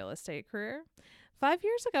my real estate career. 5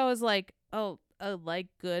 years ago is like a like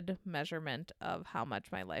good measurement of how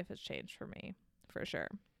much my life has changed for me, for sure.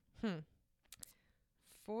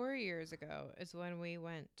 4 years ago is when we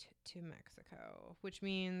went to Mexico, which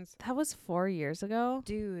means, That was 4 years ago.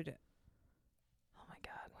 dude, Oh my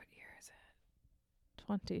God. what year is it?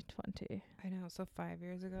 2020. I know. So 5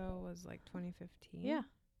 years ago was like 2015. Yeah.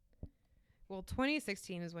 Well,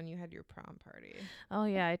 2016 is when you had your prom party. Oh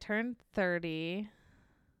yeah, I turned 30.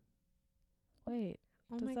 Wait,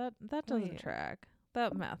 Oh does my. that doesn't wait. track?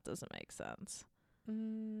 That math doesn't make sense.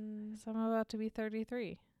 Mm, 'Cause I'm about to be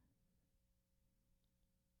 33.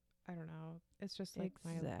 I don't know. It's just like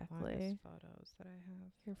my Exactly. longest photos that I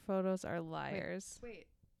have. Your photos are liars. Wait.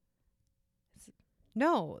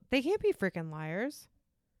 No, they can't be freaking liars.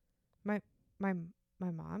 My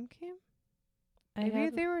mom came. I Maybe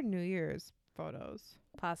have they were New Year's photos.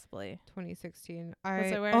 possibly. 2016.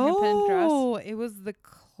 I wearing a pink dress? Oh, it was the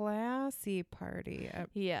classy party at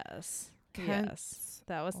Yes. Yes. Kent's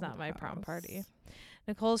That was not old my prom party. house.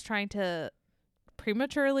 Nicole's trying to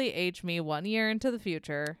prematurely age me 1 year into the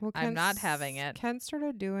future. Well, I'm not having it. Kent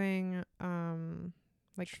started doing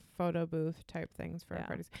like photo booth type things for Yeah. our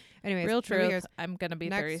parties. Anyways, Real nobody truth, cares. I'm going to be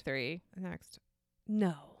Next. 33. Next.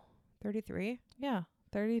 No. 33? Yeah,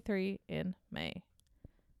 33 in May.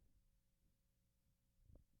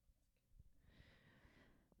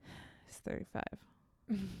 He's 35.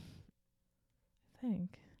 I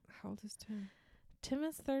think. How old is Tim? Tim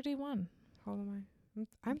is 31. How old am I?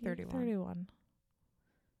 I'm You're 31. 31.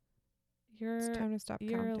 It's You're time to stop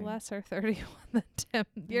you're counting. lesser 31 than Tim.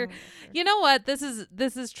 You're Oh, You know what? This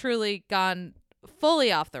is truly gone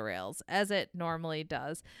fully off the rails as it normally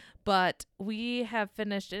does. But we have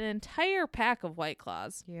finished an entire pack of White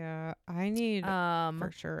Claws. yeah, I need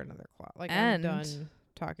for sure another claw. Like I'm and- done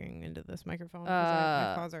talking into this microphone because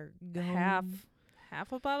my claws are gone.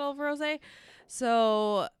 half a bottle of rosé.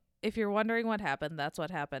 So if you're wondering what happened, that's what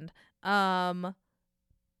happened.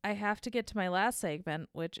 I have to get to my last segment,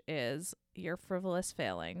 which is your frivolous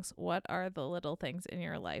failings. What are the little things in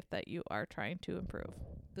your life that you are trying to improve?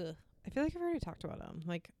 I feel like I've already talked about them.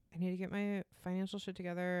 Like I need to get my financial shit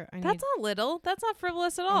together. That's not little. That's not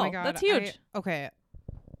frivolous at Oh all. my God, That's huge. Okay,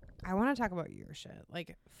 I want to talk about your shit.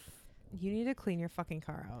 Like you need to clean your fucking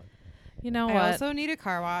car out. You know I what? also need a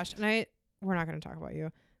car wash, and we're not going to talk about you.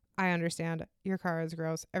 I understand your car is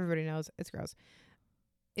gross. Everybody knows it's gross.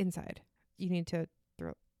 Inside, you need to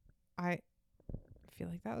throw. I feel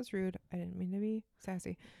like that was rude. I didn't mean to be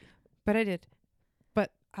sassy, but I did.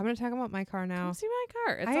 But I'm going to talk about my car now. Come see my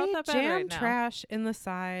car. It's I not that bad jammed right now. trash in the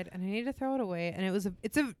side, and I need to throw it away. And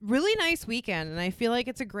it's a really nice weekend, and I feel like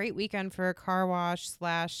it's a great weekend for a car wash /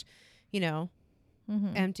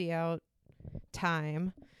 Mhm. empty out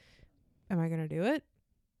time. Am I gonna do it?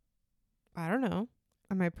 I don't know.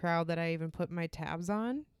 Am I proud that I even put my tabs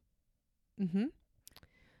on? Mm-hmm.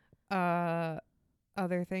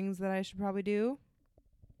 Other things that I should probably do.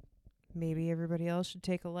 Maybe everybody else should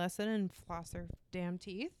take a lesson and floss their damn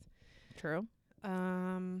teeth. True. I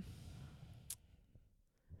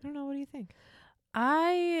don't know. What do you think?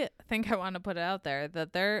 I think I want to put it out there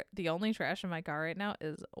that the only trash in my car right now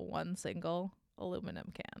is one single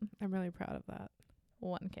aluminum can. I'm really proud of that.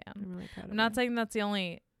 One can. I'm really proud of I'm not you. saying that's the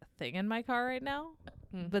only thing in my car right now,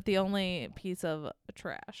 but the only piece of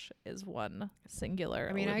trash is one singular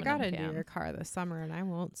I mean, I aluminum got into can. your car this summer, and I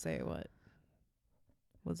won't say what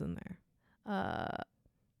was in there.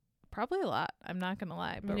 Probably a lot. I'm not gonna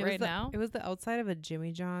lie, but it right now, it was the outside of a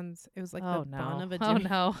Jimmy John's. It was like oh the no, bun of a oh Jimmy.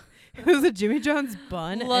 no. It was a Jimmy John's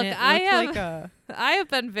bun. Look, and it I looked have like a. I have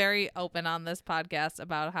been very open on this podcast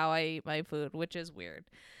about how I eat my food, which is weird.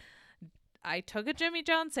 I took a Jimmy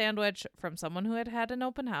John's sandwich from someone who had an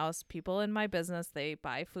open house. People in my business, they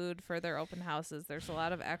buy food for their open houses. There's a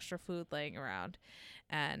lot of extra food laying around.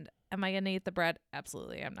 And am I going to eat the bread?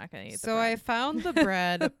 Absolutely. I'm not going to eat the bread. So I found the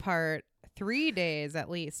bread part 3 days at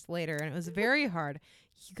least later, and it was very hard.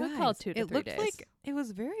 You We'll guys, call it 2 to it 3 looked days. like it was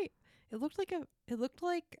very. It looked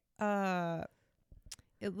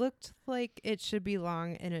like it should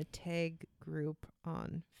belong in a tag group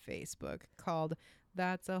on Facebook called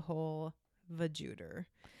 "That's a Whole Vajuder."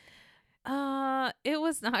 It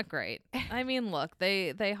was not great. I mean, look,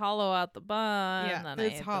 they hollow out the bun. Yeah, then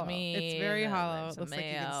it's I ate hollow. The meat, It's very and hollow. there's some Looks like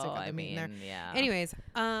you can mayo. stick all the I meat in there. mean, yeah. Anyways,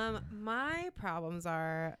 my problems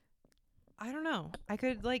are, I don't know. I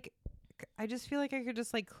just feel like I could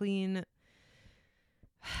just like clean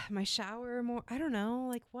my shower more. I don't know,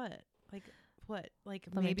 like what, like Let me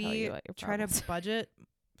tell maybe you what your try to problems- budget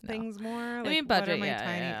No. things more. I Like, mean, what are budget. my Yeah,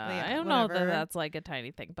 tiny? yeah. Yeah, I don't know that whatever. that's like a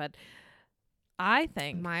tiny thing, but I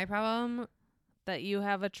think My problem. that you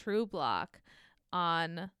have a true block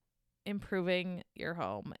on improving your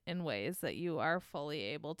home in ways that you are fully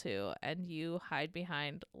able to, and you hide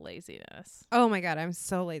behind laziness. Oh my god, I'm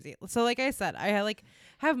so lazy. So like I said, I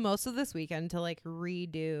have most of this weekend to like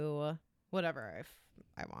redo whatever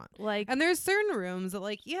I want. Like, And there's certain rooms that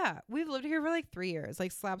like, yeah, we've lived here for like 3 years.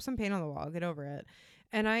 Like slap some paint on the wall, get over it.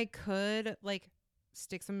 And I could like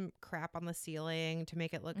stick some crap on the ceiling to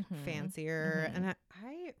make it look fancier. Mhm. And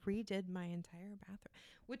I redid my entire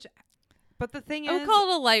bathroom, but the thing I would is, call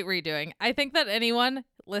it a light redoing. I think that anyone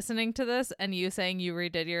listening to this and you saying you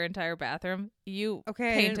redid your entire bathroom, you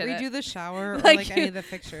okay, I painted didn't redo it. the shower or Like like any of the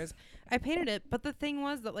fixtures. I painted it, but the thing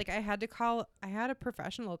was that like I had a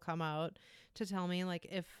professional come out to tell me like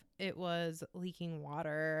if it was leaking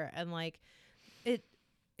water, and like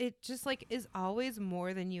it just like is always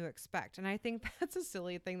more than you expect. And I think that's a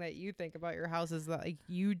silly thing that you think about your house, is that like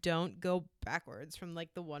you don't go backwards from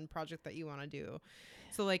like the one project that you want to do.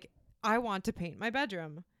 So like I want to paint my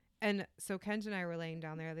bedroom. And so Kent and I were laying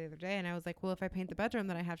down there the other day, and I was like, well, if I paint the bedroom,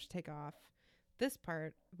 then I have to take off this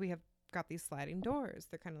part. We have got these sliding doors.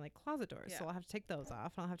 They're kind of like closet doors. So Yeah. I'll have to take those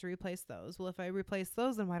off, and I'll have to replace those. Well, if I replace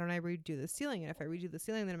those, then why don't I redo the ceiling? And if I redo the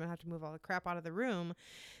ceiling, then I'm going to have to move all the crap out of the room.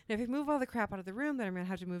 And if I move all the crap out of the room, then I'm going to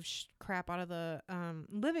have to move crap out of the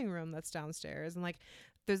living room that's downstairs. And like,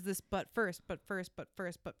 there's this but first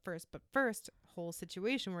whole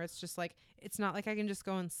situation where it's just like, it's not like I can just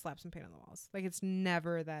go and slap some paint on the walls. Like, it's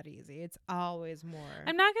never that easy. It's always more.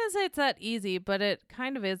 I'm not going to say it's that easy, but it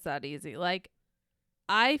kind of is that easy. Like,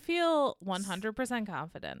 I feel 100%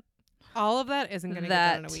 confident. All of that isn't going to get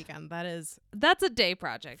done in a weekend. That is That's a day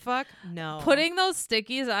project. fuck no. Putting those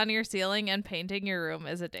stickies on your ceiling and painting your room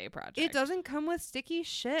is a day project. It doesn't come with sticky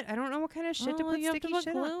shit. I don't know what kind of shit to put you have sticky to put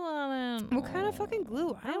shit glue on. on it. What kind of fucking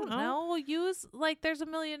glue? I don't know. Use, like, there's a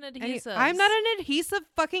million adhesives. I'm not an adhesive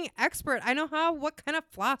fucking expert. I know what kind of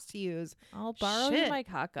floss to use. I'll borrow Shit. you my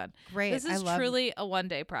hot gun. Great. This is truly a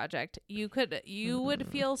one-day project. You would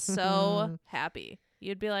feel so happy.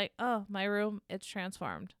 You'd be like, oh, my room, it's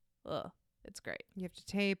transformed. Ugh, it's great. You have to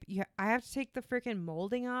tape. I have to take the freaking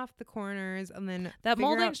molding off the corners, and then That figure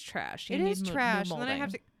molding's out- trash. You It need is new trash. And then I molding.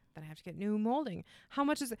 have to get new molding. How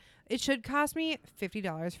much is it? It should cost me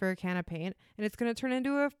 $50 for a can of paint, and it's gonna turn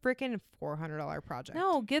into a freaking $400 project.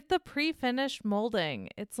 No, get the pre-finished molding.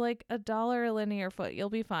 It's like $1 a linear foot.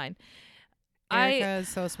 You'll be fine. Erica is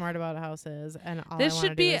so smart about houses, and all This I should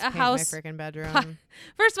wanna be do is a paint house- my freaking bedroom.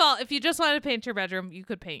 First of all, if you just wanted to paint your bedroom, you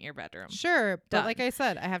could paint your bedroom. Sure, but Done. like I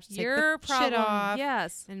said, I have to take Your the problem, shit off.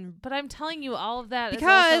 yes. And But I'm telling you, all of that is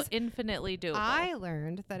Because also infinitely doable. I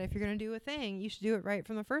learned that if you're gonna do a thing, you should do it right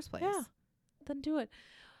from the first place. Yeah. Then do it.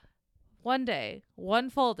 One day, one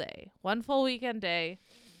full day, one full weekend day,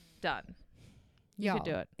 done. You could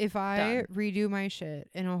do Y'all, it. If I redo my shit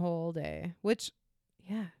in a whole day, which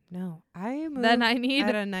Yeah, no. I moved Then I need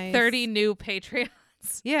at a nice 30 new Patreons.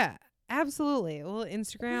 Yeah, absolutely. We'll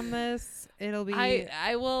Instagram this. It'll be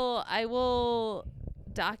I will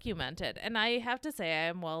document it. And I have to say I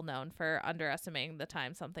am well known for underestimating the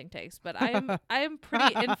time something takes, but I'm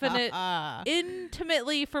pretty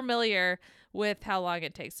intimately familiar with how long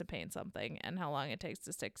it takes to paint something and how long it takes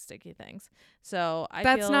to stick sticky things. So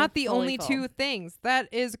That's feel not the fully only full. two things. That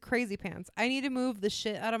is crazy pants. I need to move the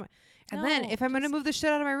shit out of my And then No, if I'm going to just move the shit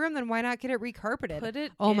out of my room, then why not get it recarpeted? Put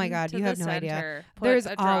it Oh my God, into you have the no idea. center. Put There's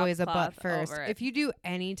a drop always a cloth but first. over it. If you do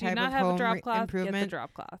any Do type not of have a home drop cloth, improvement. get the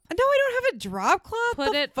drop cloth. No, I don't have a drop cloth.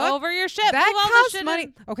 Put The it fuck? over your shit. That Move all the costs shit money.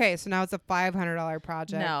 in. Okay, so now it's a $500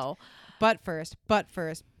 project. No. But first.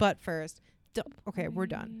 Okay, we're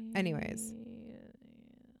done. Anyways.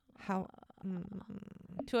 How?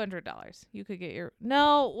 $200. You could get your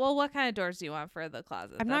no. Well, what kind of doors do you want for the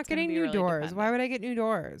closet? I'm not getting new doors. Why would I get new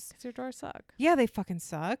doors? Because your doors suck. Yeah, they fucking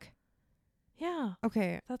suck. Yeah,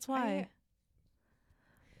 Okay, that's why.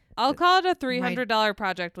 I'll call it a $300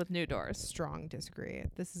 project with new doors. strong disagree.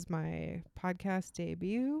 This is my podcast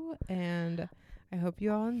debut, and I hope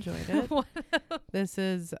you all enjoyed it. This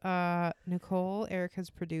is Nicole, Erica's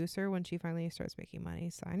producer, when she finally starts making money,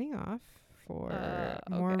 signing off for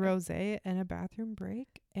more okay. rosé and a bathroom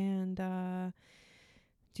break. And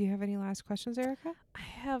do you have any last questions, Erica? I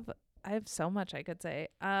have so much I could say.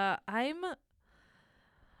 I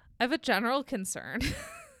have a general concern,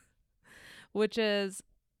 which is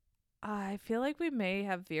I feel like we may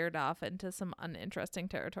have veered off into some uninteresting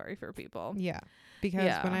territory for people. Yeah, because when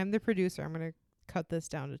Yeah. I'm the producer, I'm going to cut this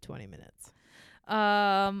down to 20 minutes.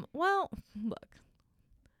 Well, look.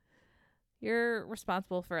 You're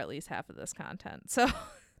responsible for at least half of this content. So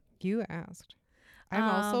You asked. I'm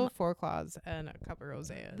also 4 claws and a cup of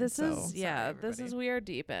rosé. this so, is sorry, this is everybody. we are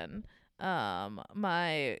deep in.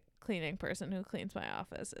 My cleaning person who cleans my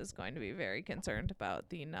office is going to be very concerned about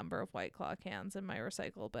the number of White Claw cans in my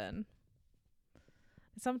recycle bin.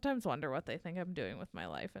 I sometimes wonder what they think I'm doing with my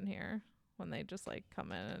life in here when they just like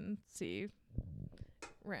come in and see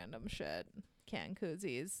random shit, can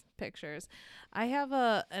koozies, pictures. I have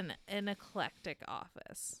an eclectic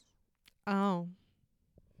office. Oh.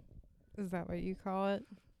 Is that what you call it?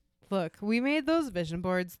 Look, we made those vision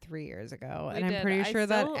boards 3 years ago, We and I'm did. pretty I sure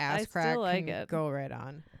that still- I ass still crack like can it. go right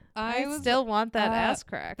on. I still want that ass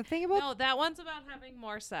crack. The thing about No, that one's about having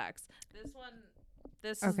more sex.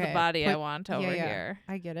 This is the Okay, body I put- want yeah, over yeah. here.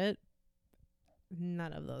 I get it.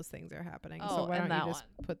 None of those things are happening. Oh, so why and don't you that just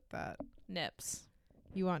put that? Nips.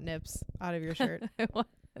 You want nips out of your shirt?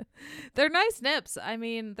 They're nice nips. I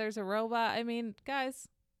mean, there's a robot. I mean, guys,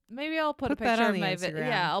 maybe I'll put a Put that picture on of the my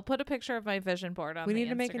Instagram. I'll put a picture of my vision board on We the need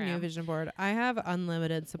to make a new Instagram. vision board. I have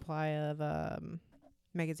unlimited supply of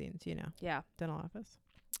magazines. Yeah. Dental office.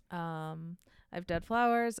 I have dead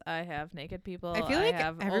flowers. I have naked people. I feel like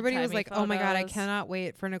have everybody was old-timey like, "Oh my God, I photos. cannot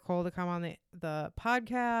wait for Nicole to come on the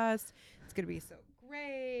podcast. It's gonna be so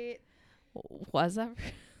great." Was ever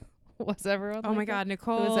was everyone? Oh like my that? God,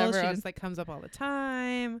 Nicole! She everyone? just like comes up all the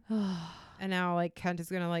time, and now like Kent is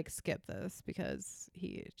gonna like skip this because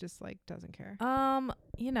he just like doesn't care.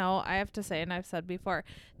 You know, I have to say, and I've said before,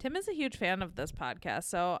 Tim is a huge fan of this podcast,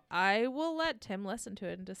 so I will let Tim listen to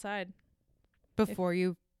it and decide. Before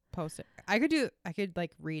you post it, I could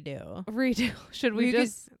like redo. Redo. Should we could,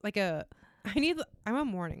 just like I'm a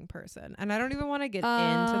morning person, and I don't even want to get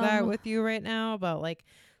into that with you right now about like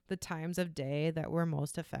the times of day that were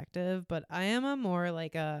most effective, but I am a more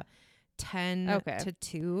like a 10 to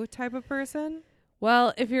 2 type of person.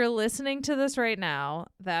 Well, if you're listening to this right now,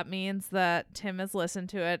 that means that Tim has listened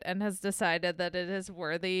to it and has decided that it is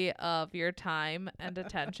worthy of your time and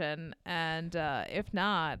attention. And if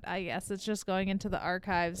not, I guess it's just going into the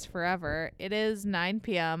archives forever. It is 9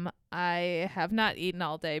 p.m. I have not eaten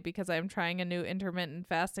all day because I'm trying a new intermittent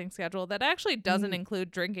fasting schedule that actually doesn't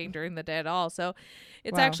include drinking during the day at all. So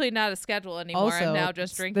it's Wow. actually not a schedule anymore. Also, I'm now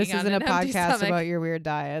just drinking this on isn't an a empty podcast stomach. about your weird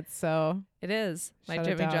diets, so It is. My shut it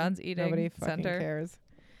Jimmy down. John's eating Nobody fucking center. cares.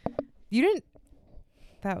 You didn't.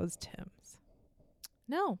 That was Tim's.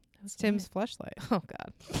 No. It was Tim's fleshlight. Oh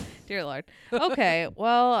God, dear Lord. Okay,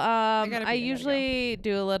 well, gotta pee, I I gotta usually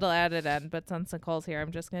do a little added end, but since Nicole's here,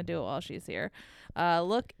 I'm just gonna do it while she's here.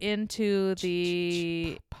 Look into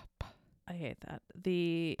the. I hate that.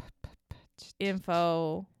 The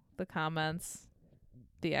info, the comments,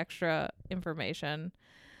 the extra information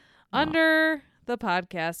under the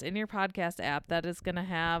podcast in your podcast app. That is gonna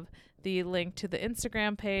have the link to the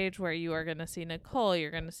Instagram page where you are going to see Nicole. You're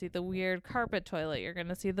going to see the weird carpet toilet. You're going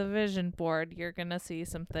to see the vision board. You're going to see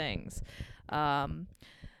some things.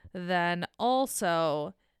 Then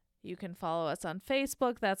also You can follow us on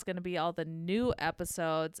Facebook. That's going to be all the new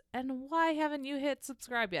episodes. And why haven't you hit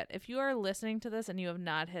subscribe yet? If you are listening to this and you have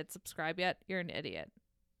not hit subscribe yet, you're an idiot.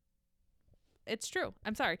 It's true.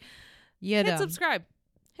 I'm sorry. Yeah, Hit subscribe.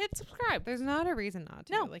 Hit subscribe. There's not a reason not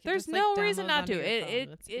to. No, Like, it there's just, like, no reason downloads not onto to. your phone.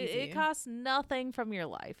 It's It easy. costs nothing from your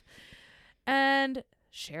life. And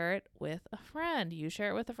share it with a friend. You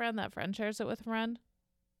share it with a friend. That friend shares it with a friend.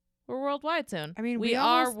 We're worldwide soon. I mean, we we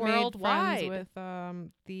are almost made worldwide. friends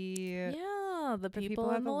with the the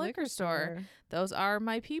people at in the liquor store. Those are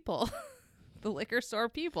my people. The liquor store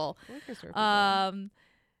people. Liquor store people.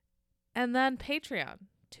 And then Patreon.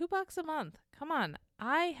 $2 a month. Come on.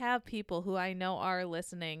 I have people who I know are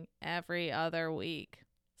listening every other week.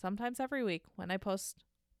 Sometimes every week when I post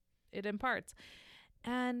it in parts.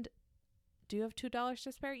 And do you have $2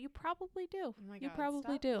 to spare? You probably do. Oh my You God, probably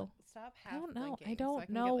stop- do. Stop I half don't know. blinking I so don't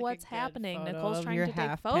can know get, like, a what's good happening. photo Nicole's of trying your to take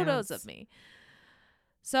half photos pants. of me.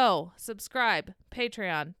 So, subscribe,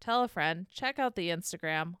 Patreon, tell a friend, check out the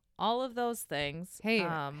Instagram, all of those things. Hey,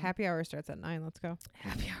 happy hour starts at 9. Let's go.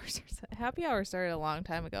 Happy hour started a long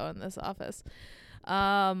time ago in this office.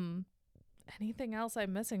 Anything else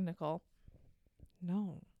I'm missing, Nicole?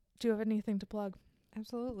 No, Do you have anything to plug?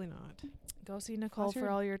 absolutely not. Go see Nicole Plus for your-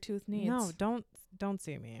 all your tooth needs. No, don't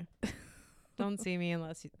see me. Don't see me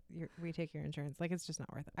unless we take your insurance. Like, it's just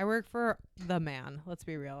not worth it. I work for the man. Let's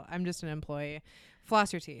be real. I'm just an employee.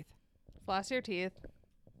 Floss your teeth. Floss your teeth.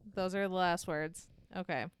 Those are the last words.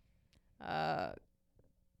 Okay.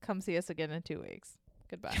 Come see us again in 2 weeks.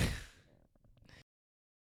 Goodbye.